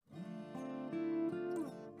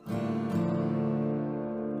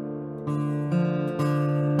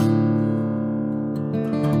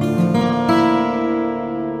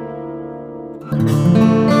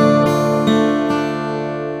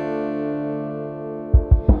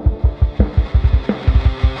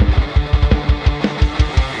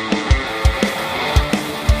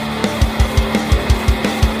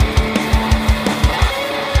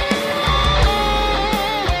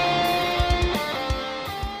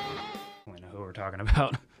talking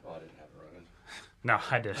about. Oh, I didn't have it running. No,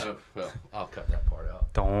 I did. Oh, well, I'll cut that part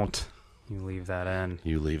out. Don't. You leave that in.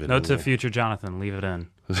 You leave it Note in to there. future Jonathan, leave it in.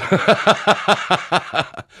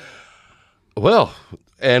 Well,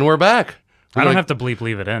 and we're back. I don't have to bleep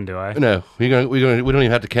leave it in, do I? No, we don't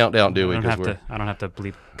even have to count down, do we? I don't have to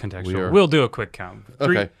bleep contextual. are- We'll do a quick count.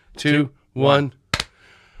 3, Okay, 2, 1.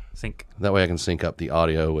 Sync. That way I can sync up the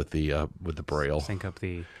audio with the braille. Sync up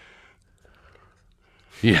the...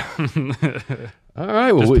 Yeah. All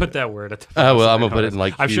right. Well, Just put that word at the well, so I'm they gonna put know it in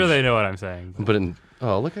like. I'm sure huge- they know what I'm saying. Put it in.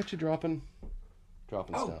 Oh, look at you dropping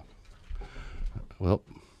stuff. Well,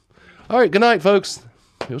 all right. Good night, folks.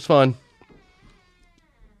 It was fun.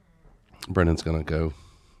 Brendan's gonna go.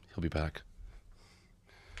 He'll be back.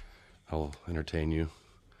 I'll entertain you.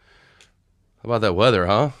 How about that weather,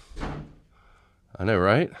 huh? I know,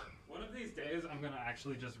 right? One of these days, I'm going to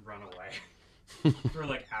actually just run away for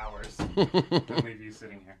like hours and leave you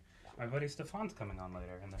sitting here. My buddy Stefan's coming on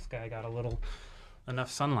later, and this guy got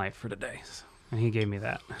enough sunlight for today, and he gave me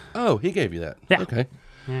that. Oh, he gave you that. Yeah. Okay.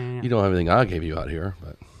 Yeah. You don't have anything I gave you out here,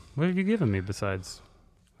 but What have you given me besides?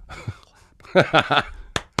 Put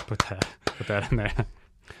that in there.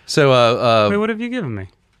 so Wait, what have you given me?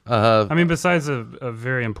 I mean, besides a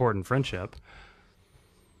very important friendship.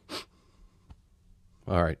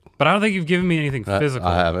 all right. But I don't think you've given me anything physical.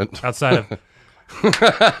 I haven't. Outside of...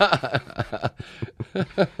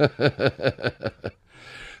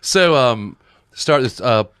 So start this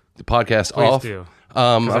podcast Please off. do.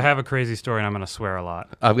 Because I have a crazy story, and I'm going to swear a lot.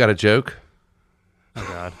 I've got a joke.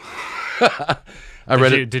 Oh, God. I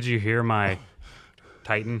read it. Did you hear my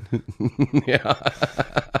Titan? Yeah.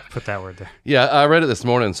 Put that word there. Yeah, I read it this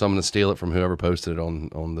morning, so I'm going to steal it from whoever posted it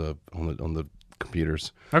on the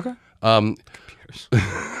computers. Okay.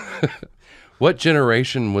 What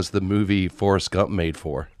generation was the movie Forrest Gump made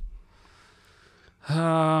for?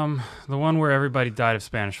 The one where everybody died of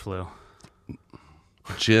Spanish flu.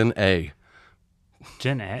 Gen A.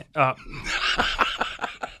 Gen A.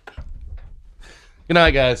 Good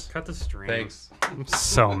night, guys. Cut the stream. Thanks. I'm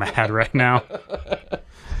so mad right now.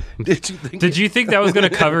 Did Did you think that was going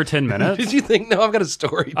to cover 10 minutes? Did you think? No, I've got a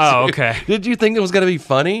story. Oh, too. okay. Did you think it was going to be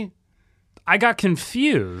funny? I got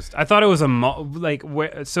confused. I thought it was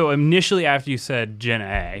so initially after you said Gen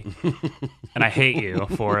A, and I hate you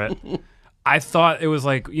for it, I thought it was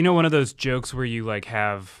like, one of those jokes where you like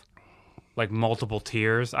have like multiple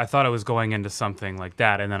tiers. I thought it was going into something like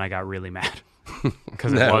that, and then I got really mad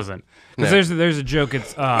because it wasn't. Because there's a joke.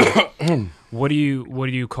 It's what do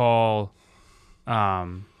you call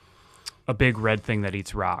a big red thing that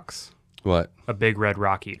eats rocks? What? A big red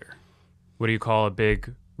rock eater. What do you call a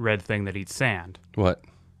big red thing that eats sand? What?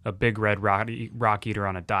 A big red rock eater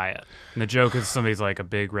on a diet. And the joke is somebody's like a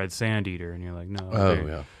big red sand eater, and you're like, no. Oh, big.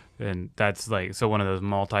 yeah. And that's like one of those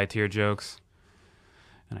multi-tier jokes.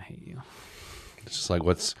 And I hate you. It's just like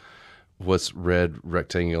what's red,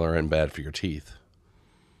 rectangular, and bad for your teeth?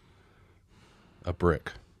 A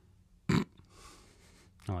brick. I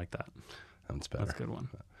like that. That's better. That's a good one.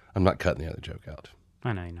 I'm not cutting the other joke out.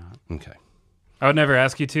 I know you're not. Okay. I would never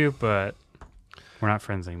ask you to, but we're not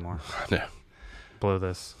friends anymore. No. Blow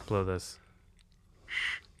this.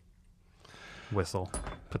 Whistle.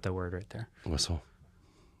 Put that word right there. Whistle.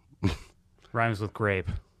 Rhymes with grape.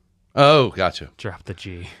 Oh, gotcha. Drop the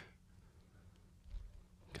G.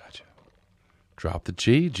 Gotcha. Drop the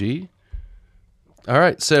G. All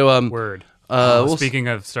right. So Word. we'll Speaking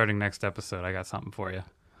of starting next episode, I got something for you.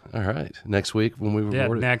 all right. Next week when we Yeah,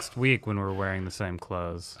 record it, next week when we're wearing the same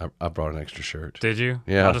clothes. I brought an extra shirt. Did you?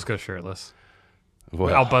 Yeah. I'll just go shirtless.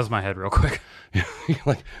 Well, I'll buzz my head real quick.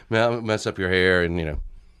 like, man, I'll mess up your hair, and I'm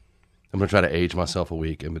gonna try to age myself a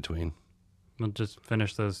week in between. We'll just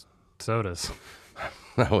finish those sodas.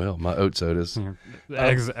 Oh well, my oat sodas.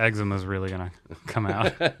 Eczema's really gonna come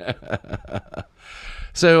out.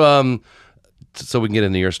 So so we can get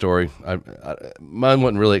into your story. Mine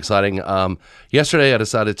wasn't really exciting. Yesterday I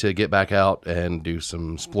decided to get back out and do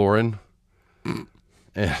some exploring.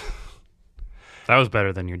 That was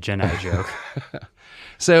better than your Gen A joke.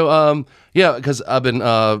 So yeah, because I've been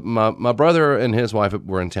my brother and his wife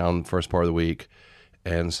were in town the first part of the week,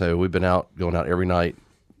 and so we've been going out every night,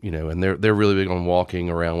 and they're really big on walking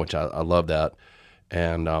around, which I love that,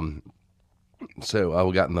 and so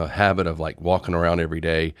I got in the habit of like walking around every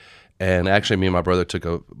day, and actually me and my brother took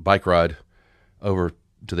a bike ride over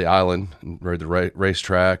to the island and rode the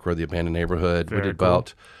racetrack, rode the abandoned neighborhood. Very we did cool.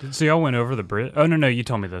 about So y'all went over the bridge? Oh no, you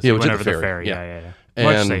told me this. Yeah, you we went took over the ferry. Yeah. And-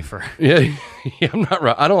 Much safer. yeah, I'm not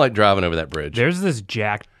right. I don't like driving over that bridge. There's this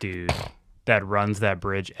jacked dude that runs that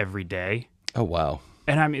bridge every day. Oh wow.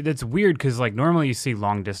 And I mean, that's weird because like normally you see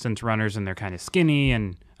long distance runners and they're kind of skinny,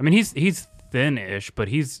 and I mean he's thin-ish, but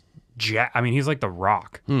he's he's like The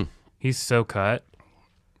Rock. He's so cut.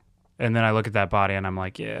 And then I look at that body and I'm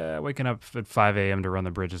like, yeah, waking up at 5 a.m. to run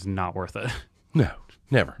the bridge is not worth it. No,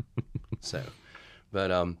 never. So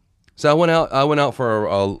I went out for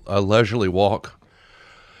a leisurely walk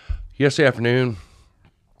yesterday afternoon.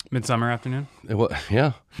 Midsummer afternoon?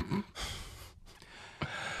 Yeah.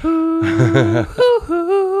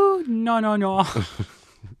 No.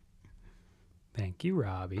 Thank you,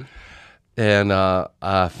 Robbie. And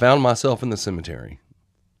I found myself in the cemetery.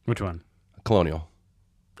 Which one? Colonial.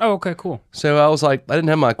 Oh, okay, cool. So I was like, I didn't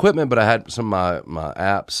have my equipment, but I had some of my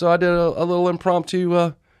apps. So I did a little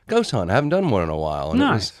impromptu ghost hunt. I haven't done one in a while. And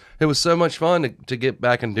Nice. It was so much fun to get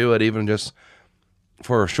back and do it, even just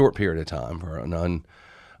for a short period of time, for an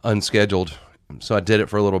unscheduled. So I did it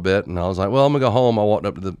for a little bit, and I was like, well, I'm going to go home. I walked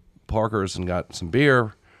up to the Parkers and got some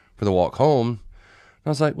beer for the walk home. And I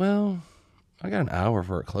was like, well, I got an hour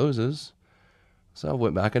before it closes. So I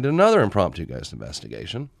went back and did another impromptu ghost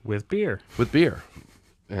investigation. With beer. With beer.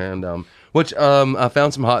 And I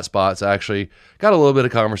found some hot spots. I actually got a little bit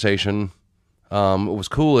of conversation. What was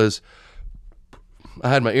cool is I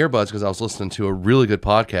had my earbuds because I was listening to a really good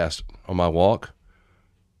podcast on my walk.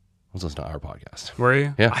 I was listening to our podcast. Were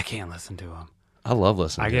you? Yeah. I can't listen to them. I love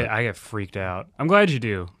listening to it. I get freaked out. I'm glad you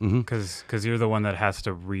do, because you're the one that has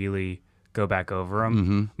to really go back over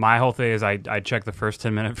them. My whole thing is I check the first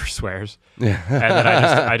 10 minutes for swears, and then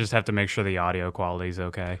I just have to make sure the audio quality is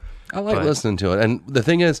okay. I like listening to it. And the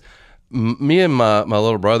thing is, me and my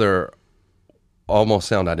little brother almost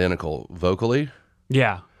sound identical vocally.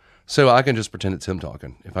 Yeah. So I can just pretend it's him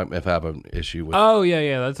talking if I have an issue with. Oh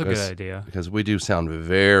yeah, that's a good idea. Because we do sound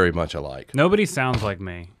very much alike. Nobody sounds like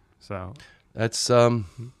me, so that's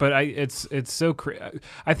But it's so.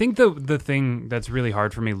 I think the thing that's really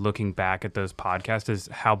hard for me looking back at those podcasts is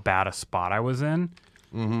how bad a spot I was in,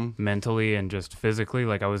 mentally and just physically.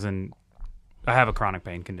 Like I have a chronic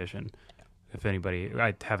pain condition. If anybody,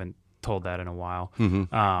 I haven't told that in a while,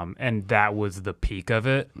 and that was the peak of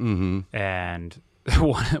it, and.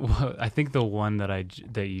 I think the one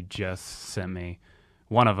that you just sent me,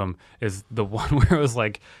 one of them is the one where it was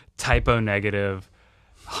like typo negative,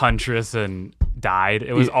 Huntress and died.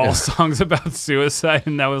 It was all songs about suicide,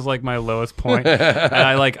 and that was like my lowest point. And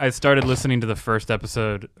I started listening to the first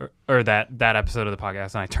episode or that episode of the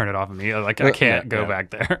podcast, and I turned it off immediately. Like I can't go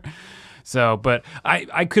back there. So, but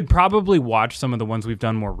I could probably watch some of the ones we've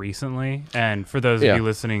done more recently, and for those of you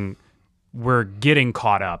listening. We're getting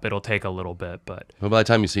caught up. It'll take a little bit, but by the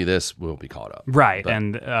time you see this, we'll be caught up. Right. But.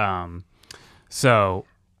 And so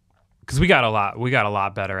because we got a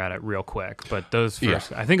lot better at it real quick. But those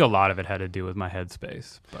first, I think a lot of it had to do with my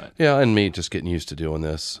headspace. But and me just getting used to doing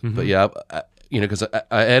this. But because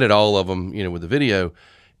I edit all of them, with the video,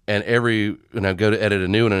 and I go to edit a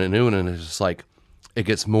new one, and it's just like it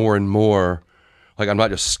gets more and more. Like I'm not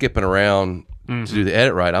just skipping around to do the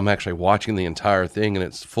edit right. I'm actually watching the entire thing, and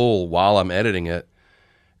it's full while I'm editing it,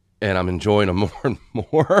 and I'm enjoying them more and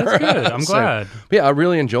more. That's good. I'm glad. I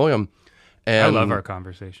really enjoy them. And I love our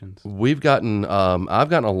conversations. I've gotten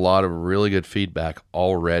a lot of really good feedback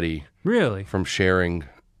already. Really? From sharing,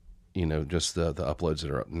 just the uploads that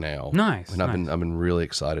are up now. Nice. And I've been really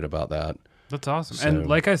excited about that. That's awesome. So, and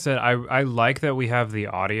like I said, I like that we have the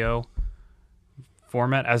audio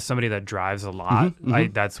format. As somebody that drives a lot,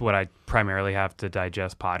 that's what I primarily have to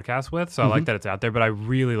digest podcasts with. So I like that it's out there, but I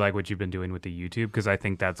really like what you've been doing with the YouTube, because I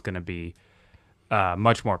think that's going to be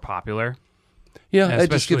much more popular. Yeah, it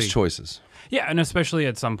just gives choices. Yeah, and especially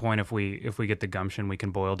at some point, if we get the gumption, we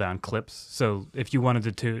can boil down clips. So if you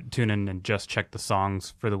wanted to tune in and just check the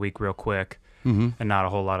songs for the week real quick, and not a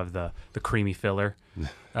whole lot of the creamy filler,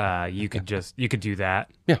 you could do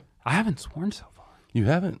that. Yeah, I haven't sworn so far. You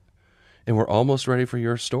haven't. And we're almost ready for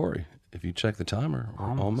your story. If you check the timer,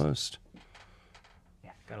 we're almost.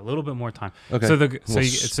 Yeah, got a little bit more time. Okay.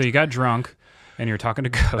 So you got drunk, and you were talking to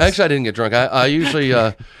ghosts. Actually, I didn't get drunk. I usually.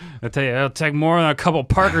 I tell you, it'll take more than a couple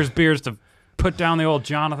Parker's beers to put down the old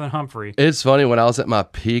Jonathan Humphrey. It's funny, when I was at my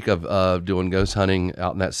peak of doing ghost hunting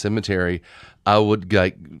out in that cemetery, I would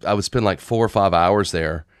spend like 4 or 5 hours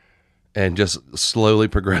there, and just slowly,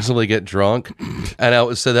 progressively get drunk,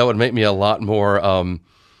 and so that would make me a lot more.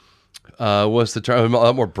 What's the term? A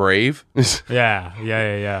lot more brave. Yeah.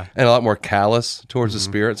 And a lot more callous towards the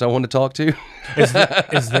spirits I want to talk to. Is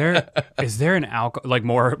there an alcohol, like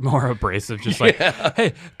more abrasive, just like,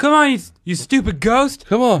 hey, come on, you stupid ghost,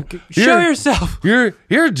 come on, show yourself.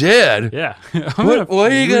 You're dead. Yeah. What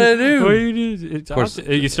are you gonna do? What are you do? Of course,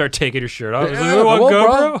 you start taking your shirt off. Yeah, like, want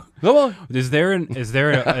GoPro? Come on. Is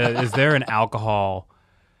there an alcohol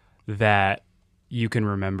that you can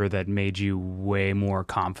remember that made you way more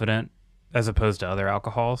confident as opposed to other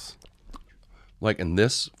alcohols? Like in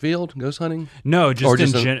this field, ghost hunting? No, just Or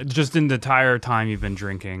in just just in the entire time you've been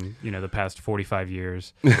drinking, the past 45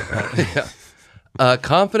 years.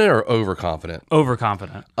 Confident or overconfident?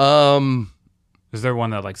 Overconfident. Um, Is there one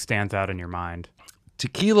that like stands out in your mind?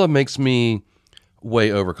 Tequila makes me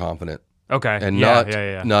way overconfident, Okay. and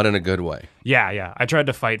yeah. not in a good way. Yeah. I tried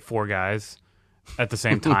to fight 4 guys at the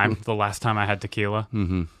same time the last time I had tequila.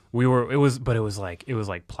 Mm-hmm. It was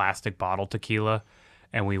like plastic bottle tequila,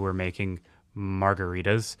 and we were making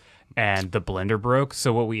margaritas, and the blender broke.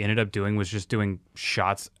 So what we ended up doing was just doing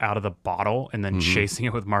shots out of the bottle and then chasing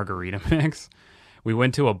it with margarita mix. We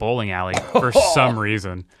went to a bowling alley for some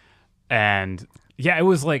reason, and yeah, it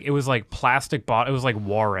was like plastic bottle. It was like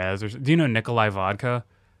Juarez. Do you know Nikolai vodka?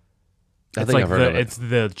 I think I've heard of it. It's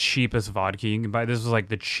the cheapest vodka you can buy. This was like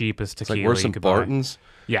the cheapest tequila Like worse you than could Barton's? buy.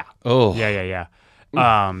 Yeah. Oh. Yeah.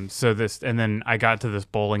 And then I got to this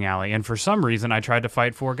bowling alley, and for some reason I tried to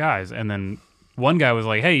fight 4 guys, and then one guy was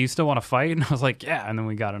like, "Hey, you still want to fight?" And I was like, "Yeah." And then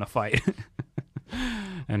we got in a fight.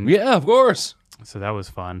 And Yeah, of course. so that was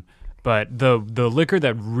fun. But the liquor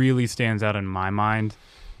that really stands out in my mind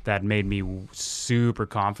that made me super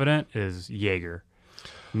confident is Jaeger.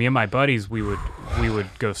 Me and my buddies, we would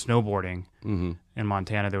go snowboarding in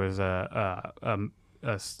Montana. There was a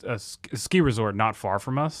ski resort not far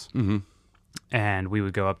from us, and we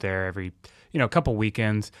would go up there every couple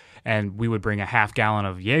weekends, and we would bring a half gallon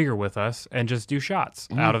of Jaeger with us and just do shots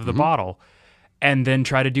out of the bottle, and then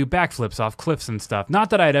try to do backflips off cliffs and stuff. Not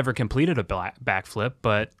that I'd ever completed a backflip,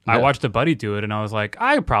 but I watched a buddy do it, and I was like,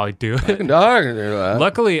 I could probably do it.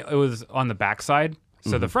 Luckily, it was on the backside.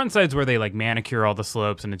 So the front side's where they like manicure all the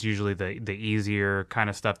slopes, and it's usually the easier kind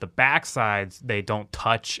of stuff. The back sides, they don't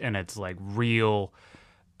touch, and it's like real,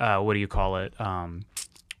 what do you call it?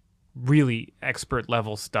 Really expert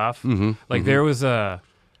level stuff. There was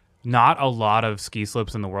not a lot of ski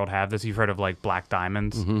slopes in the world have this. You've heard of like black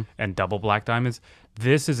diamonds and double black diamonds.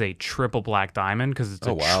 This is a triple black diamond because it's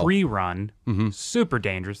a tree run. Super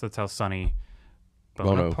dangerous. That's how Sonny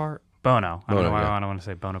Bonaparte. Bono. I don't want to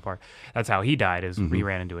say Bonaparte. That's how he died, is he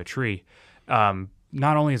ran into a tree.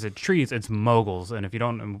 Not only is it trees, it's moguls. And if you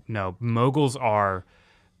don't know, moguls are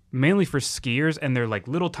mainly for skiers, and they're like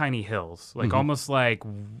little tiny hills, like almost like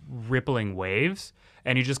rippling waves,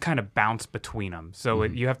 and you just kind of bounce between them. So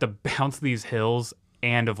you have to bounce these hills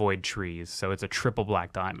and avoid trees. So it's a triple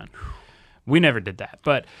black diamond. We never did that.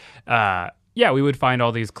 But yeah, we would find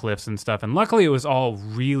all these cliffs and stuff. And luckily, it was all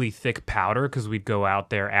really thick powder because we'd go out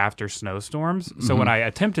there after snowstorms. So when I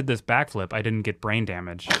attempted this backflip, I didn't get brain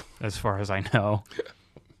damage, as far as I know.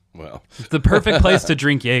 Well, It's the perfect place to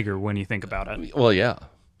drink Jaeger when you think about it. well, yeah.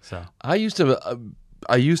 So I used to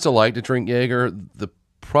like to drink Jaeger. The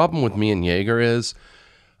problem with me and Jaeger is,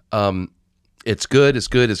 it's good,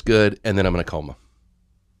 and then I'm in a coma.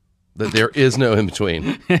 There is no in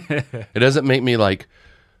between. It doesn't make me like,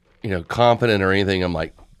 confident or anything. I'm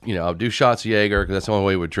like, I'll do shots of Jaeger because that's the only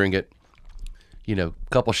way we would drink it. A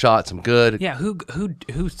couple shots, I'm good. yeah,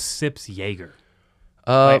 who sips Jaeger?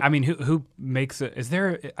 Who makes it? Is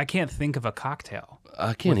there? I can't think of a cocktail.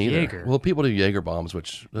 I can't with either. Jaeger. Well, people do Jaeger bombs,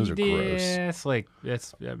 which those are gross.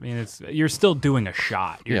 It's you're still doing a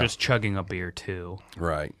shot. You're Yeah. just chugging a beer too.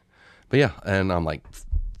 Right. But yeah, and I'm like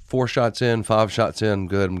 4 shots in, 5 shots in,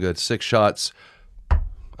 I'm good. 6 shots,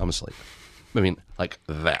 I'm asleep. Like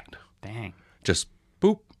that. Dang. Just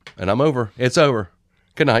boop, and I'm over. It's over.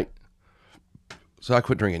 Good night. So I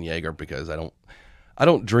quit drinking Jaeger because I don't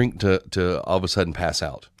drink to all of a sudden pass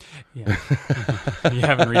out. Yeah. You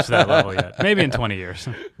haven't reached that level yet. Maybe in 20 years.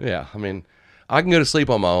 Yeah, I can go to sleep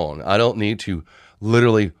on my own. I don't need to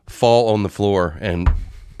literally fall on the floor and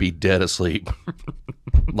be dead asleep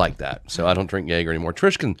like that. So I don't drink Jaeger anymore.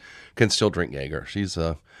 Trish can still drink Jaeger. She's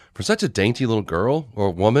for such a dainty little girl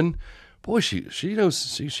or woman, boy, she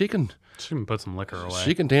knows she can. She can put some liquor away.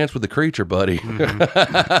 She can dance with the creature, buddy.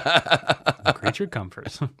 Creature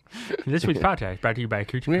Comforts. This week's podcast brought to you by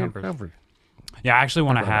Creature Comforts. Yeah, I actually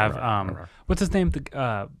want to have what's his name?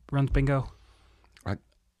 The runs bingo.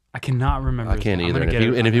 I cannot remember. I can't either.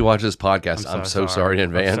 And if you watch this podcast, I'm so sorry in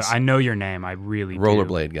advance. I know your name. I really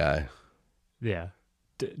Rollerblade guy. Yeah,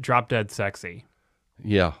 Drop Dead Sexy.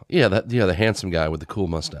 Yeah, the handsome guy with the cool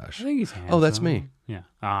mustache. I think he's handsome. Oh, that's me. Yeah.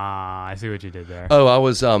 I see what you did there. Oh, I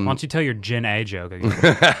was. Why don't you tell your Gen A joke again?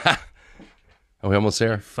 Are we almost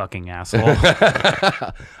there? Fucking asshole.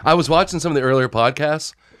 I was watching some of the earlier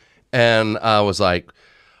podcasts, and I was like,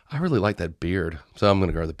 I really like that beard, so I'm going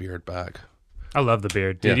to grow the beard back. I love the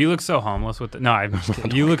beard, dude. Yeah. You look so homeless with it. No, I'm just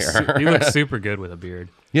kidding. You look super good with a beard.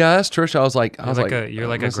 Yeah, I asked Trish. I was like, You're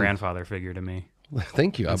like a grandfather figure to me.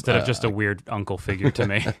 Thank you. instead of just a weird uncle figure to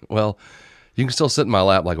me. Well, you can still sit in my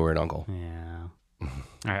lap like a weird uncle. Yeah. All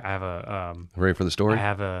right, I have a. Ready for the story? I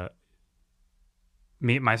have a.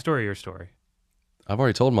 My story, your story. I've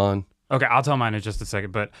already told mine. Okay, I'll tell mine in just a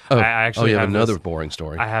second. But Oh, I actually you have another this, boring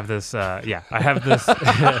story. I have this. Yeah, I have this.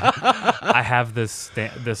 I have this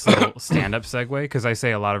little stand-up segue because I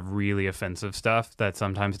say a lot of really offensive stuff that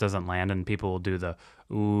sometimes doesn't land, and people will do the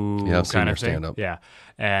ooh Yeah, I've seen kind your of thing. stand-up. Yeah,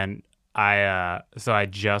 and so I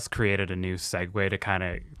just created a new segue to kind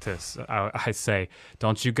of I say,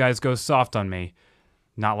 don't you guys go soft on me,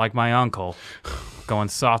 not like my uncle, going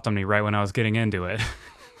soft on me right when I was getting into it.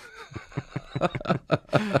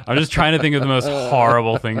 I'm just trying to think of the most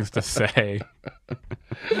horrible things to say.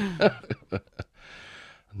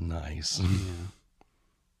 Nice.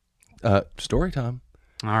 Story time.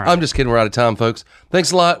 All right. I'm just kidding. We're out of time, folks.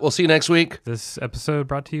 Thanks a lot. We'll see you next week. This episode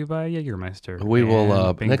brought to you by Jägermeister. We will.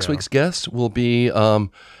 and Bingo. Next week's guest will be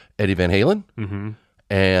Eddie Van Halen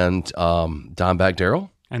and Dimebag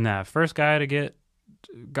Darrell. And that first guy to get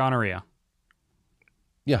gonorrhea,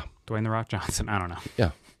 Yeah, Dwayne The Rock Johnson. I don't know.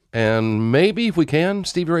 yeah. And maybe if we can,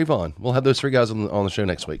 Stevie Ray Vaughan. We'll have those three guys on the show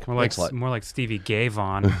next week. Thanks a lot. More like Stevie Gay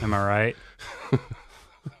Vaughn. Am I right?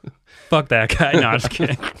 Fuck that guy. No, I'm just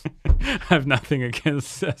kidding. I have nothing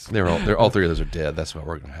against this. They're all three of those are dead. That's why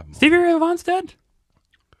we're gonna have them. Stevie Ray Vaughan's dead.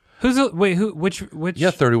 Which?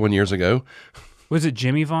 Yeah, 31 years ago. Was it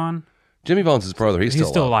Jimmy Vaughn? Jimmy Vaughn's his brother. He's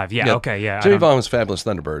still alive. Yeah. Okay. Yeah. Jimmy Vaughn was Fabulous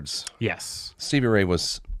Thunderbirds. Yes. Stevie Ray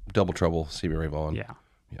was Double Trouble. Stevie Ray Vaughan. Yeah.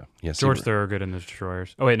 Yeah. George Thorogood and the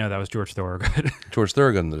Destroyers. Oh wait, no, that was George Thorogood. George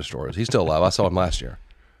Thorogood and the Destroyers. He's still alive. I saw him last year.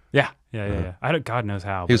 Yeah. I don't. God knows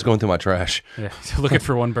how. He was going through my trash. Yeah, looking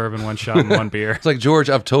for one bourbon, one shot, and one beer. It's like, George,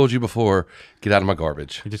 I've told you before, get out of my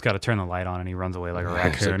garbage. You just got to turn the light on, and he runs away like a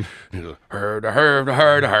raccoon. Herd.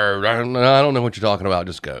 I don't know what you're talking about.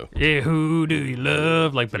 Just go. Yeah, who do you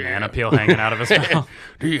love? Like banana peel hanging out of his mouth.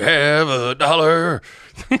 Do you have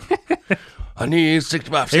 $1? I need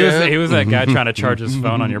 65 cents. He was that guy trying to charge his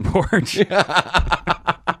phone on your porch.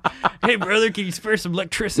 Hey, brother, can you spare some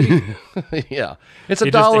electricity? Yeah, it's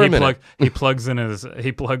 $1 a minute. He plugs in his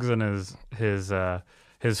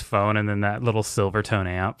phone and then that little Silvertone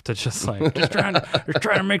amp to just trying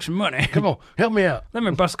to make some money. Come on, help me out. Let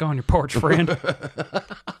me bust go on your porch, friend.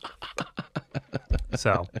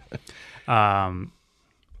 So, did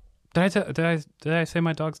I say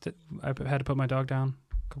my dog's? I had to put my dog down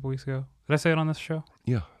a couple weeks ago. Did I say it on this show?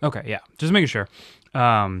 Yeah. Okay. Yeah. Just making sure.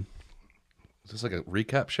 Is this like a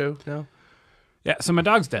recap show now? Yeah. So my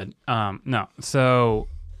dog's dead. No. So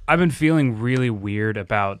I've been feeling really weird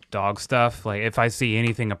about dog stuff. Like if I see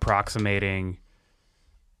anything approximating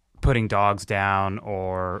putting dogs down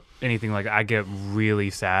or anything like that, I get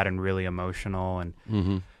really sad and really emotional. And,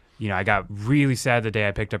 you know, I got really sad the day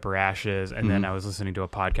I picked up her ashes. And then I was listening to a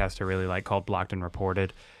podcast I really like called Blocked and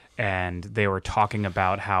Reported. And they were talking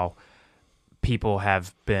about how people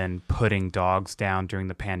have been putting dogs down during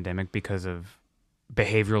the pandemic because of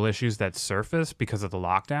behavioral issues that surface because of the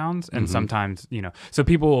lockdowns. And sometimes, you know, so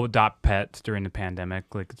people will adopt pets during the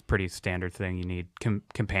pandemic. Like it's a pretty standard thing. You need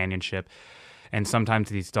companionship. And sometimes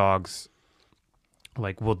these dogs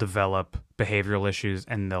like will develop behavioral issues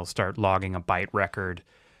and they'll start logging a bite record.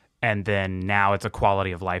 And then now it's a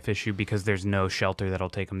quality of life issue because there's no shelter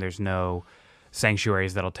that'll take them. There's no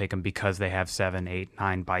sanctuaries that'll take them because they have 7, 8,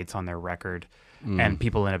 9 bites on their record. And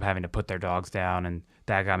people end up having to put their dogs down, and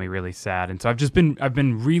that got me really sad. And so I've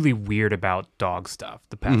been really weird about dog stuff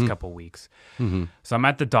the past couple weeks. So I'm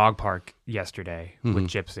at the dog park yesterday with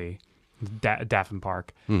Gypsy, Daffin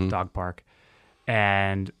Park, dog park,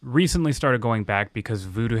 and recently started going back because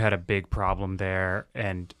Voodoo had a big problem there,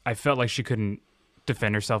 and I felt like she couldn't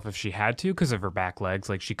defend herself if she had to because of her back legs,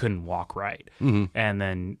 like she couldn't walk right. And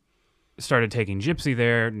then started taking Gypsy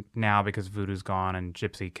there now because Voodoo's gone and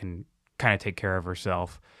Gypsy can kind of take care of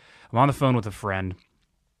herself. I'm on the phone with a friend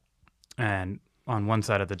and on one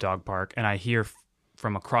side of the dog park, and I hear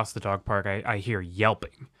from across the dog park, I hear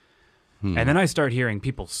yelping. And then I start hearing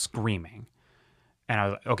people screaming. And I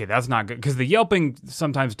was like, okay, that's not good. Because the yelping,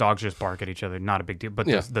 sometimes dogs just bark at each other, not a big deal. But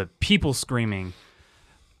the people screaming,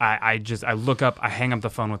 I look up, I hang up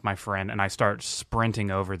the phone with my friend, and I start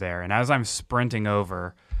sprinting over there. And as I'm sprinting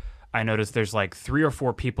over, I notice there's like 3 or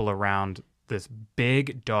 4 people around this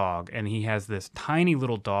big dog, and he has this tiny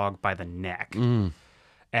little dog by the neck.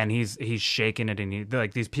 And he's shaking it, and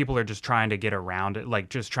like these people are just trying to get around it, like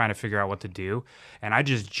just trying to figure out what to do. And I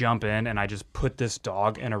just jump in and I just put this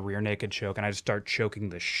dog in a rear naked choke, and I just start choking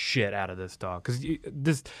the shit out of this dog because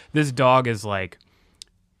this dog is like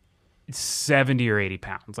 70 or 80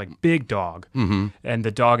 pounds, like big dog, and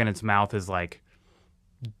the dog in its mouth is like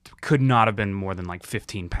could not have been more than like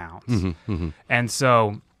 15 pounds. And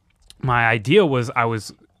so my idea was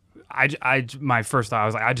my first thought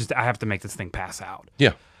was like, I have to make this thing pass out.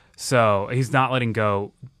 Yeah. So he's not letting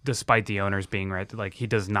go despite the owners being right. Like, he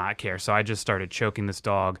does not care. So I just started choking this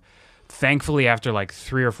dog. Thankfully, after like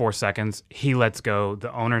 3 or 4 seconds, he lets go.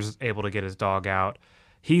 The owner's able to get his dog out.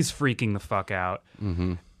 He's freaking the fuck out.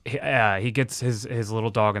 He gets his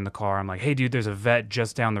little dog in the car. I'm like, hey, dude, there's a vet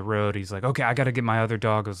just down the road. He's like, okay, I got to get my other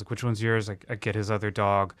dog. I was like, which one's yours? I get his other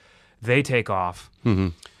dog. They take off.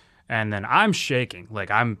 And then I'm shaking.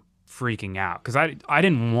 Like, I'm freaking out because I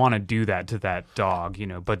didn't want to do that to that dog, you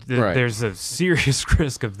know, but there's a serious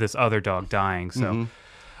risk of this other dog dying. So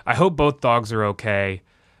I hope both dogs are okay.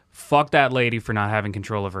 Fuck that lady for not having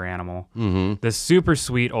control of her animal. The super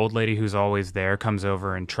sweet old lady who's always there comes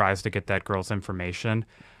over and tries to get that girl's information.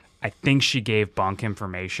 I think she gave bunk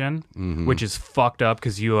information, which is fucked up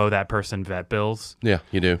because you owe that person vet bills. Yeah,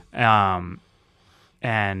 you do.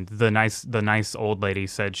 And the nice old lady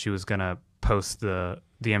said she was gonna post the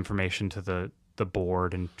information to the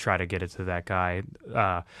board and try to get it to that guy.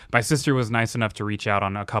 My sister was nice enough to reach out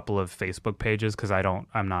on a couple of Facebook pages because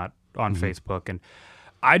I'm not on Facebook, and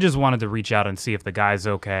I just wanted to reach out and see if the guy's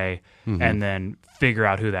okay, and then figure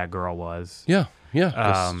out who that girl was. Yeah.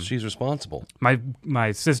 'Cause she's responsible.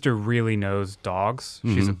 My sister really knows dogs.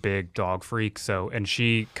 She's a big dog freak. And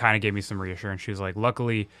she kind of gave me some reassurance. She was like,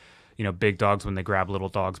 luckily, you know, big dogs, when they grab little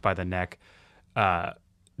dogs by the neck,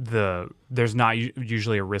 there's not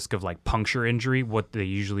usually a risk of like puncture injury. What they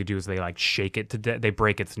usually do is they like shake it to death. They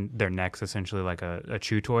break their necks essentially like a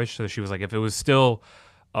chew toy. So she was like, if it was still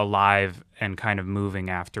alive and kind of moving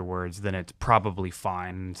afterwards, then it's probably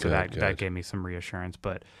fine. So that gave me some reassurance.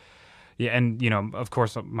 But yeah, and you know, of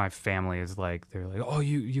course, my family is like, they're like, oh,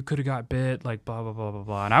 you could have got bit, like blah blah blah blah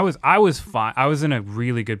blah. And I was fine. I was in a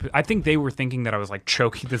really good. I think they were thinking that I was like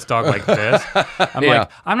choking this dog like this. I'm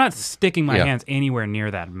like, I'm not sticking my hands anywhere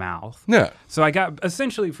near that mouth. No. So I got,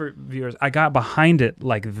 essentially for viewers, I got behind it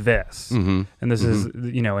like this, and this is,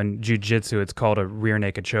 you know, in jiu-jitsu it's called a rear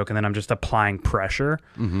naked choke, and then I'm just applying pressure.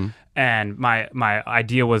 And my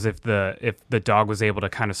idea was if the dog was able to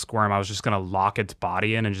kind of squirm, I was just gonna lock its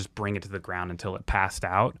body in and just bring it to the ground until it passed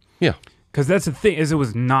out. Yeah. Because that's the thing, is it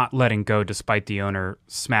was not letting go despite the owner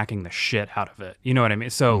smacking the shit out of it. You know what I mean?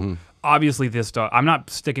 So obviously this dog, I'm not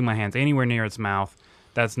sticking my hands anywhere near its mouth.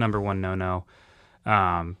 That's number one no.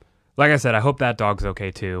 Like I said, I hope that dog's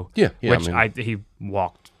okay too. Yeah. Which he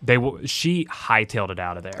walked. She hightailed it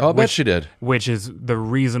out of there. Oh, I bet she did. Which is the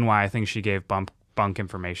reason why I think she gave bunk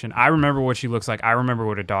information. I remember what she looks like. I remember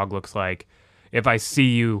what a dog looks like. If I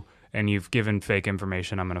see you and you've given fake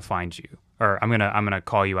information, I'm gonna find you, or I'm gonna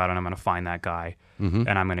call you out, and I'm gonna find that guy, and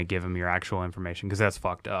I'm gonna give him your actual information, because that's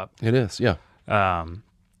fucked up. It is, yeah.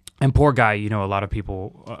 And poor guy, you know, a lot of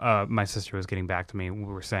people. My sister was getting back to me. We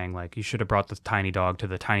were saying like, you should have brought this tiny dog to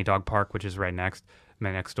the tiny dog park, which is right next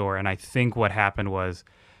door. And I think what happened was,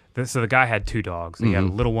 so the guy had 2 dogs. He had a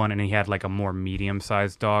little one, and he had like a more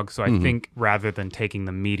medium-sized dog. So I think rather than taking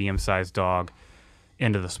the medium-sized dog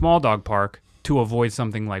into the small dog park to avoid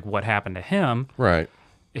something like what happened to him, right,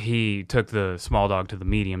 he took the small dog to the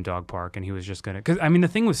medium dog park, and he was just gonna, because I mean the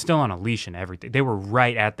thing was still on a leash and everything. They were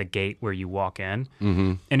right at the gate where you walk in,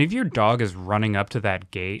 and if your dog is running up to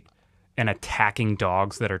that gate and attacking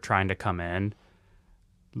dogs that are trying to come in,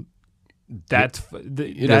 that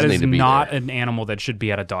is not an animal that should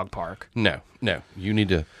be at a dog park. No. You need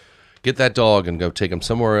to get that dog and go take him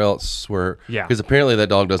somewhere else because apparently that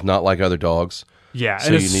dog does not like other dogs. Yeah, so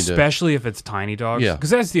and especially if it's tiny dogs. Yeah. Because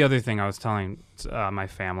that's the other thing I was telling my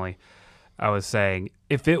family. I was saying,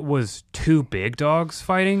 if it was 2 big dogs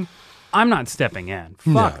fighting, I'm not stepping in.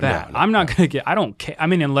 Fuck that. I'm not going to get, I don't care. I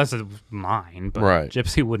mean, unless it was mine, but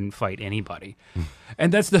Gypsy wouldn't fight anybody.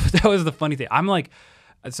 And that was the funny thing. I'm like,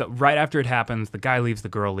 so right after it happens, the guy leaves, the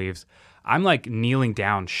girl leaves. I'm like kneeling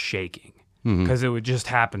down, shaking, because it would just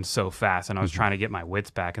happen so fast, and I was trying to get my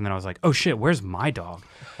wits back, and then I was like, "Oh shit, where's my dog?"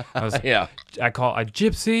 I was I call a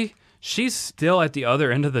Gypsy. She's still at the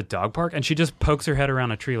other end of the dog park, and she just pokes her head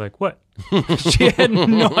around a tree like, "What?" She had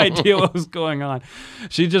no idea what was going on.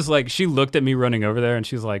 She just like, she looked at me running over there, and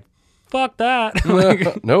she's like, "Fuck that!"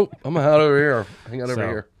 Like, nope, I'm gonna hang out over here. Hang out over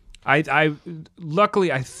here. I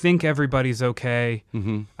luckily I think everybody's okay.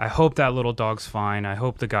 I hope that little dog's fine. I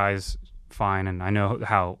hope the guy's fine, and I know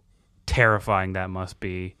how terrifying that must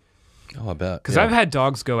be. Oh, I bet. Because I've had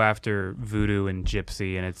dogs go after Voodoo and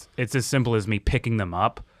Gypsy, and it's as simple as me picking them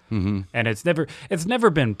up, and it's never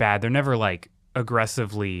been bad. They're never like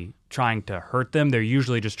aggressively trying to hurt them. They're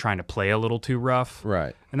usually just trying to play a little too rough,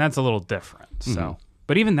 right? And that's a little different. So,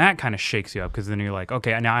 but even that kind of shakes you up, because then you're like,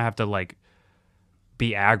 okay, now I have to like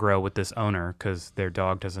be aggro with this owner because their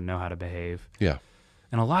dog doesn't know how to behave. Yeah.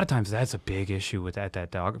 And a lot of times that's a big issue at that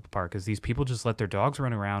dog park is these people just let their dogs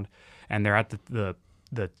run around and they're at the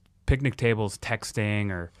picnic tables texting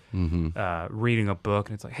or reading a book.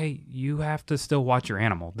 And it's like, hey, you have to still watch your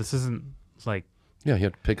animal. This isn't like... Yeah, you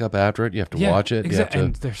have to pick up after it. You have to watch it. Exactly.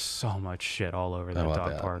 And there's so much shit all over that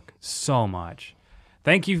dog park. So much.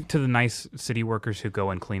 Thank you to the nice city workers who go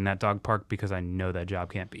and clean that dog park because I know that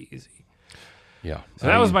job can't be easy. Yeah. So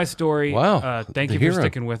that was my story. Wow. Thank you for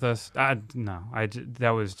sticking with us. I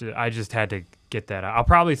just had to get that out. I'll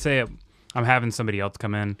probably say I'm having somebody else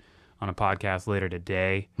come in on a podcast later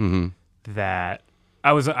today that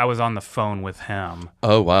I was on the phone with him.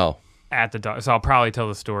 Oh, wow. At the dog. So I'll probably tell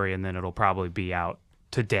the story and then it'll probably be out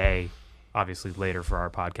today, obviously later for our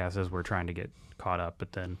podcast as we're trying to get caught up.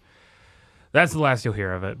 But then that's the last you'll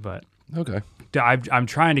hear of it. But okay. I'm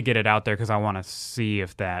trying to get it out there because I want to see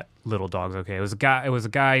if that little dog's okay. It was a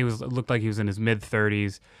guy. He looked like he was in his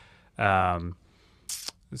mid-30s.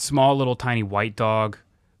 Small little tiny white dog,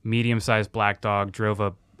 medium-sized black dog. Drove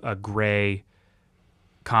a gray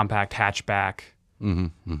compact hatchback.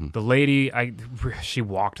 The lady, she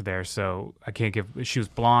walked there, so I can't give. She was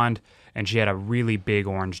blonde and she had a really big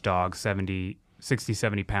orange dog, 60,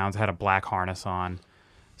 70 pounds. Had a black harness on.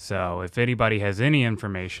 So if anybody has any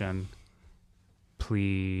information,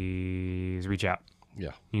 please reach out.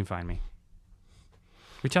 Yeah. You can find me.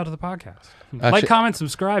 Reach out to the podcast. Actually, like, comment,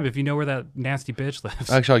 subscribe if you know where that nasty bitch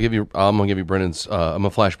lives. Actually, I'm gonna give you Brendan's. I'm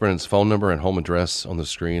gonna flash Brendan's phone number and home address on the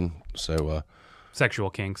screen. So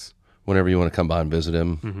sexual kinks. Whenever you want to come by and visit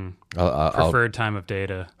him, Preferred time of day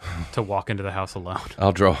to walk into the house alone.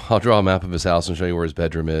 I'll draw a map of his house and show you where his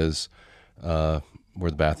bedroom is, where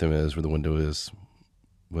the bathroom is, where the window is,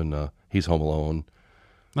 when he's home alone.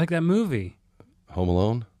 Like that movie. Home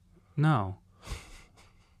Alone? No.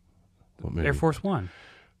 What movie? Air Force One.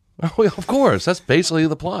 Oh, yeah, of course. That's basically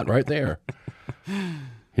the plot right there. You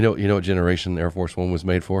know what generation Air Force One was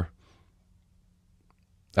made for?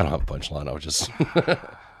 I don't have a punchline. I was just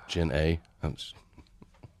Gen A.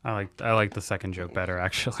 I like the second joke better,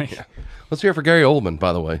 actually. Yeah. Let's hear it for Gary Oldman,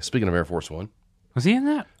 by the way. Speaking of Air Force One. Was he in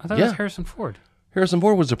that? I thought it was Harrison Ford. Harrison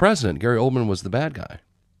Ford was the president. Gary Oldman was the bad guy.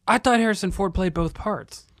 I thought Harrison Ford played both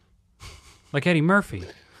parts. Like Eddie Murphy.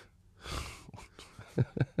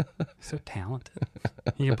 So talented.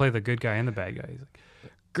 He can play the good guy and the bad guy. He's like,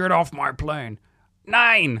 get off my plane.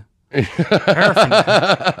 9!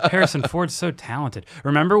 Harrison Ford's so talented.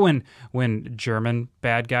 Remember when German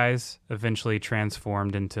bad guys eventually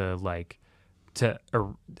transformed into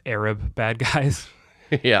Arab bad guys?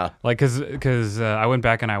 Yeah. Like, because I went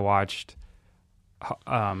back and I watched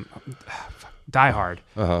Die Hard.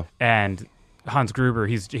 And Hans Gruber,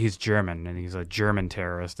 he's German, and he's a German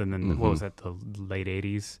terrorist. And then, what was that, the late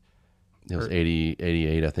 80s? It was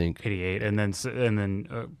 88, I think. 88. And then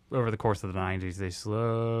over the course of the 90s, they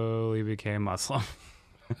slowly became Muslim.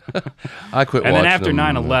 I quit watching And then after them.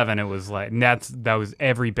 9/11, it was like, that was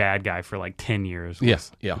every bad guy for like 10 years.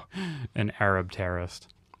 Yes, yeah. An Arab terrorist.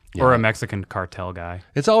 Yeah. Or a Mexican cartel guy.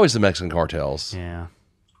 It's always the Mexican cartels. Yeah.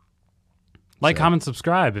 Like, comment,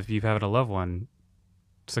 subscribe if you've had a loved one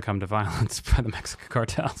succumb to violence by the Mexican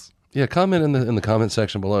cartels. Yeah, comment in the comment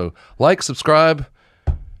section below. Like, subscribe,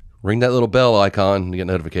 ring that little bell icon to get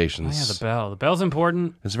notifications. Oh, yeah, the bell. The bell's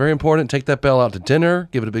important. It's very important. Take that bell out to dinner.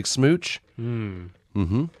 Give it a big smooch. If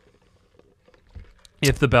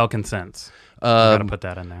the bell consents. Gotta put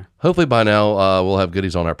that in there. Hopefully by now we'll have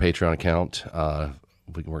goodies on our Patreon account.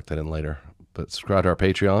 We can work that in later. But subscribe to our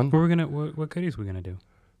Patreon. What goodies are we gonna do?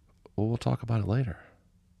 Well, we'll talk about it later.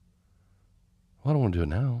 Well, I don't want to do it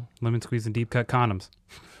now. Lemon squeeze and deep cut condoms.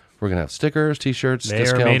 We're gonna have stickers, T-shirts, They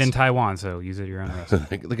discounts. are made in Taiwan, so use it at your own risk.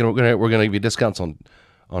 we're gonna give you discounts on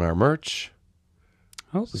our merch,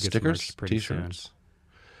 Hopefully get some stickers, merch pretty T-shirts.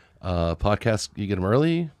 Podcasts, you get them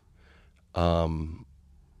early. You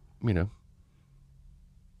know,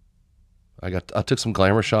 I took some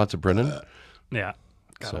glamour shots of Brendan. Yeah,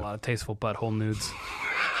 got a lot of tasteful butthole nudes.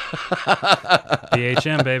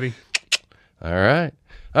 BHM, baby. All right.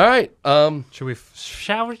 Should we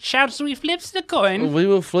shout? So we flips the coin. We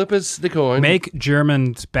will flip the coin. Make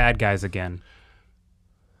Germans bad guys again.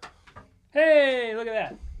 Hey, look at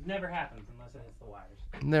that. Never happens unless it hits the wires.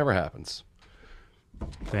 Never happens.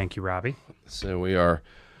 Thank you, Robbie. So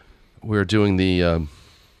we're doing the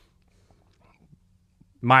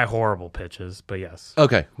my horrible pitches, but yes.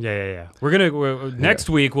 Okay. Yeah. Next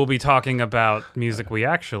week we'll be talking about music we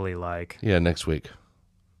actually like. Yeah, next week.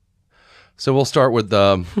 So we'll start with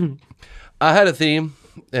I had a theme,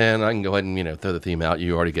 and I can go ahead and throw the theme out.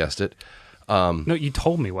 You already guessed it. No, you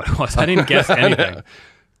told me what it was. I didn't guess anything.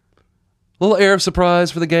 Little air of surprise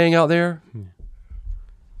for the gang out there.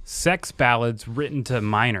 Sex ballads written to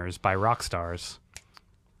minors by rock stars.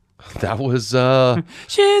 That was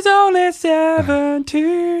She's only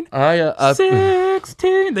 17.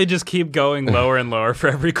 16. They just keep going lower and lower for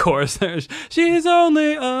every chorus. She's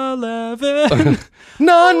only 11.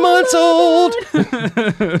 9 months old.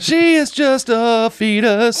 She is just a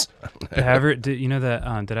fetus. Did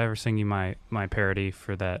I ever sing you my parody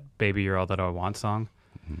for that "Baby You're All That I Want" song?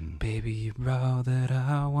 Baby, you're all that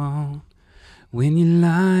I want. When you're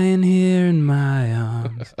lying here in my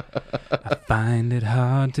arms, I find it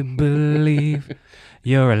hard to believe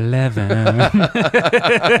you're 11.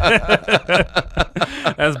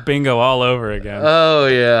 That's bingo all over again. Oh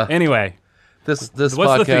yeah. Anyway, This what's the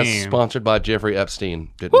podcast is theme? sponsored by Jeffrey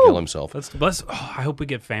Epstein. Didn't kill himself. I hope we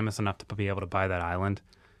get famous enough to be able to buy that island.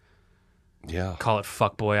 Yeah. Call it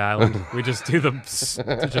Fuckboy Island. We just do just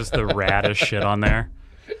the raddest shit on there.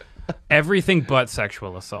 Everything but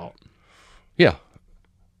sexual assault. Yeah.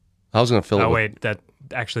 I was gonna fill it. Oh with, wait,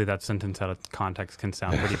 that sentence out of context can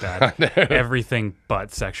sound pretty bad. Everything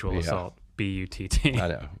but sexual assault. BUTT. I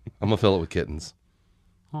know. I'm gonna fill it with kittens.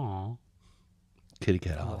 Aw. Kitty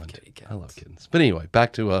cat island. kitty cats. I love kittens. But anyway,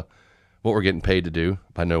 back to what we're getting paid to do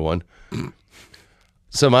by no one.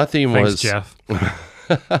 So my theme Thanks, was Jeff.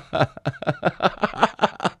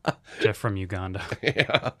 Jeff from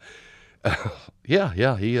Uganda.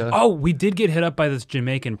 Yeah. He Oh, we did get hit up by this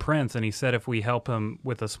Jamaican prince, and he said if we help him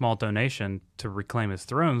with a small donation to reclaim his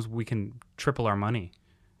thrones, we can triple our money.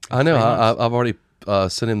 I know. I've already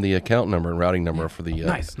sent him the account number and routing number for the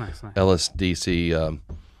Nice. LSDC.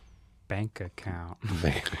 Bank account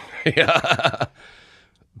Yeah.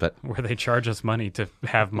 But where they charge us money to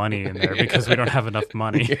have money in there because we don't have enough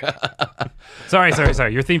money. Sorry.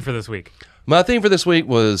 Your theme for this week. my theme for this week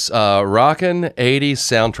was rockin' 80s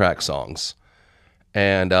soundtrack songs.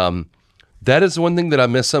 And that is one thing that I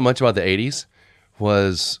miss so much about the 80s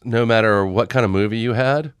was no matter what kind of movie you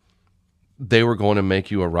had, they were going to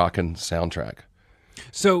make you a rockin' soundtrack.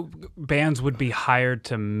 So bands would be hired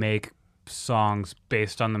to make songs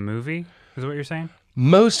based on the movie, is what you're saying?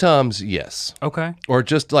 Most times, yes. Okay. Or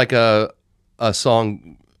just like a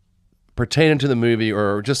song pertaining to the movie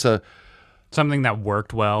or just Something that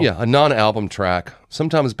worked well. a non-album track.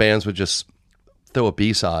 Sometimes bands would just throw a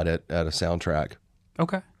B-side at a soundtrack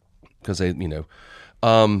Okay. because they weren't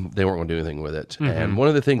going to do anything with it. And one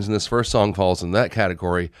of the things in this first song falls in that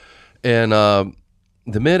category. In the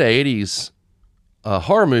mid-'80s,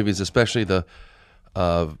 horror movies, especially the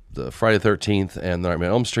Friday the 13th and the Nightmare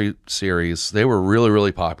on Elm Street series, they were really,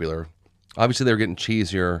 really popular. Obviously, they were getting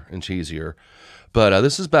cheesier and cheesier. But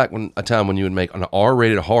this is back when a time when you would make an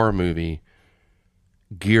R-rated horror movie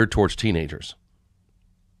geared towards teenagers.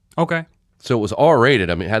 Okay. So it was R-rated.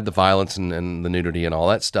 I mean, it had the violence and the nudity and all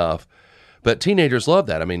that stuff. But teenagers love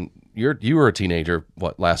that. I mean, you were a teenager,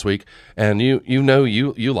 last week? And you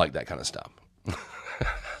like that kind of stuff.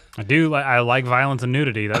 I do. I like violence and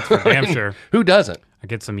nudity. That's for damn sure. Who doesn't? I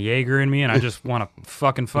get some Jaeger in me, and I just want to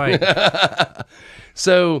fucking fight.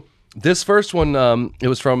 So this first one, it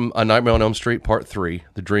was from A Nightmare on Elm Street Part 3,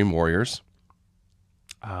 The Dream Warriors.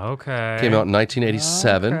 Okay. Came out in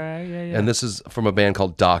 1987. Okay, yeah. And this is from a band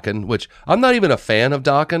called Dokken, which I'm not even a fan of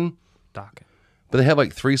Dokken, Doc. but they have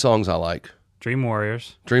like 3 songs I like. Dream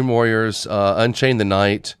Warriors. Dream Warriors, Unchained the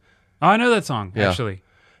Night, Oh, I know that song, Yeah. actually.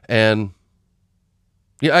 and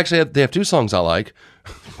actually they have 2 songs I like.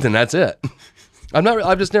 Then that's it.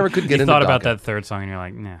 I just never could get You into thought about Dokken. that third song, and you're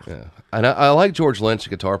like, nah. Yeah. And I like George Lynch,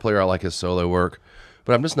 the guitar player. I like his solo work,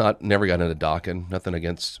 but I'm just never got into Dokken. Nothing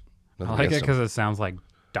against I like it against him. because it sounds like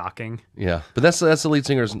docking. Yeah, but that's the lead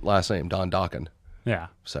singer's last name, Don Dokken. Yeah.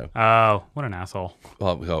 So, Oh, what an asshole.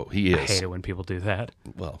 well, he I hate is. it when people do that.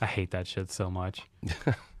 Well, I hate that shit so much.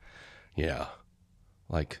 yeah,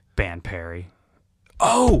 like Ban Perry.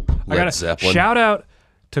 Oh, I Led got to Zeppelin. shout out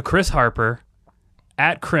to Chris Harper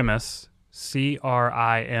at Crimus,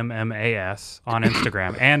 CRIMMAS on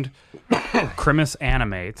Instagram, and Crimus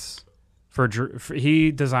Animates for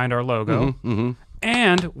he designed our logo.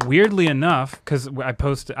 And weirdly enough, because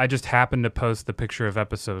I just happened to post the picture of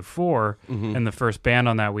episode 4, and the first band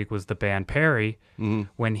on that week was the band Perry.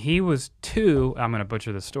 When he was 2, I'm going to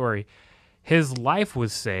butcher the story, his life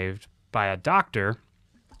was saved by a doctor.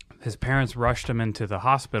 His parents rushed him into the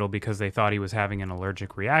hospital because they thought he was having an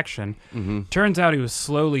allergic reaction. Turns out he was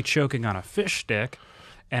slowly choking on a fish stick,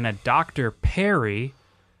 and a Dr. Perry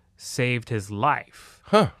saved his life.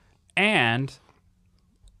 Huh. And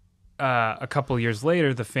a couple years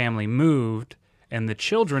later, the family moved, and the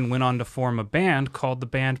children went on to form a band called the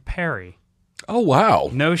band Perry. Oh wow,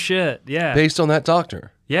 No shit, yeah, based on that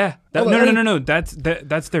doctor. yeah. Oh, No.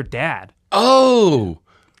 That's their dad. Oh,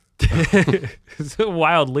 It's a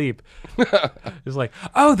wild leap. It's like,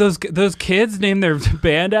 oh, those kids named their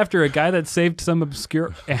band after a guy that saved some obscure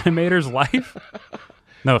animator's life.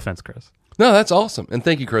 No offense, Chris. no, that's awesome. And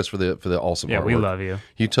thank you, Chris, for the awesome Yeah, artwork. we love you.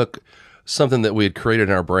 You took something that we had created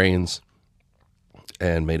in our brains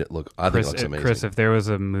and made it look. I think Chris, it looks amazing. Chris, if there was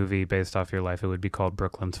a movie based off your life, it would be called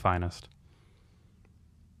Brooklyn's Finest.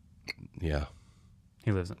 Yeah.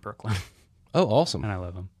 He lives in Brooklyn, Oh, awesome. and I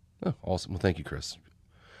love him. Oh, awesome. Well, thank you, Chris.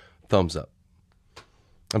 Thumbs up.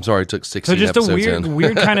 I'm sorry it took 16 So just a episodes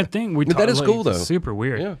weird kind of thing. We That is cool, though. Super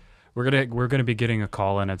weird. Yeah. We're gonna be getting a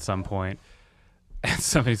call in at some point, and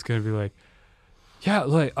somebody's gonna be like, "Yeah,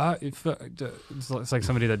 like it's like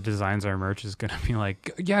somebody that designs our merch is gonna be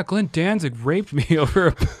like, yeah, Glenn Danzig raped me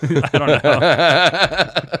over." I don't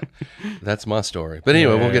know. That's my story. But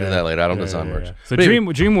anyway, we'll get to that later. I don't design merch. Yeah. So But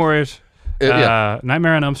anyway, Dream Warriors, yeah.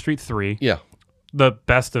 Nightmare on Elm Street 3, yeah. the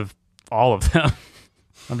best of all of them,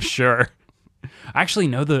 I'm sure. I actually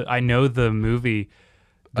know the movie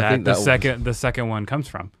I that think the that was- second one comes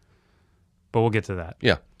from, but we'll get to that.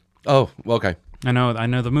 Yeah. Oh, okay. I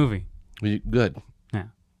know the movie. Good. Yeah,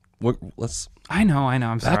 Let's. I know.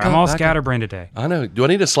 I'm sorry. Back I'm up, all back up. scatterbrained today. I know. Do I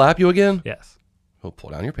need to slap you again? Yes. Well, pull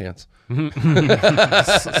down your pants.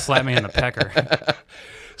 Slap me in the pecker.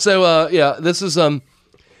 So, yeah, this is and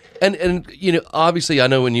you know, obviously, I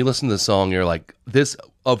know when you listen to the song, you're like, this.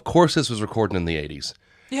 Of course, this was recorded in the '80s.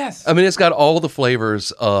 Yes. I mean, it's got all the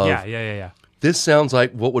flavors of. Yeah. This sounds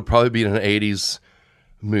like what would probably be in an '80s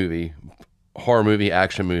movie, horror movie,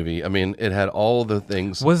 action movie. I mean, it had all the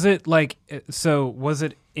things. Was it like so? Was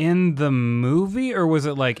it in the movie or was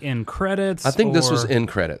it like in credits? I think this was or- in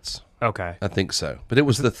credits. Okay. I think so, but it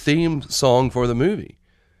was the theme song for the movie.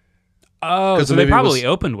 Oh, 'Cause so the they movie probably was-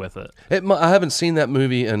 opened with it. I haven't seen that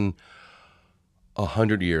movie in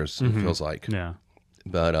 100 years. It feels like, Yeah.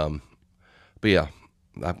 but yeah,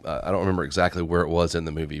 I don't remember exactly where it was in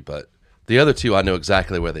the movie, but the other two I know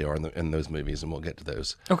exactly where they are in those movies, and we'll get to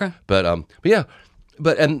those. Okay. But yeah,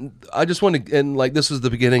 and I just want to, and like this was the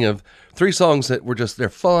beginning of 3 songs that were just, they're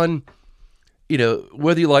fun. You know,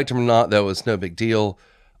 whether you liked them or not, that was no big deal.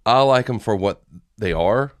 I like them for what they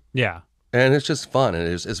are, Yeah. and it's just fun, and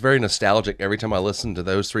it's very nostalgic every time I listen to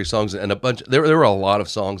those 3 songs. And a bunch, there were a lot of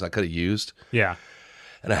songs I could have used, Yeah.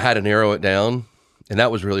 and I had to narrow it down, and that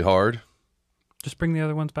was really hard. Just bring the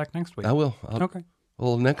other ones back next week. I will. Okay.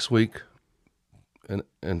 Well, next week,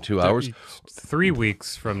 in 2 hours. 3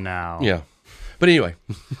 weeks from now. Yeah. But anyway,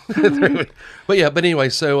 but anyway,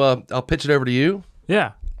 so I'll pitch it over to you.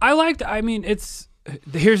 Yeah. I mean,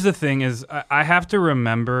 here's the thing is I have to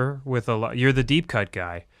remember with a lot, you're the deep cut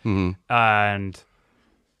guy. Mm-hmm. And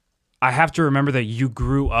I have to remember that you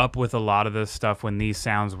grew up with a lot of this stuff when these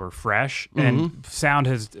sounds were fresh, and sound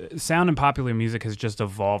in popular music has just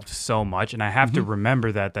evolved so much. And I have to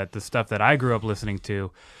remember that the stuff that I grew up listening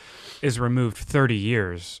to is removed 30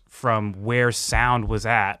 years from where sound was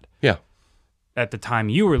at Yeah. the time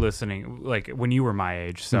you were listening, like when you were my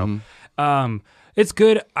age. So, it's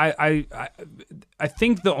good. I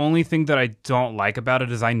think the only thing that I don't like about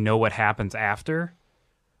it is I know what happens after,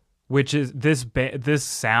 which is this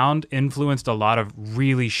sound influenced a lot of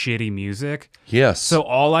really shitty music. Yes. So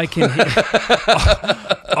all I can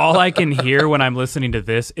all I can hear when I'm listening to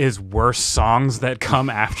this is worse songs that come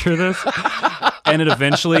after this. And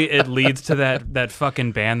it leads to that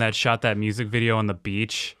fucking band that shot that music video on the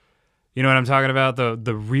beach. You know what I'm talking about?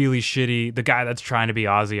 The really shitty, the guy that's trying to be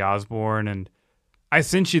Ozzy Osbourne. And I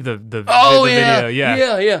sent you the video. Yeah.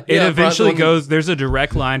 Yeah. It eventually goes, there's a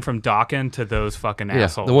direct line from Dawkins to those fucking Yeah.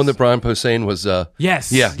 assholes. The one that Brian Posehn was.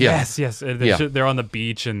 Yes. Yeah. Yes. They're on the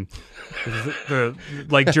beach, and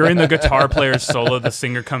like during the guitar player's solo, the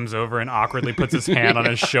singer comes over and awkwardly puts his hand on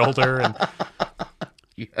his shoulder,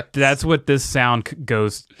 and that's what this sound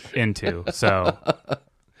goes into. So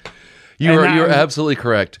You're absolutely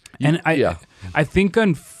correct. I think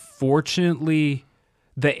unfortunately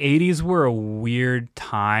the 80s were a weird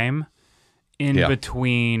time in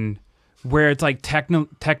between where it's like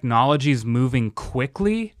technology's moving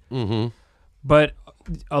quickly, but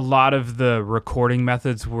a lot of the recording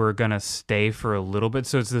methods were going to stay for a little bit.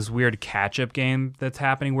 So it's this weird catch-up game that's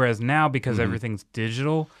happening. Whereas now, because everything's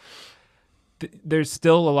digital, there's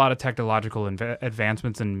still a lot of technological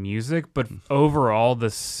advancements in music, but overall the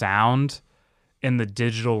sound in the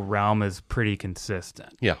digital realm is pretty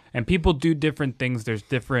consistent. Yeah. And people do different things. There's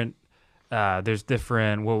different what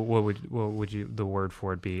would you the word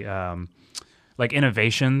for it be? Like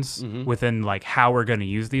innovations within like how we're going to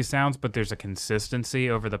use these sounds, but there's a consistency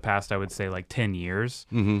over the past, I would say, like 10 years.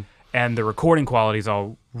 And the recording quality is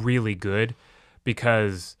all really good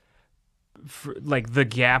because like the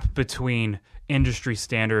gap between industry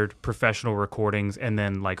standard professional recordings and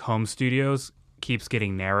then like home studios keeps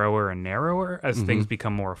getting narrower and narrower as things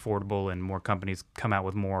become more affordable and more companies come out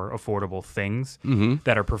with more affordable things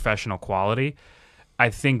that are professional quality. I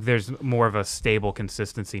think there's more of a stable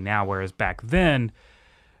consistency now, whereas back then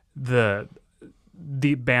the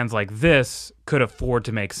bands like this could afford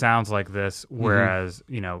to make sounds like this, whereas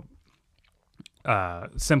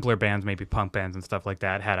simpler bands, maybe punk bands and stuff like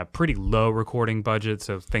that, had a pretty low recording budget,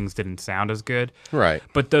 so things didn't sound as good. Right.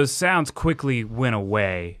 But those sounds quickly went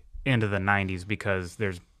away into the 90s because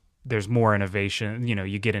there's more innovation.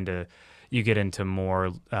 You get into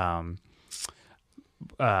more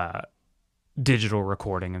digital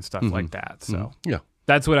recording and stuff like that. So Yeah.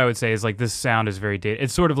 that's what I would say is like this sound is very dated.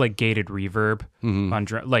 It's sort of like gated reverb on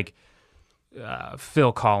like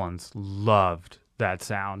Phil Collins loved that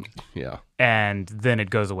sound. Yeah. And then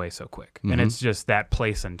it goes away so quick. And it's just that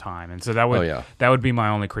place and time. And so that would be my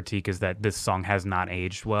only critique, is that this song has not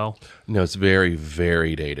aged well. No, it's very,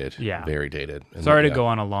 very dated. Yeah. Very dated. And Sorry to go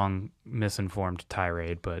on a long misinformed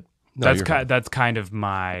tirade, but No, that's kind of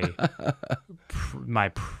my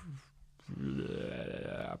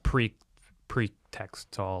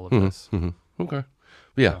pretext to all of this. Okay.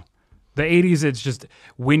 Yeah. The 80s, it's just,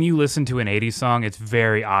 when you listen to an 80s song, it's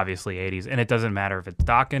very obviously 80s. And it doesn't matter if it's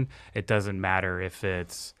Dokken. It doesn't matter if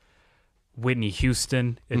it's Whitney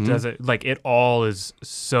Houston. It doesn't, like, it all is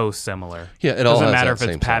so similar. Yeah, it all doesn't has matter that if same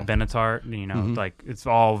it's Pat sound. Benatar, like, it's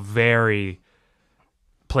all very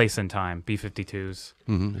place and time, B-52s.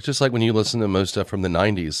 It's just like when you listen to most stuff from the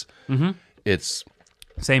 90s, it's...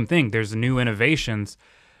 Same thing. There's new innovations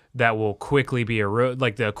that will quickly be eroded.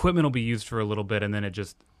 Like, the equipment will be used for a little bit, and then it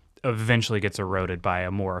just eventually gets eroded by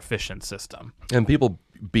a more efficient system. And people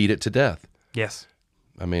beat it to death. Yes.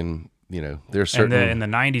 I mean, there's certain... And in the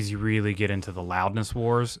 90s, you really get into the loudness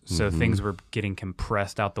wars. So things were getting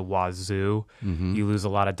compressed out the wazoo. You lose a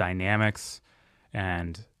lot of dynamics.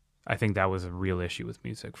 And I think that was a real issue with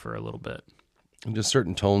music for a little bit. And just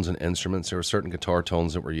certain tones and instruments. There were certain guitar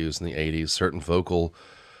tones that were used in the 80s, certain vocal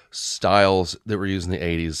styles that were used in the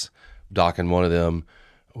 80s. Dokken, one of them,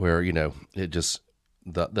 where, it just...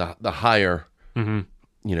 The higher,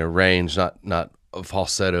 range, not a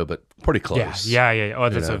falsetto, but pretty close. Yeah. Oh,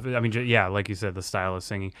 that's like you said, the style of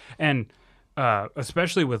singing, and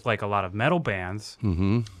especially with like a lot of metal bands.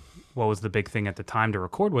 What was the big thing at the time to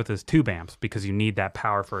record with is tube amps, because you need that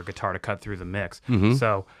power for a guitar to cut through the mix.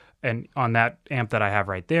 So, and on that amp that I have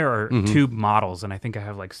right there are tube models, and I think I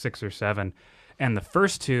have like 6 or 7, and the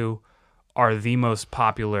first 2 are the most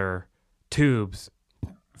popular tubes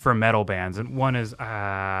for metal bands, and one is I'm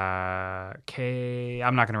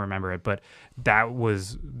not going to remember it, but that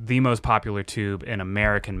was the most popular tube in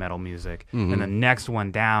American metal music. And the next one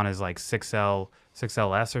down is like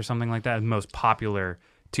 6LS or something like that, the most popular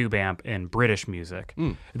tube amp in British music.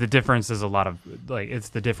 The difference is a lot of it's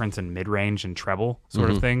the difference in mid-range and treble sort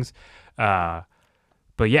of things. But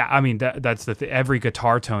yeah, I mean that's every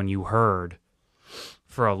guitar tone you heard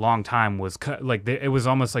for a long time was it was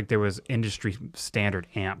almost like there was industry standard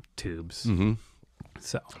amp tubes.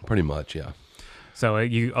 So Pretty much, yeah. So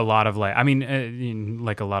a lot of like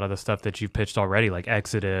a lot of the stuff that you've pitched already, like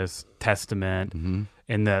Exodus, Testament,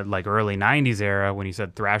 in the like early 90s era, when you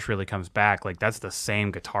said thrash really comes back, like that's the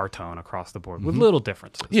same guitar tone across the board with little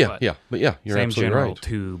differences. Yeah, but you're same absolutely general right.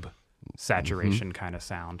 tube saturation kind of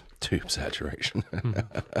sound. Tube saturation.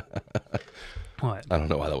 What? I don't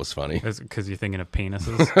know why that was funny. Because you're thinking of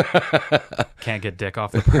penises. Can't get dick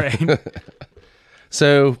off the brain.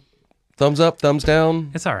 So, thumbs up, thumbs down.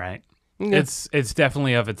 It's all right. Yeah. It's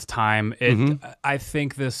definitely of its time. I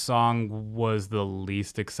think this song was the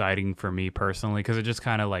least exciting for me personally, because it just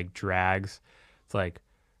kind of like drags. It's like,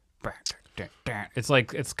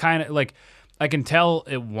 it's kind of like, I can tell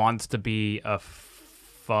it wants to be a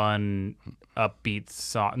fun, upbeat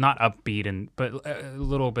song, not upbeat but a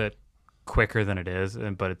little bit quicker than it is,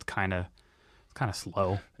 but it's kind of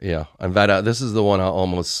slow. Yeah, in fact, this is the one I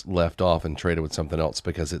almost left off and traded with something else,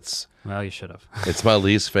 because Well, you should have. it's my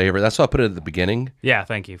least favorite. That's why I put it at the beginning, Yeah,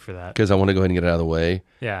 thank you for that. because I want to go ahead and get it out of the way.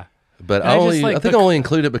 Yeah. But And I think I only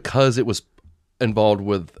included it because it was involved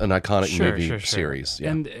with an iconic movie Sure. series.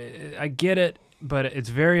 Yeah. And I get it, but it's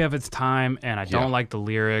very of its time, and I don't like the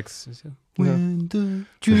lyrics. When the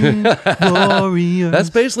dream warriors. That's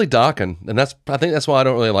basically Dokken, and I think that's why I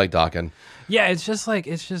don't really like Dokken. Yeah, it's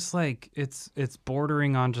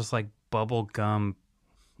bordering on just like bubble gum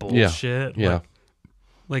bullshit. Yeah.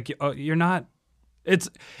 You're not.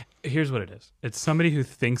 Here's what it is. It's somebody who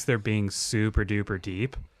thinks they're being super duper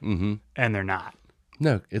deep, and they're not.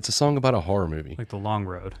 No, it's a song about a horror movie. Like The Long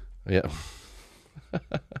Road. Yeah.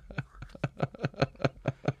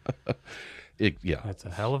 Yeah. That's a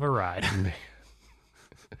hell of a ride.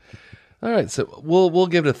 All right, so we'll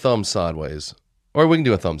give it a thumb sideways, or we can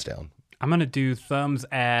do a thumbs down. I'm gonna do thumbs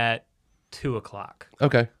at 2:00.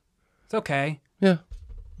 Okay. It's okay. Yeah.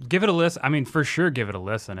 Give it a listen. I mean, for sure, give it a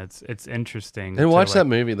listen. It's interesting. And to, watch like, that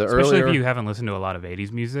movie. The especially earlier. if you haven't listened to a lot of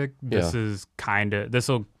 80s music. This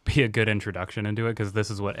will be a good introduction into it because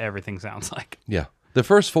this is what everything sounds like. Yeah. The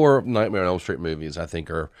first 4 Nightmare on Elm Street movies, I think,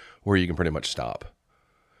 are where you can pretty much stop.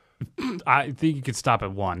 I think you could stop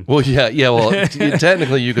at 1. Well, yeah. Well,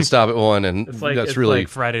 technically, you could stop at 1, and It's like that's it's really like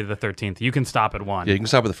Friday the 13th. You can stop at 1. yeah. You can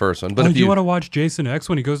stop at the first one, but if you want to watch Jason X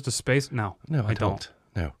when he goes to space? No, no, I don't.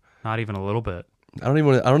 No, Not even a little bit. I don't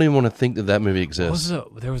even want to think that movie exists.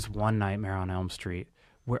 There was one Nightmare on Elm Street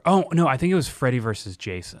where I think it was Freddy versus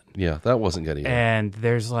Jason. Yeah, that wasn't good either. And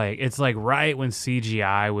there's it's right when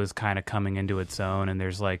CGI was kind of coming into its own, and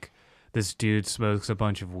there's this dude smokes a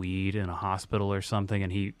bunch of weed in a hospital or something,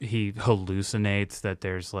 and he hallucinates that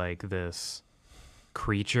there's this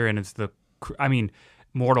creature, and it's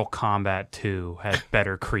Mortal Kombat 2 had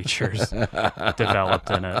better creatures developed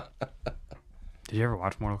in it. Did you ever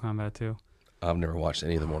watch Mortal Kombat 2? I've never watched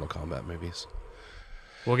any of the Mortal Kombat movies.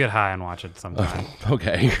 We'll get high and watch it sometime.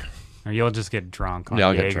 Okay. Or you'll just get drunk on Yeah,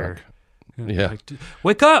 I'll Jaeger. get drunk. Yeah. Like,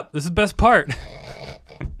 wake up! This is the best part.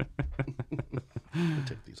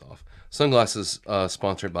 Take these off. Sunglasses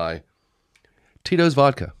sponsored by Tito's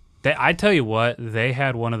Vodka. I tell you what, they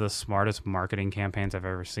had one of the smartest marketing campaigns I've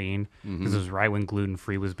ever seen. Because it was right when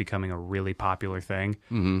gluten-free was becoming a really popular thing.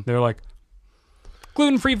 Mm-hmm. They were like,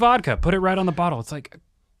 gluten-free vodka, put it right on the bottle. It's like,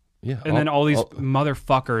 Yeah. and then all these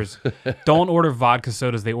motherfuckers don't order vodka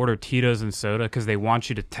sodas. They order Tito's and soda because they want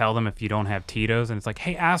you to tell them if you don't have Tito's. And it's like,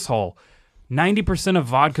 hey, asshole, 90% of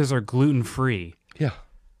vodkas are gluten-free. Yeah.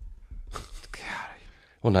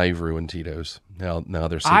 Well, now you've ruined Tito's. Now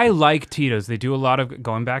they're secret. I like Tito's. They do a lot of,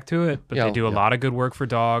 going back to it, but they do a lot of good work for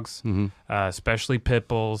dogs, especially pit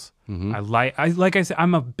bulls. Like I said,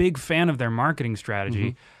 I'm a big fan of their marketing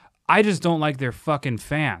strategy. I just don't like their fucking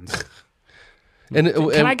fans. Can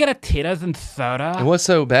I get a Tito's and soda? And what's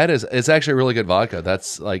so bad is it's actually really good vodka.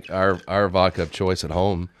 That's like our vodka of choice at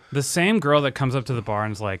home. The same girl that comes up to the bar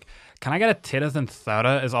and is like, can I get a Tito's and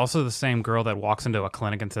soda, is also the same girl that walks into a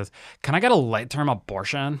clinic and says, can I get a late-term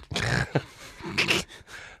abortion?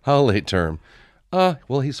 How late term?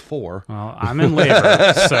 Well, he's 4. Well, I'm in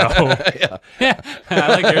labor, so yeah, I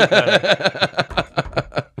like yours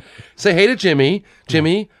better. Say hey to Jimmy.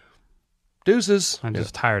 Jimmy, deuces. I'm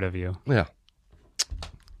just tired of you. Yeah.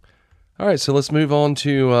 All right, so let's move on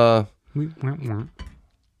to. You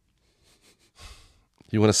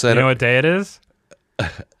want to set You know it? what day it is?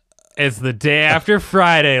 It's the day after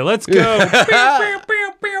Friday. Let's go.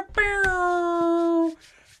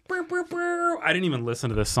 I didn't even listen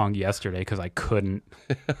to this song yesterday because I couldn't.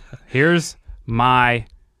 Here's my.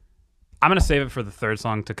 I'm gonna save it for the third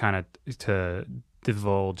song to kind of to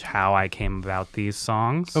divulge how I came about these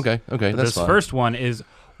songs. Okay, But that's this fine. first one is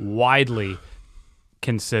widely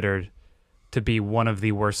considered to be one of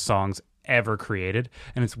the worst songs ever created,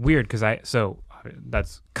 and it's weird because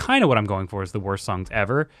that's kind of what I'm going for, is the worst songs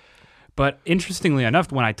ever. But interestingly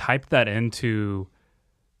enough, when I typed that into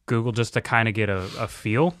Google just to kind of get a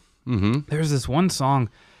feel, there's this one song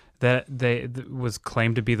that was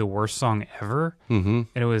claimed to be the worst song ever, and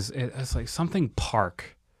it was like something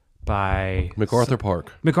Park by MacArthur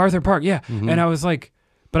Park. MacArthur Park, yeah. And I was like,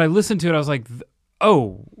 but I listened to it, I was like,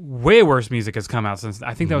 oh, way worse music has come out since.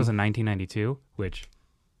 I think that was in 1992, which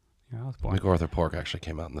I was born. MacArthur Park actually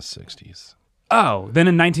came out in the 60s. Oh, then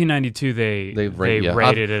in 1992 they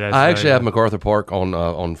rated it as. I actually have MacArthur Park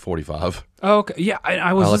on 45. Oh, okay. Yeah,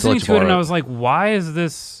 I was listening to it and I was like, why is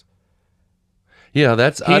this? Yeah,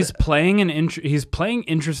 that's He's playing playing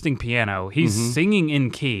interesting piano. He's singing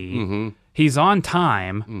in key. He's on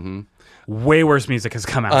time. Way worse music has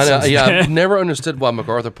come out. I know, since yeah, then. I've never understood why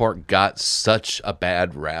MacArthur Park got such a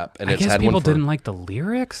bad rap, and I it's guess had people one for, didn't like the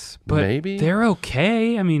lyrics, but Maybe. they're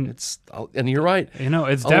okay. I mean, and you're right.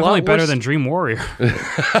 it's a definitely lot better worse- than Dream Warrior.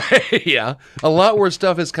 Yeah, a lot worse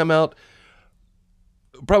stuff has come out.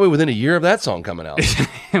 Probably within a year of that song coming out.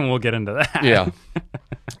 And we'll get into that. Yeah,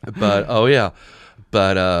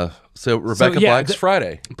 so Rebecca Black's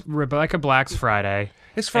Friday. Rebecca Black's Friday.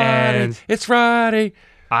 It's Friday. And It's Friday.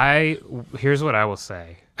 Here's what I will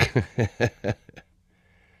say.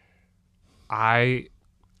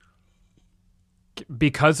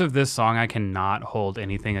 Because of this song, I cannot hold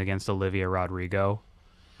anything against Olivia Rodrigo.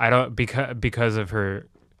 I don't because of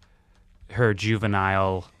her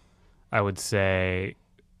juvenile, I would say.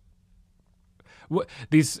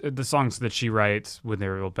 the songs that she writes when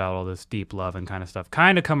they're about all this deep love and kind of stuff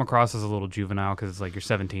kind of come across as a little juvenile because it's like you're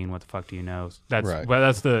 17, what the fuck do you know? That's Right. well,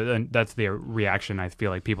 that's the reaction I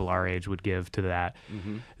feel like people our age would give to that.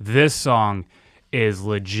 This song is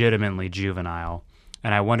legitimately juvenile,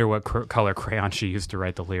 and I wonder what color crayon she used to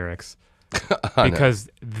write the lyrics. Because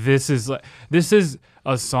this is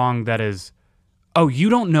a song that is, oh, you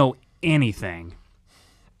don't know anything.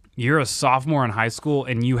 You're a sophomore in high school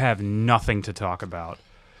and you have nothing to talk about.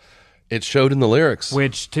 It showed in the lyrics.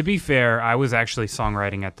 Which, to be fair, I was actually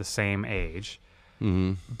songwriting at the same age.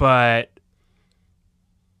 But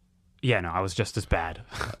yeah, no, I was just as bad.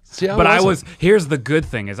 See, Here's the good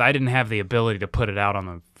thing is I didn't have the ability to put it out on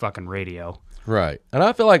the fucking radio. Right. And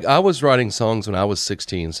I feel like I was writing songs when I was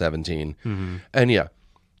 16, 17. And yeah,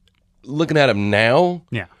 looking at them now,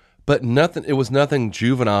 Yeah. but it was nothing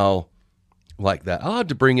juvenile like that. I'll have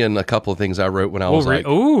to bring in a couple of things I wrote when I was like...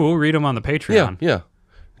 we'll read them on the Patreon. Yeah.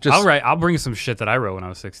 I'll bring some shit that I wrote when I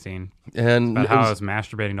was 16. And About how I was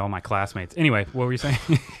masturbating to all my classmates. Anyway, what were you saying?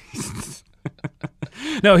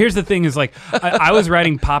 No, here's the thing is like, I was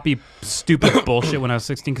writing poppy stupid bullshit when I was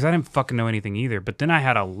 16 because I didn't fucking know anything either. But then I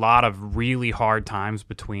had a lot of really hard times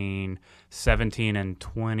between 17 and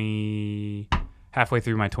 20, halfway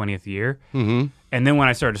through my 20th year. And then when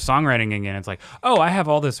I started songwriting again, it's like, oh, I have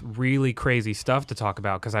all this really crazy stuff to talk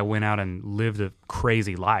about because I went out and lived a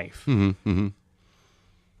crazy life. I mean,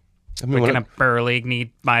 Waking up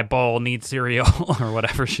early, my bowl, need cereal, or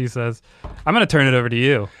whatever she says. I'm going to turn it over to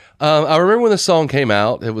you. I remember when the song came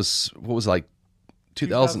out. It was, what was like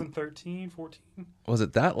 2013, 14? Was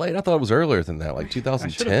it that late? I thought it was earlier than that, like 2010.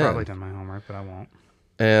 I should have probably done my homework, but I won't.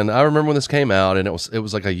 And I remember when this came out, and it was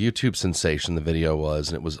like a YouTube sensation, the video was,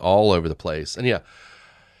 and it was all over the place. And yeah,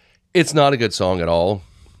 it's not a good song at all.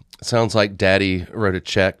 It sounds like Daddy wrote a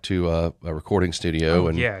check to a recording studio,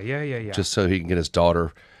 and yeah. just so he can get his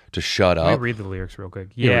daughter to shut Let me up. read the lyrics real quick.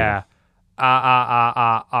 Yeah.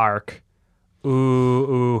 Ark.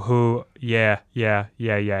 Ooh, hoo. Yeah. Yeah,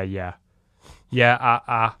 Yeah,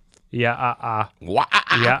 Wah.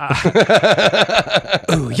 Yeah,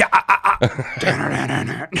 Ooh, yeah,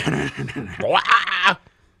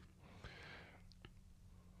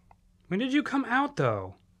 When did you come out,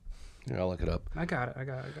 though? Here, I'll look it up. I got it.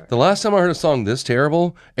 The last time I heard a song this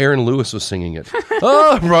terrible, Aaron Lewis was singing it.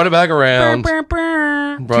 Oh, brought it back around.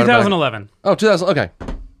 2011. Oh, 2000. Okay.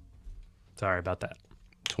 Sorry about that.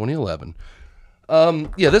 2011.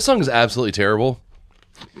 Yeah, this song is absolutely terrible.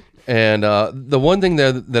 And the one thing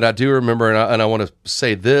that I do remember, and I want to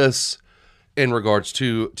say this in regards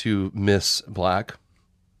to Miss Black,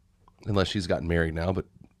 unless she's gotten married now, but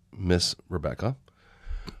Miss Rebecca.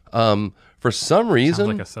 For some reason,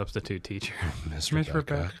 Sounds like a substitute teacher. Miss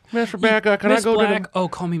Rebecca. Miss Rebecca, can Miss I go Black? to Oh,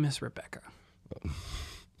 call me Miss Rebecca.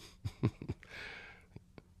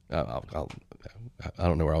 I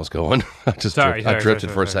don't know where I was going. I drifted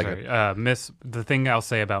for a second. The thing I'll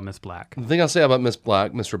say about Miss Black. The thing I'll say about Miss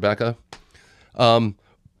Black, Miss Rebecca, when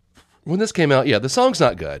this came out, yeah, the song's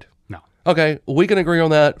not good. No. Okay, we can agree on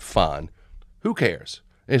that. Fine. Who cares?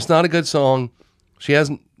 It's not a good song. She has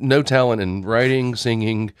no talent in writing,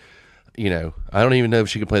 singing. You know, I don't even know if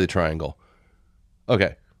she can play the triangle.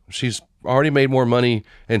 Okay, she's already made more money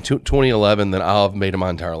in 2011 than I've made in my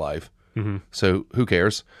entire life. So who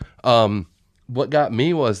cares? What got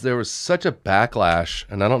me was there was such a backlash,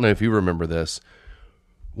 and I don't know if you remember this,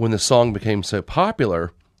 when the song became so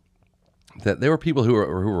popular, that there were people who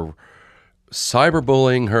were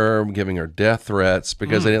cyberbullying her, giving her death threats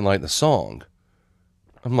because they didn't like the song.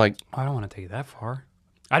 I'm like, I don't want to take it that far.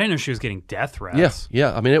 I didn't know she was getting death threats.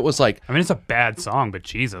 Yeah. I mean, it was like, I mean, it's a bad song, but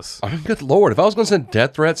Jesus. I mean, good Lord, if I was going to send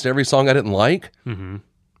death threats to every song I didn't like,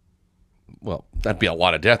 well, that'd be a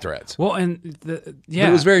lot of death threats. Well, and But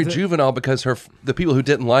it was very juvenile because the people who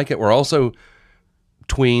didn't like it were also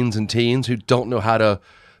tweens and teens who don't know how to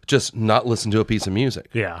just not listen to a piece of music.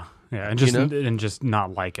 Yeah, and just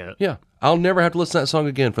not like it. Yeah, I'll never have to listen to that song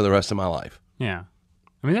again for the rest of my life. Yeah,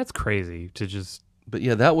 I mean that's crazy to just. But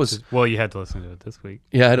yeah, that was. Well, you had to listen to it this week.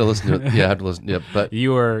 Yeah, I had to listen to it. Yeah, I had to listen. Yeah, but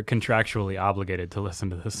you were contractually obligated to listen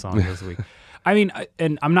to this song this week. I mean,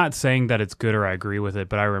 and I'm not saying that it's good or I agree with it,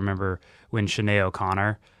 but I remember when Sinead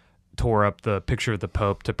O'Connor tore up the picture of the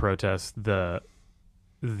Pope to protest the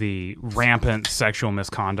rampant sexual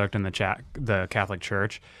misconduct in the Catholic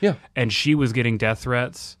Church. Yeah, and she was getting death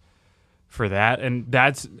threats for that, and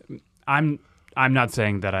that's I'm not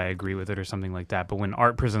saying that I agree with it or something like that, but when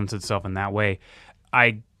art presents itself in that way,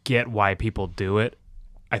 I get why people do it.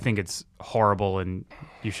 I think it's horrible and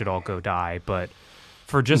you should all go die, but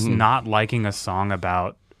for just not liking a song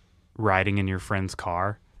about riding in your friend's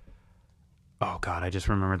car Oh God, I just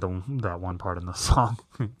remembered that one part in the song.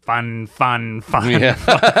 Fun, fun, fun. Yeah.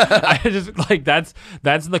 Fun. I just like that's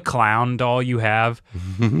the clown doll you have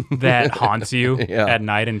that haunts you Yeah. at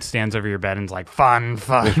night and stands over your bed and's like fun,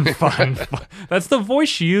 fun, fun, fun. That's the voice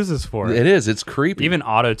she uses for it. It is. It's creepy. Even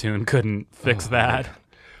autotune couldn't fix that.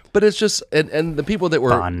 But it's just, and the people that were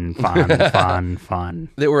Fun, fun, fun, fun.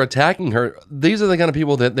 that were attacking her, these are the kind of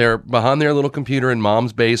people that they're behind their little computer in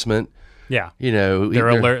mom's basement. Yeah. You know,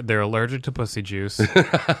 They're allergic to pussy juice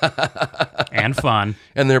and fun.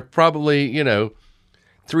 and they're probably, you know,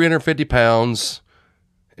 350 pounds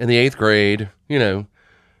in the 8th grade, you know,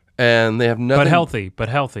 and they have nothing. But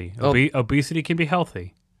healthy. Obesity can be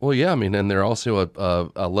healthy. Well, yeah, I mean, and they're also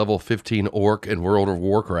a level 15 orc in World of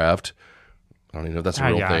Warcraft. I don't even know if that's a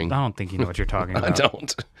real thing. I don't think you know what you're talking about. I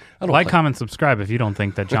don't Like, comment, subscribe if you don't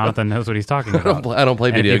think that Jonathan knows what he's talking about. I don't play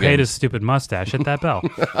And video if you hate games. his stupid mustache, hit that bell.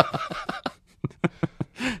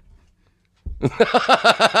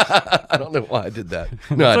 I don't know why I did that.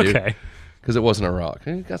 No, I do. Okay. Because it wasn't a rock.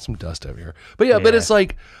 It got some dust over here. But yeah, but Yeah. it's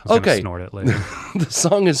like, I was gonna okay, snort it later. the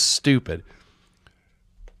song is stupid.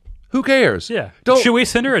 Who cares? Yeah. Don't. Should we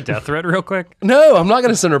send her a death threat real quick? No, I'm not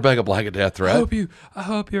going to send Rebecca Black a death threat. I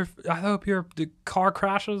hope your car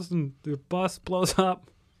crashes and your bus blows up.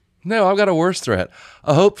 No, I've got a worse threat.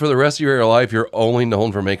 I hope for the rest of your life you're only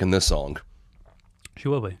known for making this song. She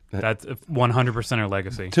will be. That's 100% her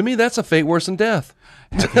legacy. To me, that's a fate worse than death.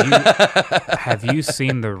 Have you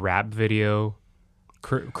seen the rap video,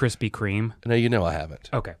 Krispy Kreme? No, you know I haven't.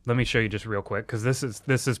 Okay, let me show you just real quick because this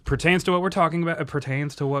is pertains to what we're talking about. It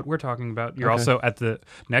pertains to what we're talking about. You're also at the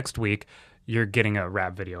next week. You're getting a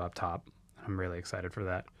rap video up top. I'm really excited for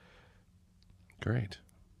that. Great.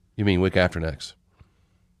 You mean week after next?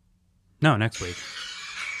 No, next week.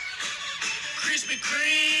 Krispy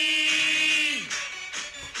Kreme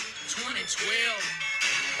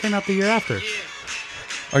 2012. Came out the year after. Yeah.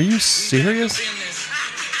 Are you serious? Business.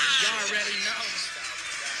 Y'all already know.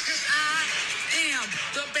 'Cause I am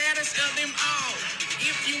the baddest of them all.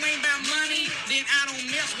 If you ain't about money, then I don't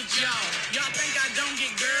mess with y'all. Y'all think I don't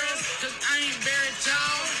get girls? 'Cause I ain't very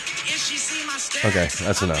tall. If she see my stats, Okay,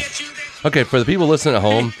 that's I'll enough. bet you that- Okay, for the people listening at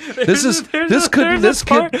home, this kid There's a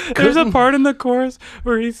couldn't- part in the chorus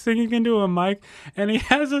where he's singing into a mic and he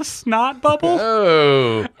has a snot bubble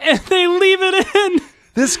Oh, and they leave it in.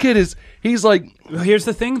 this kid he's like, Well, here's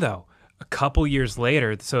the thing, though. A couple years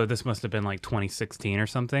later, so this must have been like 2016 or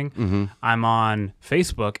something, I'm on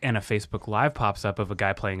Facebook, and a Facebook Live pops up of a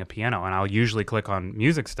guy playing a piano, and I'll usually click on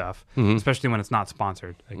music stuff, especially when it's not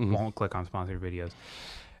sponsored. I won't click on sponsored videos.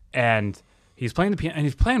 And he's playing the piano, and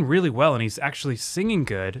he's playing really well, and he's actually singing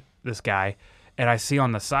good, this guy. And I see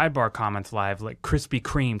on the sidebar comments live, like, Krispy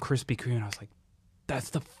Kreme, and I was like, that's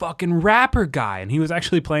the fucking rapper guy, and he was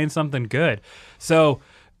actually playing something good. So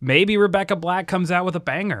maybe Rebecca Black comes out with a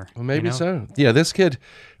banger. well, maybe you know? so. Yeah, this kid,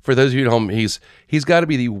 for those of you at home, he's got to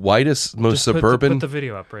be the whitest, most Just suburban Put the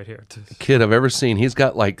video up right here. kid I've ever seen. He's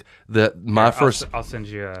got like I'll send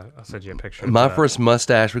you a picture. my of first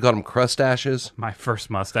mustache. We called him crustaches. my first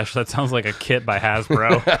mustache. That sounds like a kit by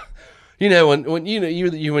Hasbro. You know, when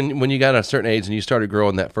you got a certain age and you started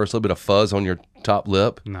growing that first little bit of fuzz on your top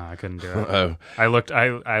lip. No, I couldn't do it. Oh, I looked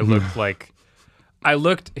like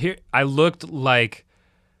I looked like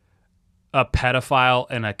a pedophile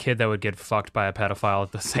and a kid that would get fucked by a pedophile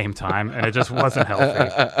at the same time, and it just wasn't healthy.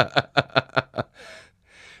 but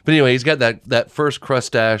anyway, he's got that first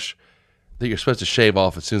crustache that you're supposed to shave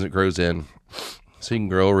off as soon as it grows in, so you can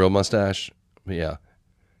grow a real mustache. But yeah,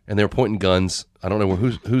 and they were pointing guns. I don't know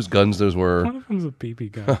whose guns those were. One of them's a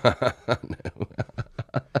BB gun.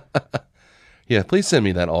 Yeah, please send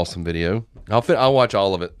me that awesome video. I'll watch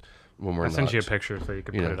all of it when we're I'll not. send you a picture so you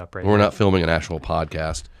can put it up right when we're now. not filming an actual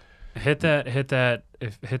podcast. Hit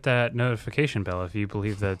that notification bell if you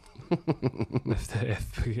believe that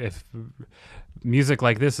if music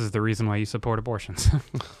like this is the reason why you support abortions.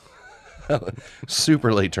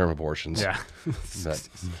 Super late term abortions. Yeah. But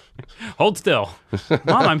Hold still.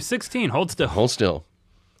 Mom, I'm 16. Hold still. hold still.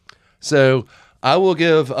 So I will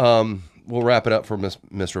give. We'll wrap it up for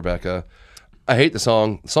Miss Rebecca. I hate the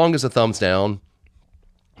song. The song is a thumbs down.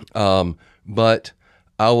 But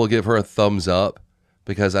I will give her a thumbs up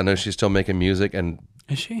because I know she's still making music, and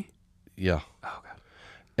Is she? yeah. Oh, God.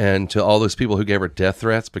 And to all those people who gave her death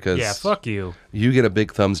threats, because Yeah, fuck you. you get a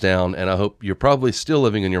big thumbs down, and I hope you're probably still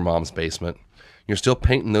living in your mom's basement. You're still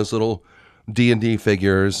painting those little D&D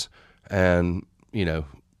figures, and you know.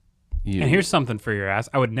 And here's something for your ass.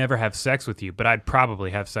 I would never have sex with you, but I'd probably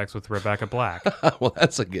have sex with Rebecca Black. well,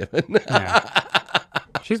 that's a given. Yeah.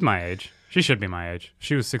 She's my age. She should be my age.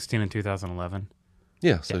 She was 16 in 2011.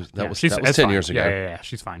 Yeah, so that was it's 10 fine. years ago. Yeah.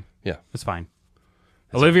 She's fine. Yeah. It's fine.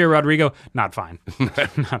 Olivia Rodrigo, not fine.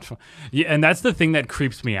 Not fine. Yeah, and that's the thing that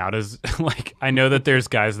creeps me out is like I know that there's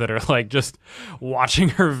guys that are like just watching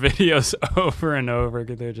her videos over and over.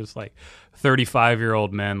 They're just like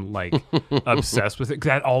 35-year-old men like obsessed with it.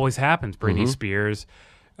 That always happens. Britney Spears,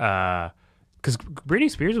 because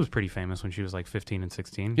Britney Spears was pretty famous when she was like 15 and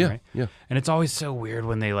 16. Yeah, right? yeah. And it's always so weird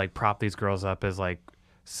when they like prop these girls up as like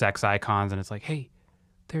sex icons, and it's like, hey,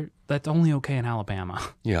 that's only okay in Alabama.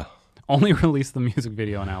 Yeah. Only release the music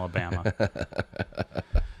video in Alabama.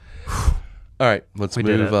 All right, let's We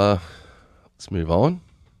did move. it. Let's move on.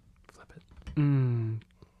 Flip it.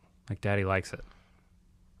 Like Daddy likes it.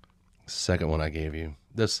 Second one I gave you.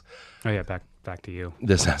 This Oh yeah, back to you.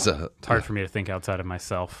 has a. It's hard for me to think outside of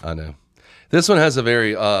myself. I know. This one has a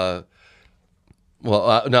very not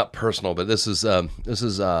personal, but this is an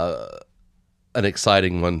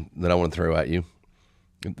exciting one that I want to throw at you.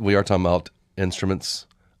 We are talking about instruments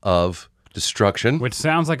of destruction, Which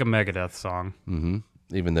sounds like a Megadeth song.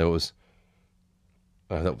 even though it was.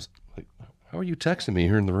 That was. Like, how are you texting me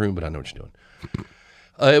here in the room? But I know what you're doing.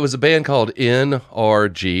 It was a band called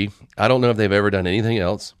NRG. I don't know if they've ever done anything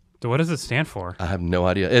else. So what does it stand for? I have no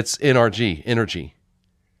idea. It's NRG. Energy.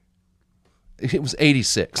 It was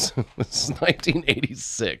 86. It's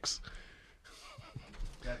 1986.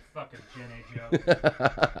 That fucking Jenny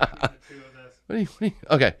joke.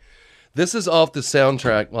 Okay. This is off the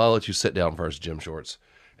soundtrack. Well, I'll let you sit down first, Jim Shorts.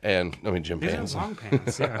 Jim These Pants. are long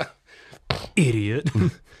pants, yeah. Idiot.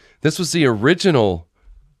 This was the original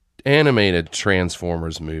animated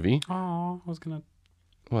Transformers movie. Oh, I was gonna.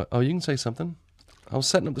 What? Oh, you can say something. I was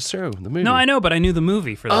setting up the show, the movie. No, I know, but I knew the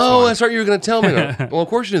movie for this Oh, one. that's right. You were going to tell me. Well, of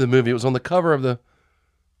course you knew the movie. It was on the cover of the.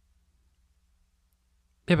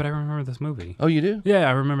 Yeah, but I remember this movie. Oh, you do? Yeah,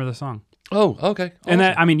 I remember the song. Oh, okay. And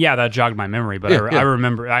that, Awesome. I mean, yeah, that jogged my memory, but Yeah, yeah. I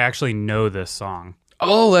remember, I actually know this song.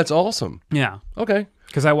 Oh, that's awesome. Yeah. Okay.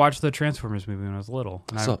 Because I watched the Transformers movie when I was little.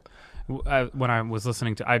 And So- when I was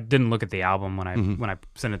listening to, I didn't look at the album when I Mm-hmm. when I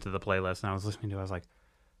sent it to the playlist, and I was listening to it, I was like,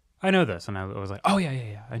 I know this. And I was like, oh,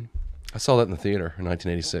 yeah. I saw that in the theater in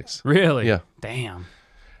 1986. Really? Yeah. Damn.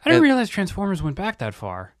 I didn't realize Transformers went back that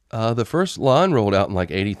far. The first line rolled out in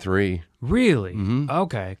like 83. Really? Mm-hmm.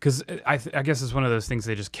 Okay. Because I guess it's one of those things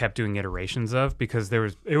they just kept doing iterations of because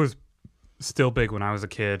it was still big when I was a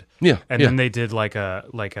kid. Yeah. And yeah. then they did like a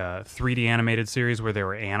 3D animated series where there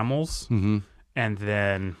were animals. Mm-hmm. And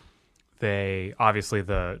then they, obviously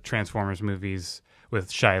the Transformers movies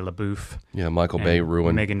with Shia LaBeouf. Yeah, Michael and Bay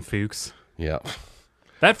ruined. Megan Fuchs. Yeah.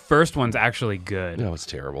 That first one's actually good. That was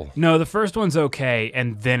terrible. No, the first one's okay,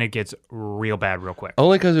 and then it gets real bad real quick.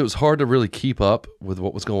 Only because it was hard to really keep up with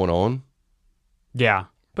what was going on. Yeah.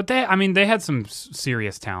 But they had some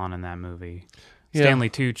serious talent in that movie. Yeah.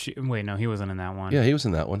 Stanley Tucci. Wait, no, he wasn't in that one. Yeah, he was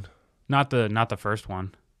in that one. Not the first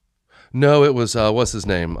one. No, it was, what's his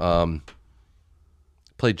name?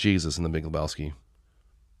 Played Jesus in The Big Lebowski.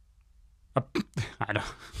 I don't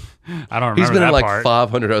remember He's been that in like part.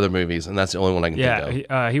 500 other movies, and that's the only one I can think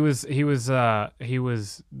Yeah, of. he was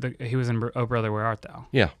in Oh Brother Where Art Thou?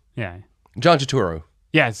 Yeah. Yeah. John Turturro.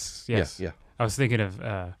 Yes. Yeah, yeah. I was thinking of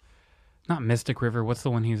not Mystic River. What's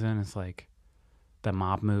the one he's in? It's like the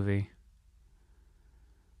mob movie.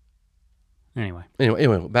 Anyway,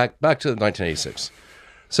 back to 1986.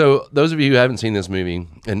 So those of you who haven't seen this movie,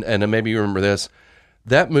 and maybe you remember this,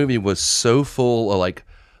 that movie was so full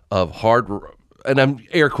of hard, and I'm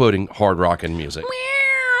air quoting hard rockin' music.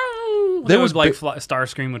 there was was like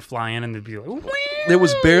Starscream would fly in and they'd be like, There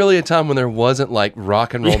was barely a time when there wasn't like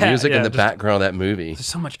rock and roll Yeah, music in yeah, the just- background of that movie. there's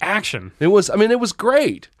so much action. It was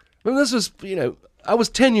great. I mean, this was, I was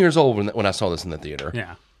 10 years old when I saw this in the theater.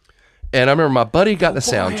 Yeah. And I remember my buddy got the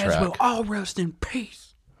Warriors soundtrack. will all rest in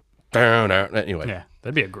peace. Anyway. Yeah,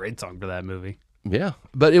 that'd be a great song for that movie. Yeah,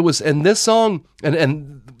 but it was, and this song,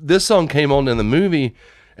 and this song came on in the movie,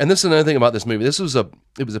 and this is another thing about this movie. It was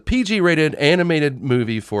a PG-rated animated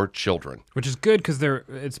movie for children. Which is good because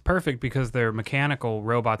it's perfect because they're mechanical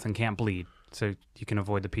robots and can't bleed, so you can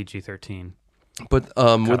avoid the PG-13. But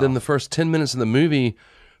within the first 10 minutes of the movie,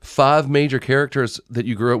 5 major characters that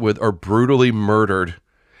you grew up with are brutally murdered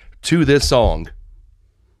to this song,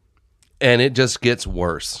 and it just gets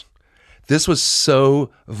worse. This was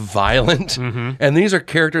so violent, and these are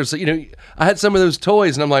characters that, I had some of those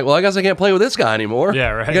toys, and I'm like, well, I guess I can't play with this guy anymore. Yeah,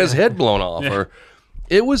 right. He got his head blown off, or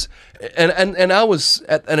it was, And I was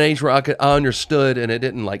at an age where I understood, and it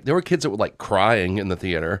didn't like. There were kids that were like crying in the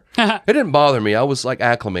theater. It didn't bother me. I was like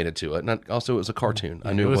acclimated to it, and also it was a cartoon.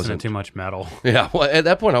 I knew it listening wasn't to too much metal. Yeah, well, at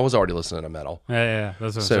that point, I was already listening to metal. Yeah.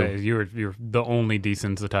 That's what So- I'm saying. You're the only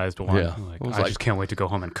desensitized one. Yeah. Like, I was I like- just can't wait to go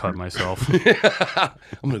home and cut myself.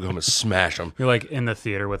 I'm gonna go home and smash them. You're like in the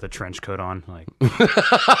theater with a trench coat on. Like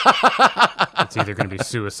it's either going to be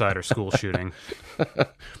suicide or school shooting.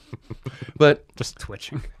 But Just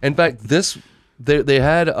twitching. in fact, they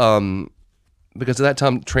had because at that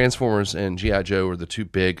time Transformers and GI Joe were the two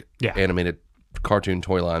big Yeah. animated cartoon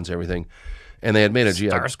toy lines, everything, and they had made a GI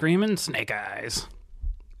Starscream and Snake Eyes.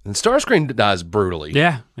 and Starscream dies brutally.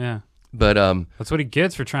 Yeah. But That's what he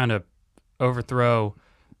gets for trying to overthrow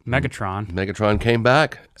Megatron. Megatron came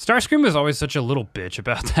back. Starscream was always such a little bitch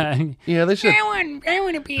about that. Yeah, they should I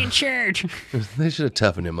want to be in charge. they should have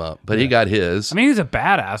toughened him up, but he got his. I mean, he's a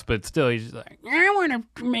badass, but still, he's just like, I want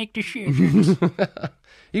to make decisions.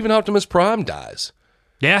 Even Optimus Prime dies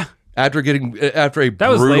yeah. after a That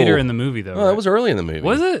brutal. was later in the movie, though. Oh, that was early in the movie.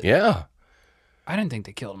 Was it? Yeah. I didn't think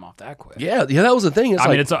they killed him off that quick. Yeah, that was the thing. It's I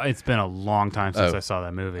like, mean, it's been a long time since I saw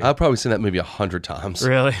that movie. I've probably seen that movie 100 times.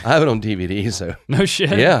 Really? I have it on DVD, so. No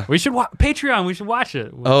shit. Yeah. We should Patreon. We should watch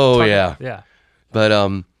it. We'll Oh, talk yeah. about- yeah.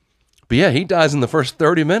 But yeah, he dies in the first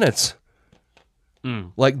 30 minutes.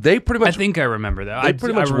 Like they pretty I much think I remember that. they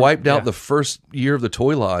pretty much wiped out the first year of the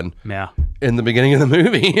toy line Yeah. in the beginning of the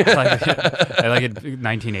movie. like in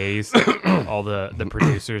 1980s, all the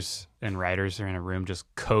producers and writers are in a room just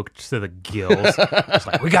coked to the gills. It's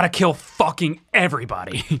like, we got to kill fucking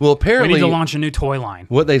everybody. Well, we apparently need to launch a new toy line.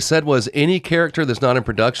 what they said was any character that's not in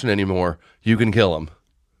production anymore, you can kill him.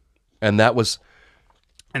 And that was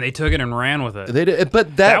And they took it and ran with it. they did,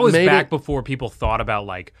 but That was made back it, before people thought about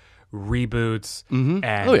like reboots and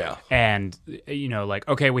Oh, yeah. and you know, like,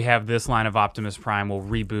 okay, we have this line of Optimus Prime, we'll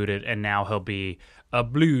reboot it and now he'll be a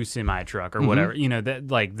blue semi truck or Mm-hmm. whatever. You know,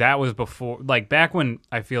 that was before, like back when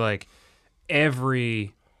I feel like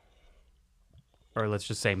every, or let's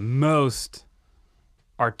just say most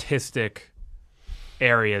artistic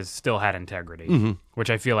areas still had integrity, Mm-hmm. which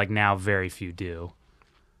I feel like now very few do.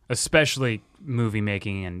 Especially movie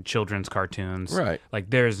making and children's cartoons. Right. Like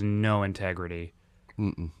there's no integrity.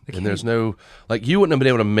 and there's no like you wouldn't have been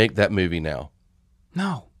able to make that movie now.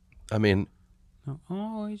 No. I mean,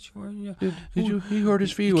 Oh, sure. Yeah. he hurt his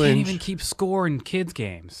You feelings. can't even keep score in kids'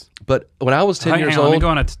 games. But when I was 10 years Hang on, let me old, go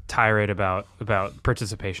on a tirade about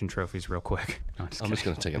participation trophies real quick. No, I'm just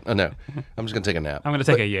gonna take a no. I'm just gonna take a nap. I'm going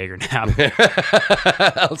to take a Jaeger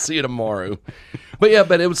nap. I'll see you tomorrow. But yeah,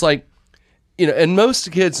 but it was like, you know, and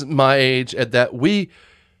most kids my age at that we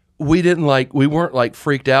weren't like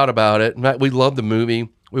freaked out about it. In fact, we loved the movie.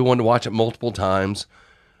 We wanted to watch it multiple times.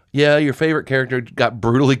 Yeah, your favorite character got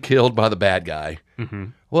brutally killed by the bad guy. Mm-hmm.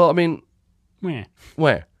 Well, I mean, Meh.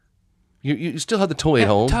 where? You still had the toy at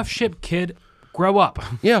home. Tough shit, kid. Grow up.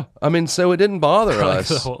 Yeah, I mean, so it didn't bother Like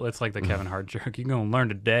the us. whole- it's like the Kevin Hart joke. You're going to learn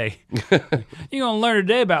today. You're going to learn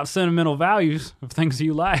today about sentimental values of things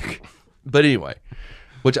you like. But anyway,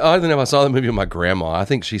 which oddly enough, I saw the movie with my grandma. I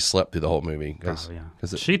think she slept through the whole movie because Oh, yeah.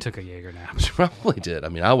 it She took a Jaeger nap. probably did. I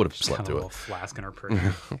mean, I would have slept Had a through little it. flask in her purse.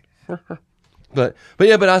 But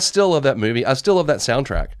yeah, but I still love that movie. I still love that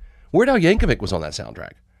soundtrack. Weird Al Yankovic was on that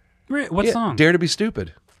soundtrack. What Yeah, song? Dare to Be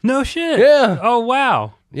Stupid. No shit. Yeah. Oh,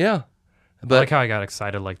 wow. Yeah. I But like how I got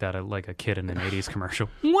excited like that, like a kid in an 80s commercial.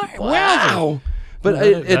 wow. But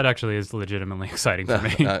That actually is legitimately exciting for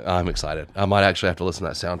me. I'm excited. I might actually have to listen to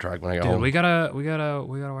that soundtrack when I go Dude, home. we gotta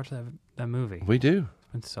watch that movie. We do. It's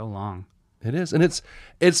been so long. It is, and it's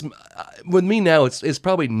with me now. It's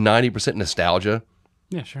probably 90% nostalgia.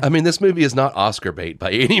 Yeah, sure. I mean, this movie is not Oscar bait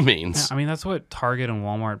by any means. I mean, that's what Target and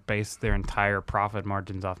Walmart base their entire profit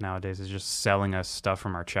margins off nowadays, is just selling us stuff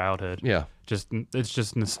from our childhood. Yeah. It's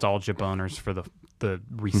just nostalgia boners for the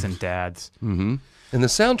recent dads. And the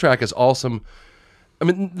soundtrack is awesome. I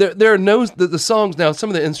mean, there are no the songs now. Some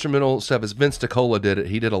of the instrumental stuff is Vince DiCola did it.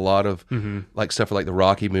 He did a lot of like stuff for like the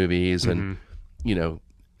Rocky movies, and you know,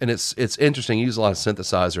 and it's interesting. He used a lot of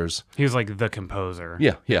synthesizers. He was like the composer.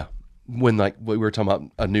 Yeah, yeah. When like we were talking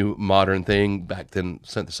about a new modern thing back then,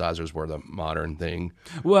 synthesizers were the modern thing.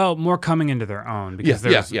 Well, more coming into their own because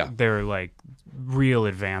Yeah. they're like real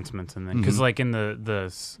advancements in them. Because like in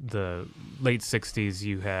the late '60s,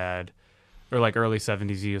 you had, or like early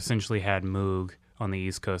 '70s, you essentially had Moog on the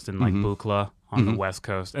East Coast and like Buchla on the West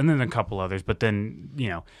Coast, and then a couple others. But then you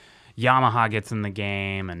know, Yamaha gets in the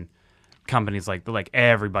game, and companies like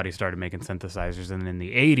everybody started making synthesizers. And in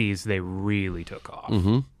the '80s, they really took off.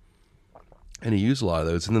 And he used a lot of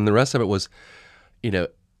those. And then the rest of it was, you know,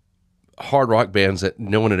 hard rock bands that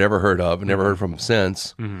no one had ever heard of and never heard from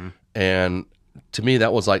since. And to me,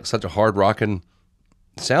 that was like such a hard rocking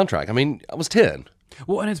soundtrack. I mean, I was 10.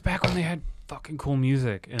 Well, and it's back when they had fucking cool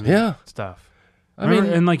music and Yeah. stuff. I Remember?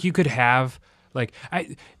 mean- and like you could have like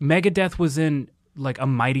Megadeth was in like a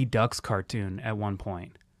Mighty Ducks cartoon at one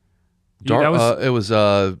point. Dark, that was it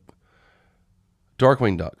was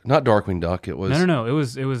Darkwing Duck, not Darkwing Duck. It was no. It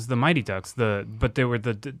was the Mighty Ducks. But they were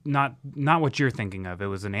not what you're thinking of. It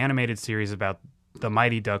was an animated series about the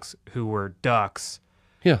Mighty Ducks who were ducks.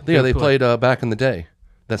 yeah. They played back in the day.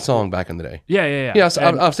 That song back in the day. Yeah. Yes,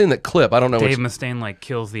 And I've seen that clip. I don't know. Dave Which, Mustaine like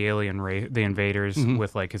kills the the invaders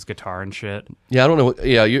with like his guitar and shit. yeah, I don't know. What,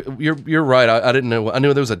 yeah, you're right. I didn't know. I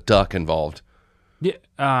knew there was a duck involved, Yeah.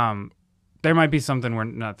 There might be something we're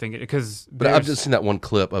not thinking because. but I've just seen that one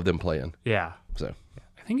clip of them playing. Yeah. So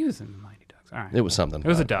I think he was in the Mighty Ducks. All right. it was something. It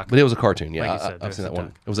was a duck. but it was a cartoon. Yeah, Like you said, I've it seen was that a one.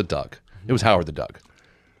 duck. It was a duck. It was Howard the Duck.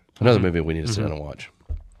 Another movie we need to sit down and watch.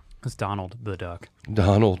 It's Donald the Duck.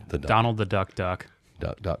 Donald the Duck. Donald the Duck.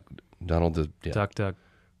 Donald the Duck.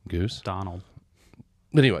 Goose. Donald.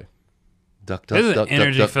 Anyway, duck. This is an duck, duck,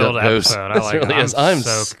 energy-filled duck, goose. episode. I This like it. really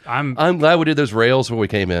is. I'm glad we did those rails when we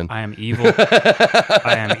came in. I am evil.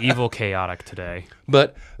 I am evil chaotic today.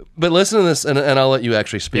 But listen to this, and I'll let you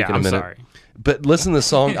actually speak Yeah, in a I'm minute. sorry. But listen to the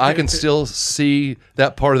song. I can still see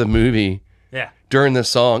that part of the movie Yeah. during this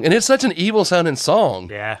song, and it's such an evil sounding song.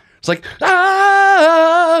 Yeah. It's like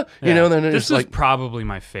ah, you know. Then this it's is like probably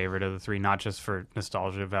my favorite of the three, not just for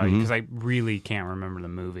nostalgia value, Mm-hmm. because I really can't remember the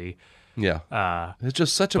movie. yeah, it's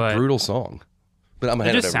just such a but- brutal song. But I'm It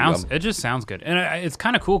gonna just sounds good, and it's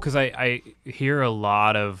kind of cool because I hear a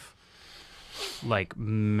lot of like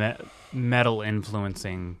metal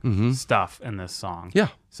influencing stuff in this song. Yeah.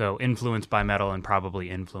 So influenced by metal and probably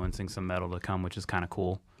influencing some metal to come, which is kind of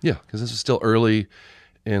cool. Yeah, because this is still early,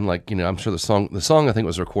 and like I'm sure the song I think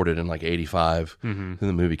was recorded in like '85, and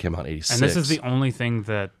the movie came out in '86. And this is the only thing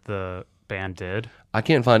that the band did. I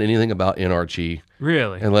can't find anything about NRG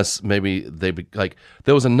Really? unless maybe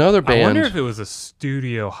there was another band. I wonder if it was a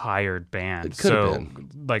studio hired band. It could have So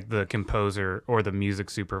like the composer or the music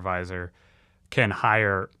supervisor can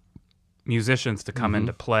hire musicians to come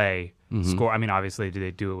into play, score. I mean, obviously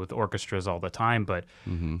they do it with orchestras all the time, but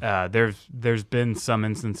there's been some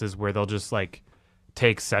instances where they'll just like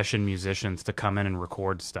take session musicians to come in and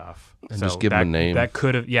record stuff And just give 'em a name. That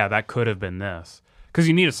could have been this. Because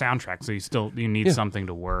you need a soundtrack, so you need something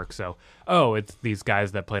to work. So, it's these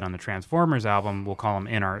guys that played on the Transformers album. We'll call them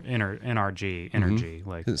NRG, Energy.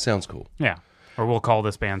 Like, It sounds cool. yeah. Or we'll call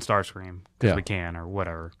this band Starscream because Yeah. we can, or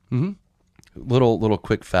whatever. Little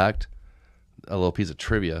quick fact, a little piece of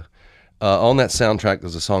trivia. On that soundtrack,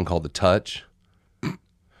 there's a song called "The Touch."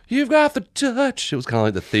 You've got the touch. It was kind of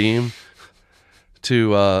like the theme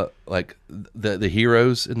to like the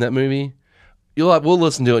heroes in that movie. We'll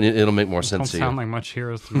listen to it, and it'll make more Don't sense to sound you. like much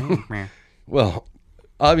heroes to me. Meh. Well,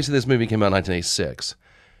 obviously, this movie came out in 1986.